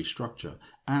vertical canopy structure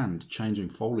and changing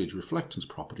foliage reflectance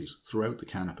properties throughout the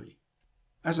canopy.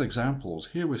 As examples,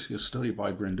 here we see a study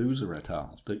by Brenduza et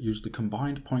al. That used the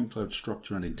combined point cloud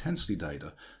structure and intensity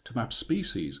data to map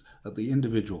species at the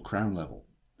individual crown level.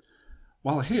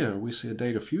 While here we see a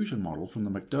data fusion model from the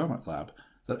McDermott lab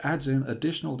that adds in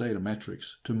additional data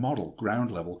metrics to model ground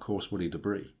level coarse woody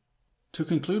debris. To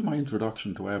conclude my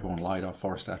introduction to airborne LiDAR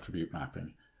forest attribute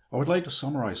mapping, I would like to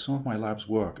summarize some of my lab's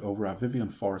work over our Vivian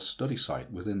Forest study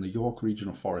site within the York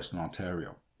Regional Forest in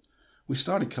Ontario. We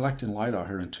started collecting LiDAR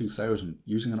here in 2000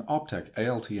 using an Optec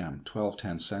ALTM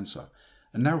 1210 sensor,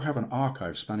 and now have an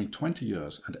archive spanning 20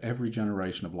 years and every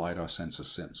generation of LiDAR sensors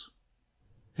since.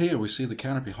 Here we see the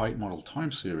canopy height model time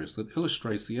series that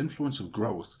illustrates the influence of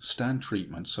growth, stand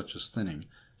treatment such as thinning,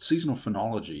 seasonal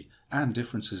phenology, and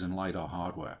differences in LiDAR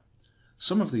hardware.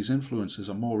 Some of these influences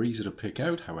are more easy to pick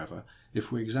out, however,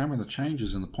 if we examine the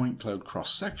changes in the point cloud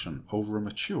cross-section over a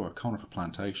mature conifer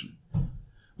plantation.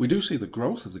 We do see the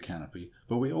growth of the canopy,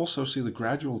 but we also see the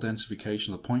gradual densification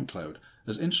of the point cloud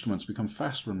as instruments become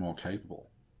faster and more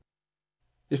capable.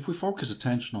 If we focus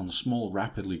attention on the small,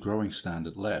 rapidly growing stand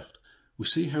at left, we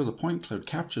see how the point cloud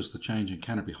captures the change in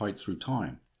canopy height through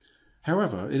time.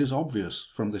 However, it is obvious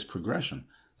from this progression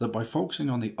that by focusing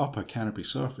on the upper canopy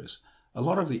surface, a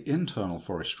lot of the internal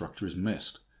forest structure is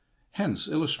missed, hence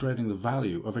illustrating the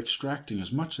value of extracting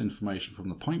as much information from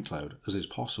the point cloud as is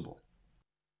possible.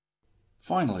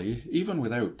 Finally, even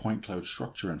without point cloud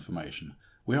structure information,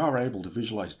 we are able to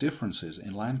visualize differences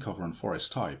in land cover and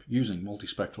forest type using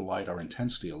multispectral LiDAR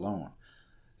intensity alone.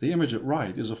 The image at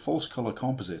right is a false color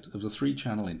composite of the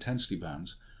 3-channel intensity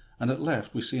bands, and at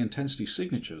left we see intensity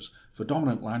signatures for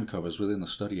dominant land covers within the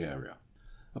study area.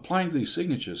 Applying these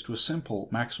signatures to a simple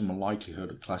maximum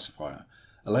likelihood classifier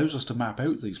allows us to map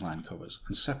out these land covers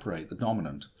and separate the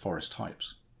dominant forest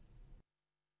types.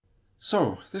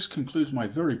 So, this concludes my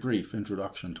very brief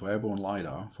introduction to airborne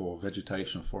LiDAR for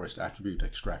vegetation and forest attribute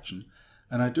extraction,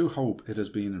 and I do hope it has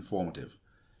been informative.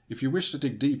 If you wish to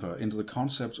dig deeper into the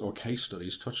concepts or case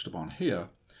studies touched upon here,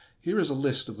 here is a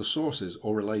list of the sources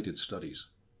or related studies.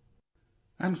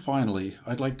 And finally,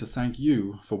 I'd like to thank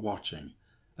you for watching,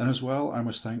 and as well I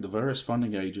must thank the various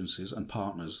funding agencies and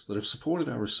partners that have supported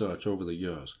our research over the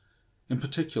years. In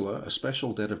particular, a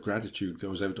special debt of gratitude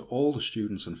goes out to all the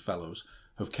students and fellows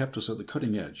who have kept us at the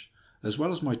cutting edge, as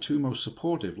well as my 2 most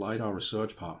supportive LiDAR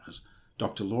research partners,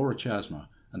 Dr. Laura Chasma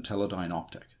and Teledyne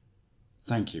Optec.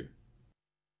 Thank you.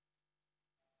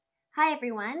 Hi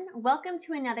everyone, welcome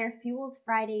to another Fuels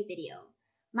Friday video.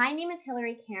 My name is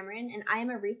Hillary Cameron and I am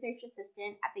a research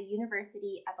assistant at the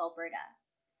University of Alberta.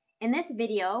 In this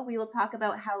video, we will talk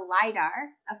about how LiDAR,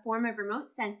 a form of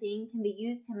remote sensing, can be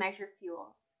used to measure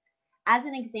fuels. As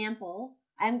an example,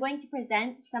 I am going to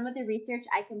present some of the research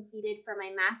I completed for my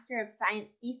Master of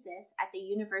Science thesis at the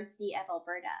University of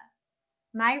Alberta.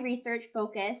 My research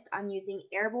focused on using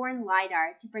airborne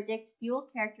LiDAR to predict fuel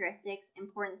characteristics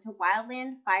important to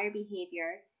wildland fire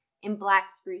behavior in black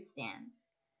spruce stands.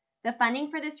 The funding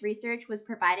for this research was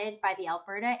provided by the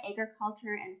Alberta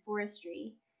Agriculture and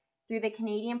Forestry through the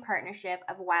Canadian Partnership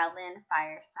of Wildland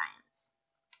Fire Science.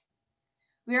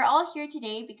 We are all here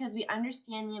today because we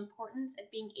understand the importance of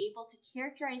being able to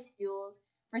characterize fuels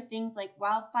for things like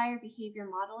wildfire behavior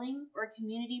modeling or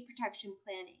community protection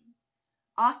planning.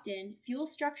 Often, fuel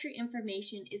structure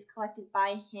information is collected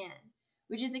by hand,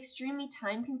 which is extremely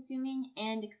time-consuming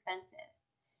and expensive.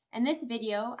 In this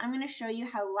video, I'm going to show you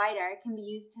how LiDAR can be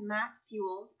used to map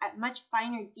fuels at much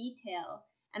finer detail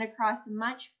and across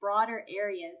much broader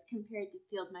areas compared to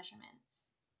field measurements.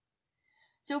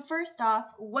 So first off,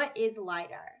 what is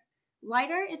LiDAR?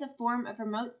 LiDAR is a form of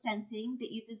remote sensing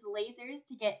that uses lasers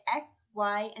to get X,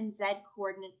 Y, and Z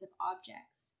coordinates of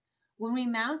objects. When we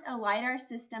mount a LiDAR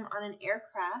system on an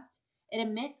aircraft, it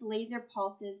emits laser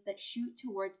pulses that shoot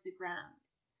towards the ground.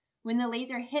 When the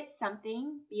laser hits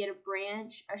something, be it a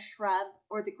branch, a shrub,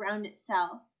 or the ground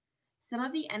itself, some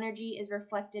of the energy is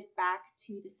reflected back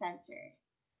to the sensor.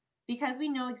 Because we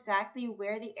know exactly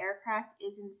where the aircraft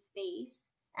is in space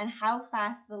and how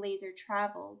fast the laser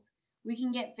travels, we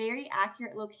can get very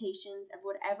accurate locations of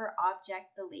whatever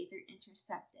object the laser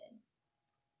intercepted.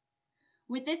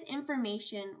 With this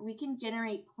information, we can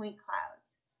generate point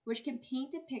clouds, which can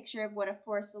paint a picture of what a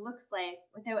forest looks like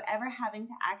without ever having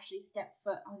to actually step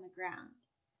foot on the ground.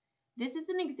 This is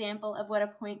an example of what a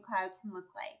point cloud can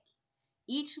look like.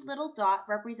 Each little dot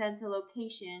represents a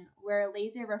location where a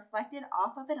laser reflected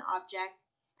off of an object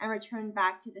and returned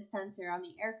back to the sensor on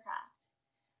the aircraft.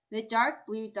 The dark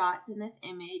blue dots in this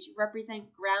image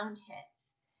represent ground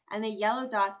hits, and the yellow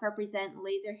dots represent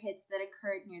laser hits that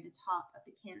occurred near the top of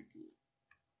the canopy.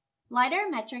 LiDAR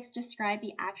metrics describe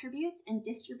the attributes and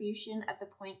distribution of the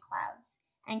point clouds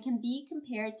and can be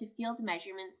compared to field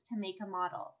measurements to make a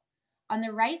model. On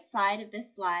the right side of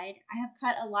this slide, I have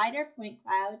cut a LiDAR point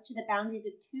cloud to the boundaries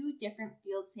of two different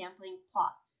field sampling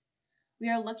plots. We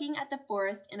are looking at the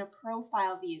forest in a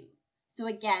profile view. So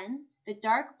again, the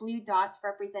dark blue dots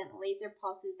represent laser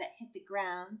pulses that hit the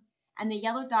ground, and the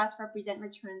yellow dots represent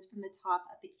returns from the top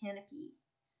of the canopy.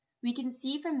 We can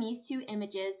see from these two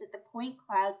images that the point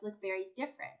clouds look very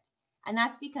different, and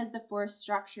that's because the forest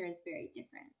structure is very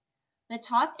different. The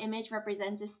top image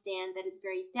represents a stand that is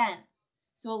very dense,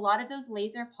 so a lot of those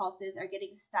laser pulses are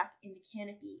getting stuck in the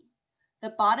canopy.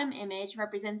 The bottom image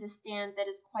represents a stand that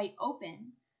is quite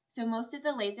open, so most of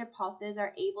the laser pulses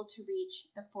are able to reach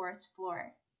the forest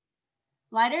floor.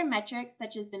 LiDAR metrics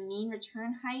such as the mean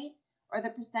return height or the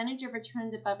percentage of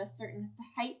returns above a certain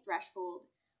height threshold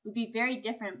would be very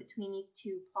different between these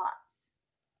two plots.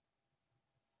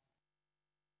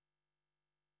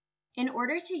 In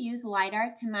order to use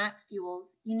LiDAR to map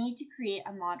fuels, you need to create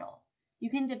a model. You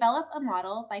can develop a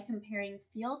model by comparing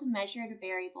field measured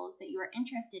variables that you are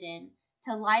interested in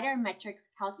to LiDAR metrics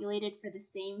calculated for the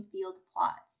same field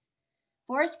plots.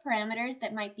 Forest parameters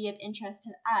that might be of interest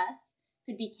to us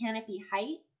could be canopy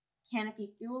height,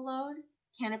 canopy fuel load,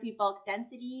 canopy bulk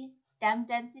density, stem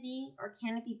density, or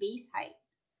canopy base height.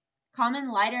 Common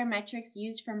LiDAR metrics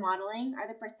used for modeling are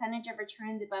the percentage of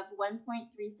returns above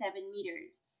 1.37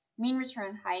 meters, mean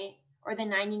return height, or the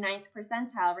 99th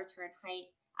percentile return height,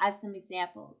 as some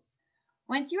examples.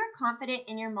 Once you are confident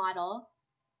in your model,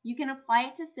 you can apply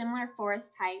it to similar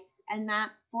forest types and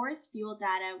map forest fuel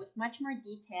data with much more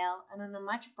detail and on a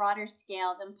much broader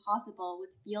scale than possible with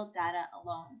field data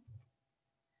alone.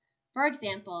 For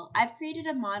example, I've created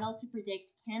a model to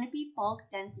predict canopy bulk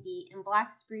density in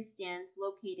black spruce stands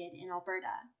located in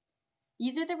Alberta.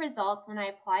 These are the results when I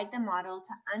applied the model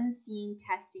to unseen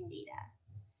testing data.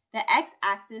 The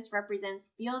x-axis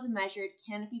represents field measured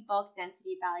canopy bulk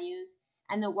density values,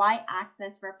 and the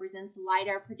y-axis represents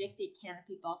LiDAR predicted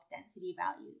canopy bulk density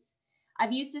values.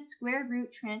 I've used a square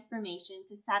root transformation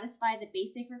to satisfy the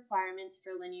basic requirements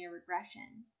for linear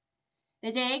regression.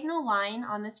 The diagonal line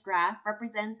on this graph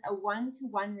represents a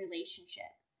one-to-one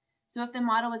relationship. So if the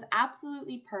model was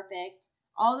absolutely perfect,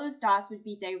 all those dots would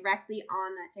be directly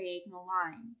on that diagonal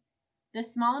line. The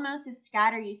small amounts of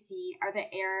scatter you see are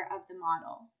the error of the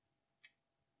model.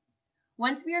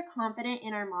 Once we are confident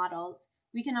in our models,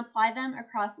 we can apply them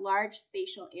across large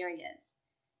spatial areas.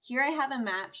 Here I have a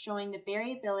map showing the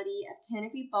variability of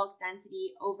canopy bulk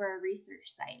density over a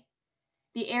research site.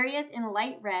 The areas in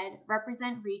light red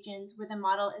represent regions where the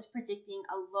model is predicting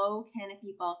a low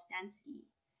canopy bulk density,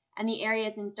 and the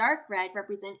areas in dark red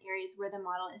represent areas where the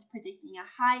model is predicting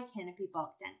a high canopy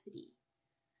bulk density.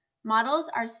 Models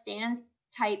are stand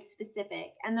type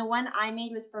specific, and the one I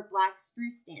made was for black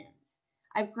spruce stands.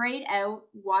 I've grayed out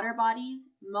water bodies,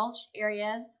 mulched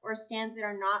areas, or stands that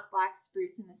are not black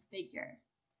spruce in this figure.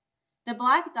 The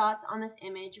black dots on this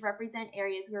image represent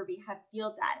areas where we have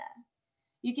field data.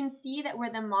 You can see that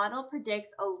where the model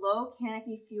predicts a low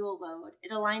canopy fuel load,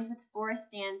 it aligns with forest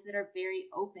stands that are very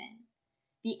open.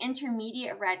 The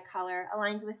intermediate red color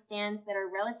aligns with stands that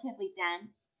are relatively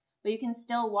dense, but you can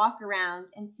still walk around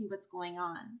and see what's going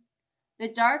on. The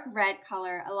dark red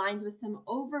color aligns with some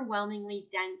overwhelmingly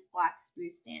dense black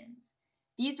spruce stands.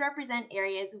 These represent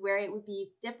areas where it would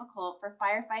be difficult for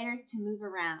firefighters to move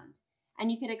around,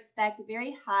 and you could expect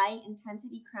very high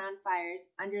intensity crown fires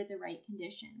under the right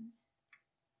conditions.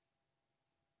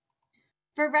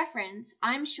 For reference,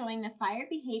 I'm showing the fire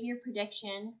behavior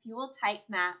prediction fuel type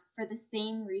map for the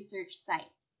same research site.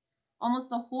 Almost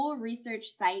the whole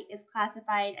research site is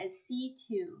classified as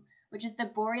C2, which is the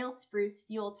boreal spruce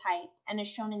fuel type and is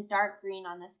shown in dark green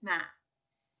on this map.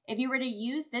 If you were to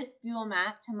use this fuel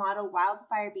map to model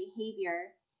wildfire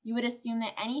behavior, you would assume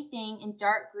that anything in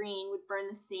dark green would burn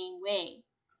the same way.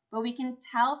 But we can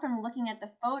tell from looking at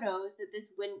the photos that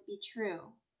this wouldn't be true.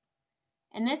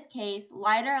 In this case,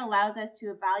 LiDAR allows us to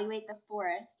evaluate the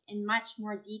forest in much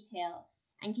more detail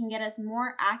and can get us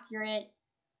more accurate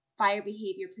fire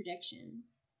behavior predictions.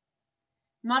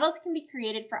 Models can be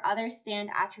created for other stand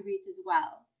attributes as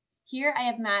well. Here I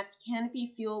have mapped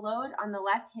canopy fuel load on the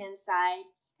left-hand side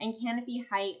and canopy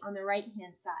height on the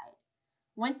right-hand side.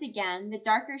 Once again, the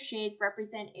darker shades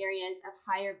represent areas of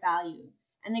higher value,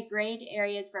 and the grayed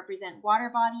areas represent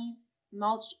water bodies,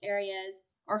 mulched areas,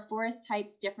 or forest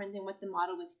types different than what the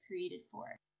model was created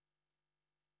for.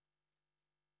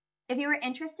 If you are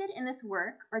interested in this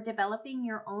work or developing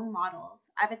your own models,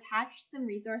 I've attached some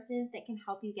resources that can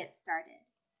help you get started.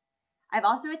 I've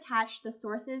also attached the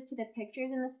sources to the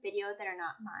pictures in this video that are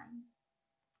not mine.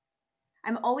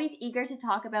 I'm always eager to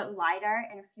talk about LiDAR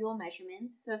and fuel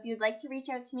measurements, so if you'd like to reach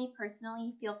out to me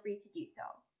personally, feel free to do so.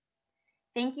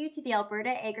 Thank you to the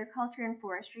Alberta Agriculture and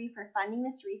Forestry for funding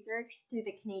this research through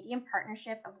the Canadian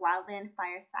Partnership of Wildland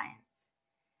Fire Science,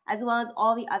 as well as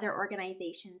all the other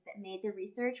organizations that made the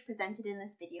research presented in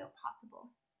this video possible.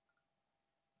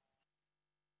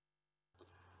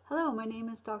 Hello, my name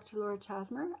is Dr. Laura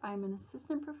Chasmer. I'm an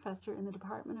assistant professor in the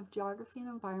Department of Geography and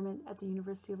Environment at the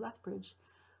University of Lethbridge.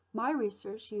 My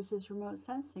research uses remote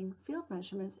sensing, field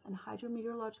measurements, and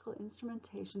hydrometeorological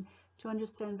instrumentation to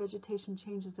understand vegetation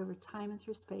changes over time and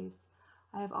through space.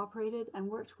 I have operated and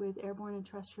worked with airborne and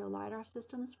terrestrial LiDAR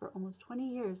systems for almost 20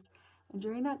 years, and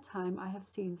during that time I have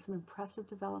seen some impressive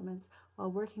developments while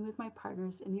working with my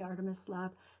partners in the Artemis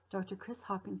lab, Dr. Chris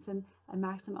Hopkinson and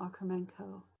Maxim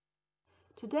Akramenko.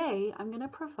 Today, I'm going to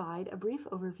provide a brief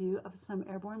overview of some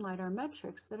airborne LiDAR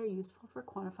metrics that are useful for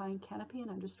quantifying canopy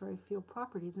and understory field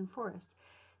properties in forests.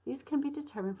 These can be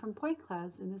determined from point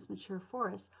clouds in this mature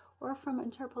forest or from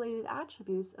interpolated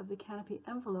attributes of the canopy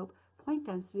envelope, point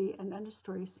density, and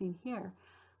understory seen here.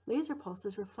 Laser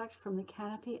pulses reflect from the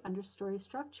canopy understory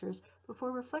structures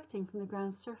before reflecting from the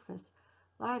ground surface.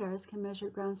 LiDARs can measure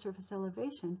ground surface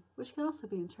elevation, which can also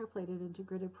be interpolated into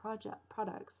gridded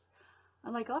products.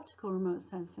 Unlike optical remote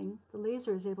sensing, the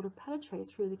laser is able to penetrate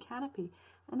through the canopy,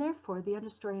 and therefore the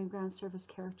understory and ground surface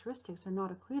characteristics are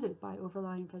not occluded by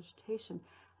overlying vegetation,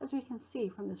 as we can see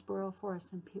from this boreal forest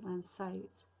and peatland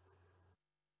site.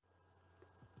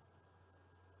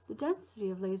 The density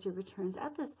of laser returns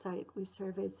at this site we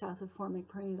surveyed south of Fort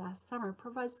McMurray last summer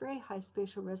provides very high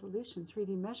spatial resolution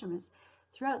 3D measurements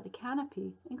throughout the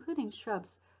canopy, including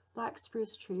shrubs, black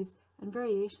spruce trees, and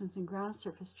variations in ground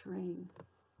surface terrain.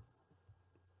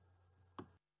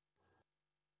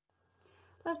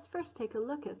 Let's first take a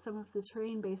look at some of the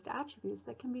terrain-based attributes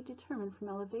that can be determined from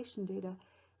elevation data.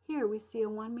 Here we see a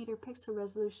 1 meter pixel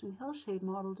resolution hillshade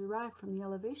model derived from the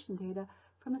elevation data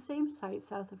from the same site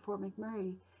south of Fort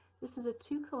McMurray. This is a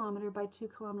 2 kilometer by 2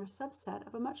 kilometer subset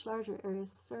of a much larger area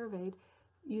surveyed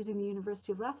using the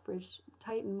University of Lethbridge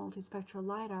Titan multispectral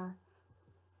LiDAR.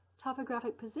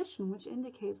 Topographic position, which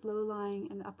indicates low-lying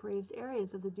and upraised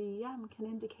areas of the DEM, can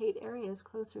indicate areas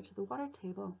closer to the water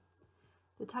table.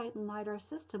 The Titan LiDAR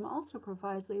system also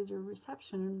provides laser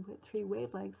reception with 3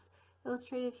 wavelengths,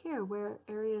 illustrated here where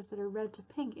areas that are red to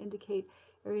pink indicate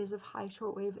areas of high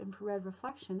shortwave infrared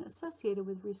reflection associated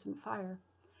with recent fire.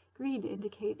 Green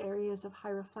indicate areas of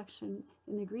high reflection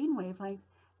in the green wavelength,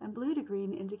 and blue to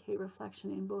green indicate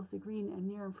reflection in both the green and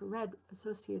near infrared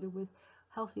associated with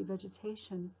healthy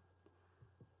vegetation.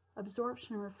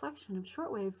 Absorption and reflection of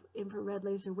shortwave infrared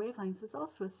laser wavelengths is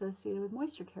also associated with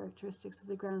moisture characteristics of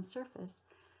the ground surface.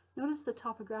 Notice the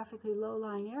topographically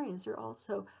low-lying areas are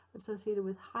also associated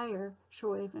with higher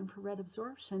shortwave infrared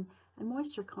absorption and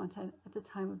moisture content at the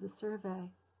time of the survey.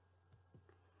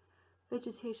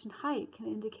 Vegetation height can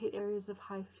indicate areas of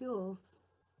high fuels,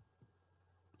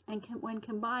 and when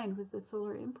combined with the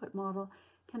solar input model,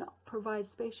 can provide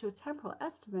spatiotemporal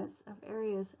estimates of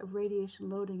areas of radiation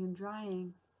loading and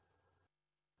drying.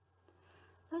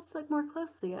 Let's look more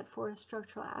closely at forest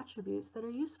structural attributes that are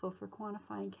useful for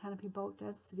quantifying canopy bulk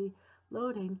density,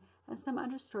 loading, and some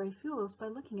understory fuels by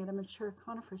looking at a mature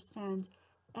conifer stand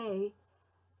A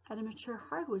and a mature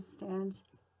hardwood stand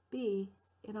B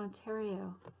in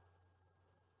Ontario.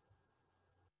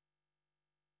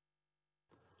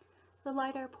 The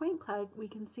LiDAR point cloud we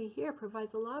can see here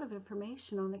provides a lot of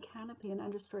information on the canopy and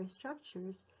understory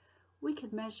structures. We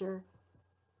could measure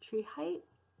tree height,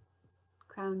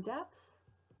 crown depth,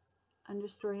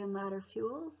 understory and ladder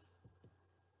fuels,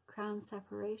 crown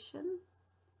separation,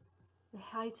 the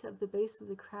height of the base of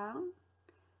the crown.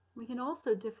 We can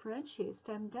also differentiate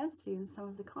stem density in some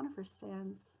of the conifer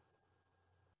stands.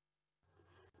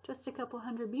 Just a couple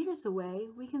hundred meters away,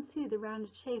 we can see the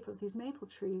rounded shape of these maple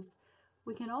trees.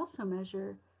 We can also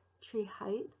measure tree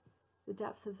height, the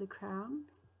depth of the crown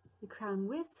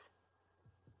width.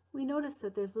 We notice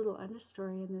that there's little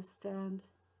understory in this stand.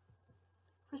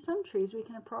 For some trees, we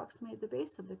can approximate the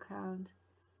base of the crown.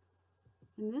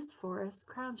 In this forest,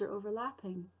 crowns are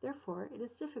overlapping. Therefore, it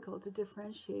is difficult to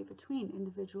differentiate between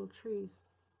individual trees.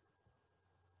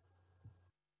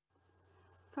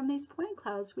 From these point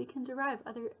clouds, we can derive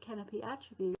other canopy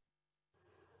attributes.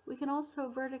 We can also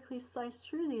vertically slice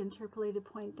through the interpolated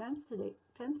point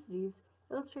densities,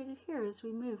 illustrated here as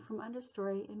we move from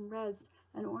understory in reds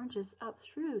and oranges up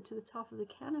through to the top of the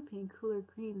canopy in cooler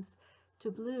greens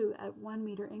to blue at 1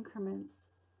 meter increments.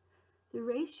 The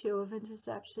ratio of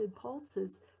intercepted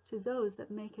pulses to those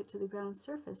that make it to the ground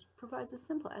surface provides a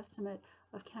simple estimate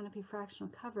of canopy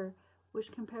fractional cover,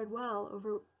 which compared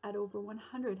well at over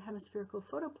 100 hemispherical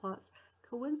photoplots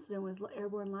coincident with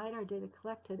airborne LiDAR data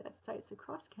collected at sites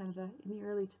across Canada in the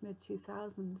early to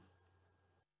mid-2000s.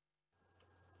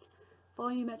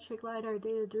 Volumetric LiDAR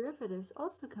data derivatives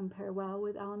also compare well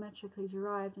with allometrically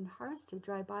derived and harvested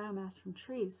dry biomass from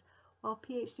trees, while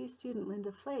PhD student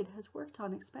Linda Flade has worked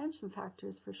on expansion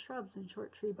factors for shrubs and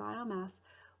short tree biomass,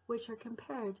 which are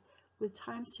compared with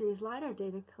time series LiDAR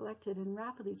data collected in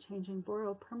rapidly changing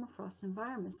boreal permafrost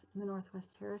environments in the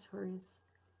Northwest Territories.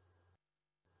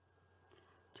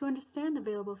 To understand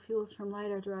available fuels from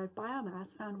LiDAR-derived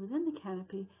biomass found within the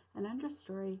canopy and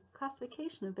understory,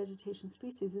 classification of vegetation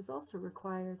species is also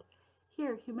required.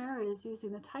 Here, Humera is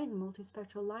using the Titan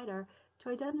multispectral LiDAR to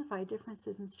identify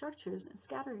differences in structures and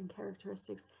scattering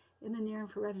characteristics in the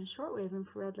near-infrared and shortwave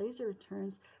infrared laser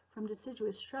returns from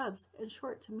deciduous shrubs and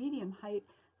short to medium height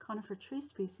conifer tree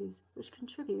species, which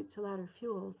contribute to ladder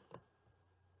fuels.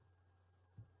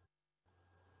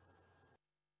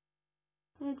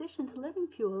 In addition to living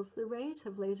fuels, the rate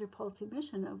of laser pulse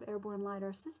emission of airborne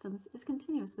LiDAR systems is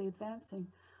continuously advancing.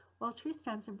 While tree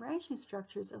stems and branching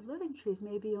structures of living trees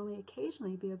may only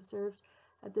occasionally be observed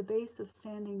at the base of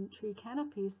standing tree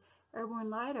canopies,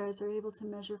 airborne LiDARs are able to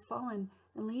measure fallen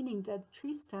and leaning dead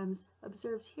tree stems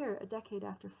observed here a decade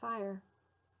after fire.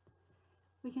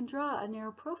 We can draw a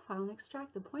narrow profile and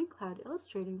extract the point cloud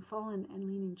illustrating fallen and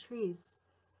leaning trees.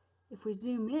 If we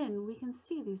zoom in, we can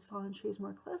see these fallen trees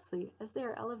more closely as they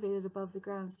are elevated above the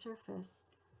ground surface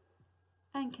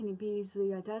and can be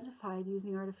easily identified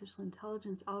using artificial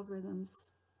intelligence algorithms.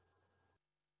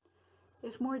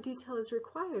 If more detail is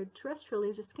required, terrestrial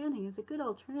laser scanning is a good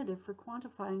alternative for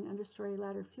quantifying understory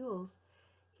ladder fuels.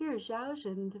 Here,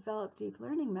 Zhaozhen developed deep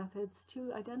learning methods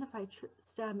to identify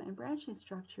stem and branching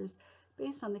structures.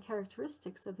 Based on the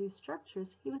characteristics of these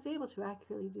structures, he was able to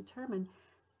accurately determine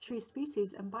tree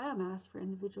species and biomass for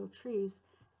individual trees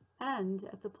and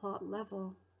at the plot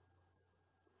level.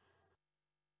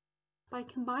 By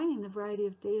combining the variety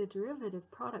of data derivative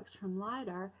products from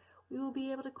LiDAR, we will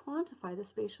be able to quantify the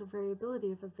spatial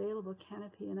variability of available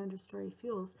canopy and understory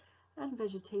fuels and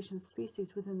vegetation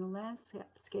species within the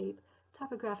landscape,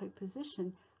 topographic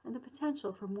position, and the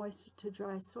potential for moist to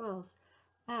dry soils,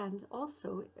 and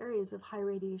also areas of high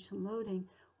radiation loading,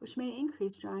 which may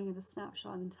increase drying at a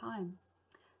snapshot in time.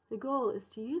 The goal is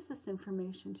to use this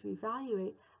information to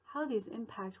evaluate how these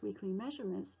impact weekly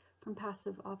measurements from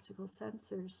passive optical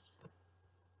sensors.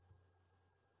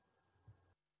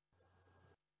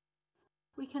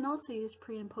 We can also use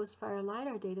pre- and post-fire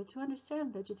LiDAR data to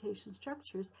understand vegetation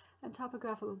structures and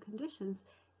topographical conditions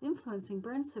influencing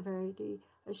burn severity,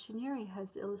 as Shineri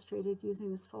has illustrated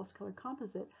using this false color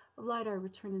composite of LiDAR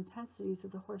return intensities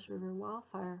of the Horse River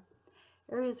wildfire.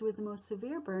 Areas with the most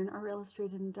severe burn are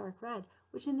illustrated in dark red,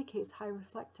 which indicates high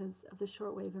reflectance of the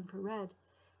shortwave infrared.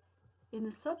 In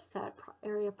the subset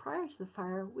area prior to the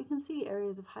fire, we can see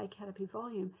areas of high canopy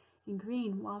volume in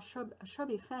green, while a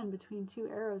shrubby fen between two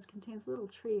arrows contains little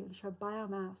tree and shrub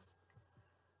biomass.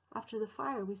 After the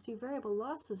fire, we see variable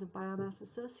losses of biomass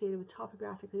associated with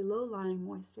topographically low-lying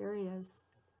moist areas.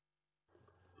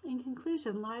 In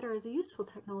conclusion, LiDAR is a useful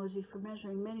technology for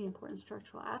measuring many important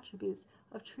structural attributes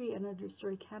of tree and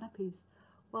understory canopies.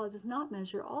 While it does not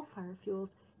measure all fire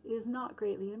fuels, it is not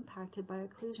greatly impacted by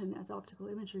occlusion as optical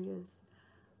imagery is.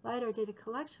 LiDAR data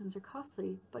collections are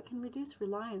costly, but can reduce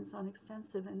reliance on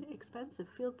extensive and expensive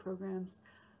field programs,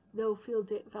 though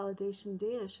field validation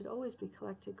data should always be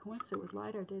collected coincident with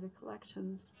LiDAR data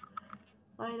collections.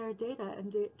 LiDAR data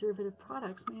and derivative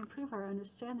products may improve our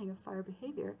understanding of fire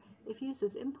behavior if used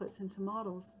as inputs into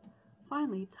models.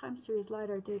 Finally, time series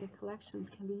LiDAR data collections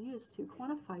can be used to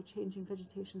quantify changing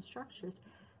vegetation structures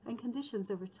and conditions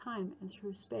over time and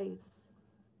through space.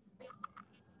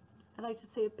 I'd like to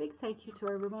say a big thank you to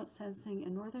our remote sensing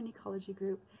and Northern Ecology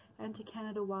Group and to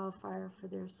Canada Wildfire for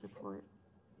their support.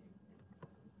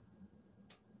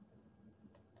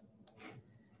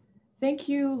 Thank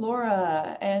you,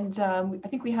 Laura. And I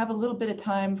think we have a little bit of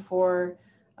time for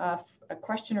a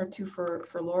question or two for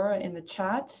Laura in the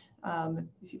chat.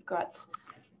 If you've got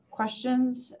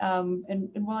questions, and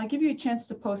while I give you a chance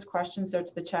to post questions out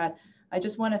to the chat, I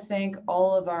just want to thank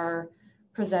all of our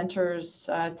presenters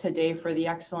today for the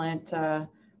excellent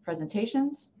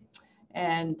presentations.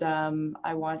 And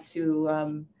I want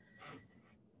to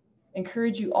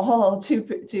encourage you all to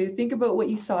think about what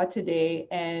you saw today,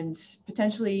 and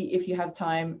potentially, if you have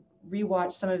time,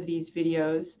 rewatch some of these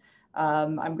videos.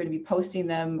 I'm going to be posting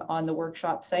them on the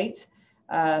workshop site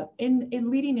in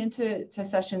leading into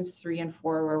sessions 3 and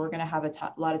 4, where we're going to have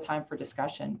a lot of time for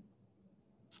discussion.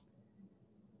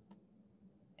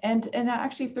 And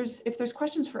actually, if there's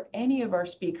questions for any of our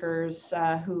speakers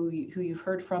who you've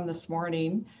heard from this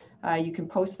morning, you can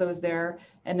post those there.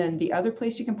 And then the other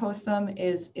place you can post them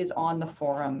is on the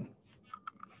forum.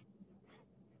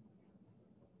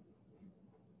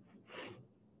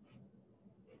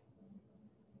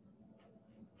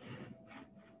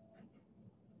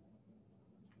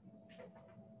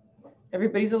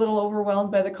 Everybody's a little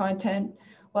overwhelmed by the content.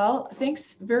 Well,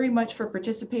 thanks very much for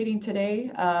participating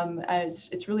today.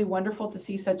 It's really wonderful to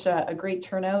see such a great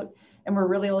turnout, and we're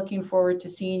really looking forward to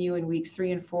seeing you in weeks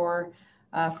 3 and 4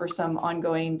 for some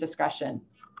ongoing discussion.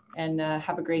 And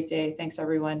have a great day. Thanks,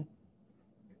 everyone.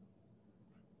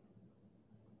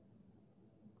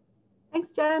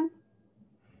 Thanks, Jen.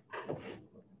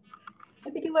 I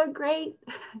think it went great.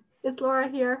 Is Laura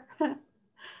here?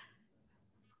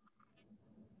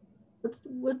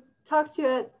 We'll talk to you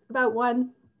at about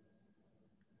 1.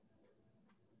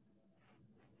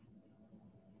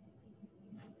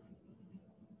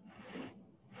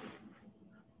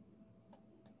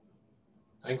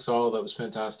 Thanks all, that was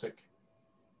fantastic.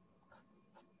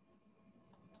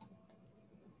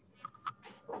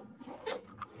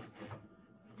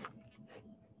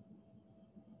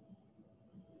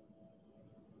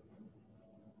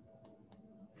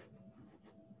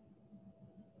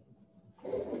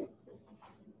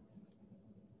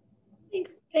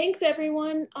 Thanks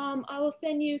everyone. I will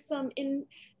send you some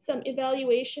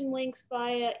evaluation links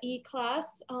via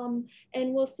eClass,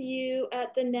 and we'll see you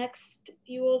at the next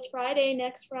Fuels Friday,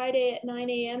 next Friday at 9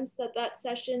 a.m. So that's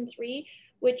session 3,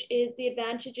 which is the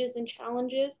advantages and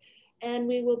challenges. And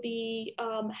we will be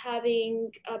having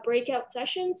a breakout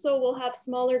session. So we'll have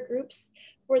smaller groups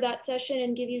for that session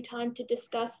and give you time to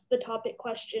discuss the topic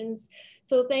questions.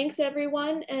 So thanks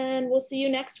everyone, and we'll see you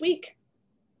next week.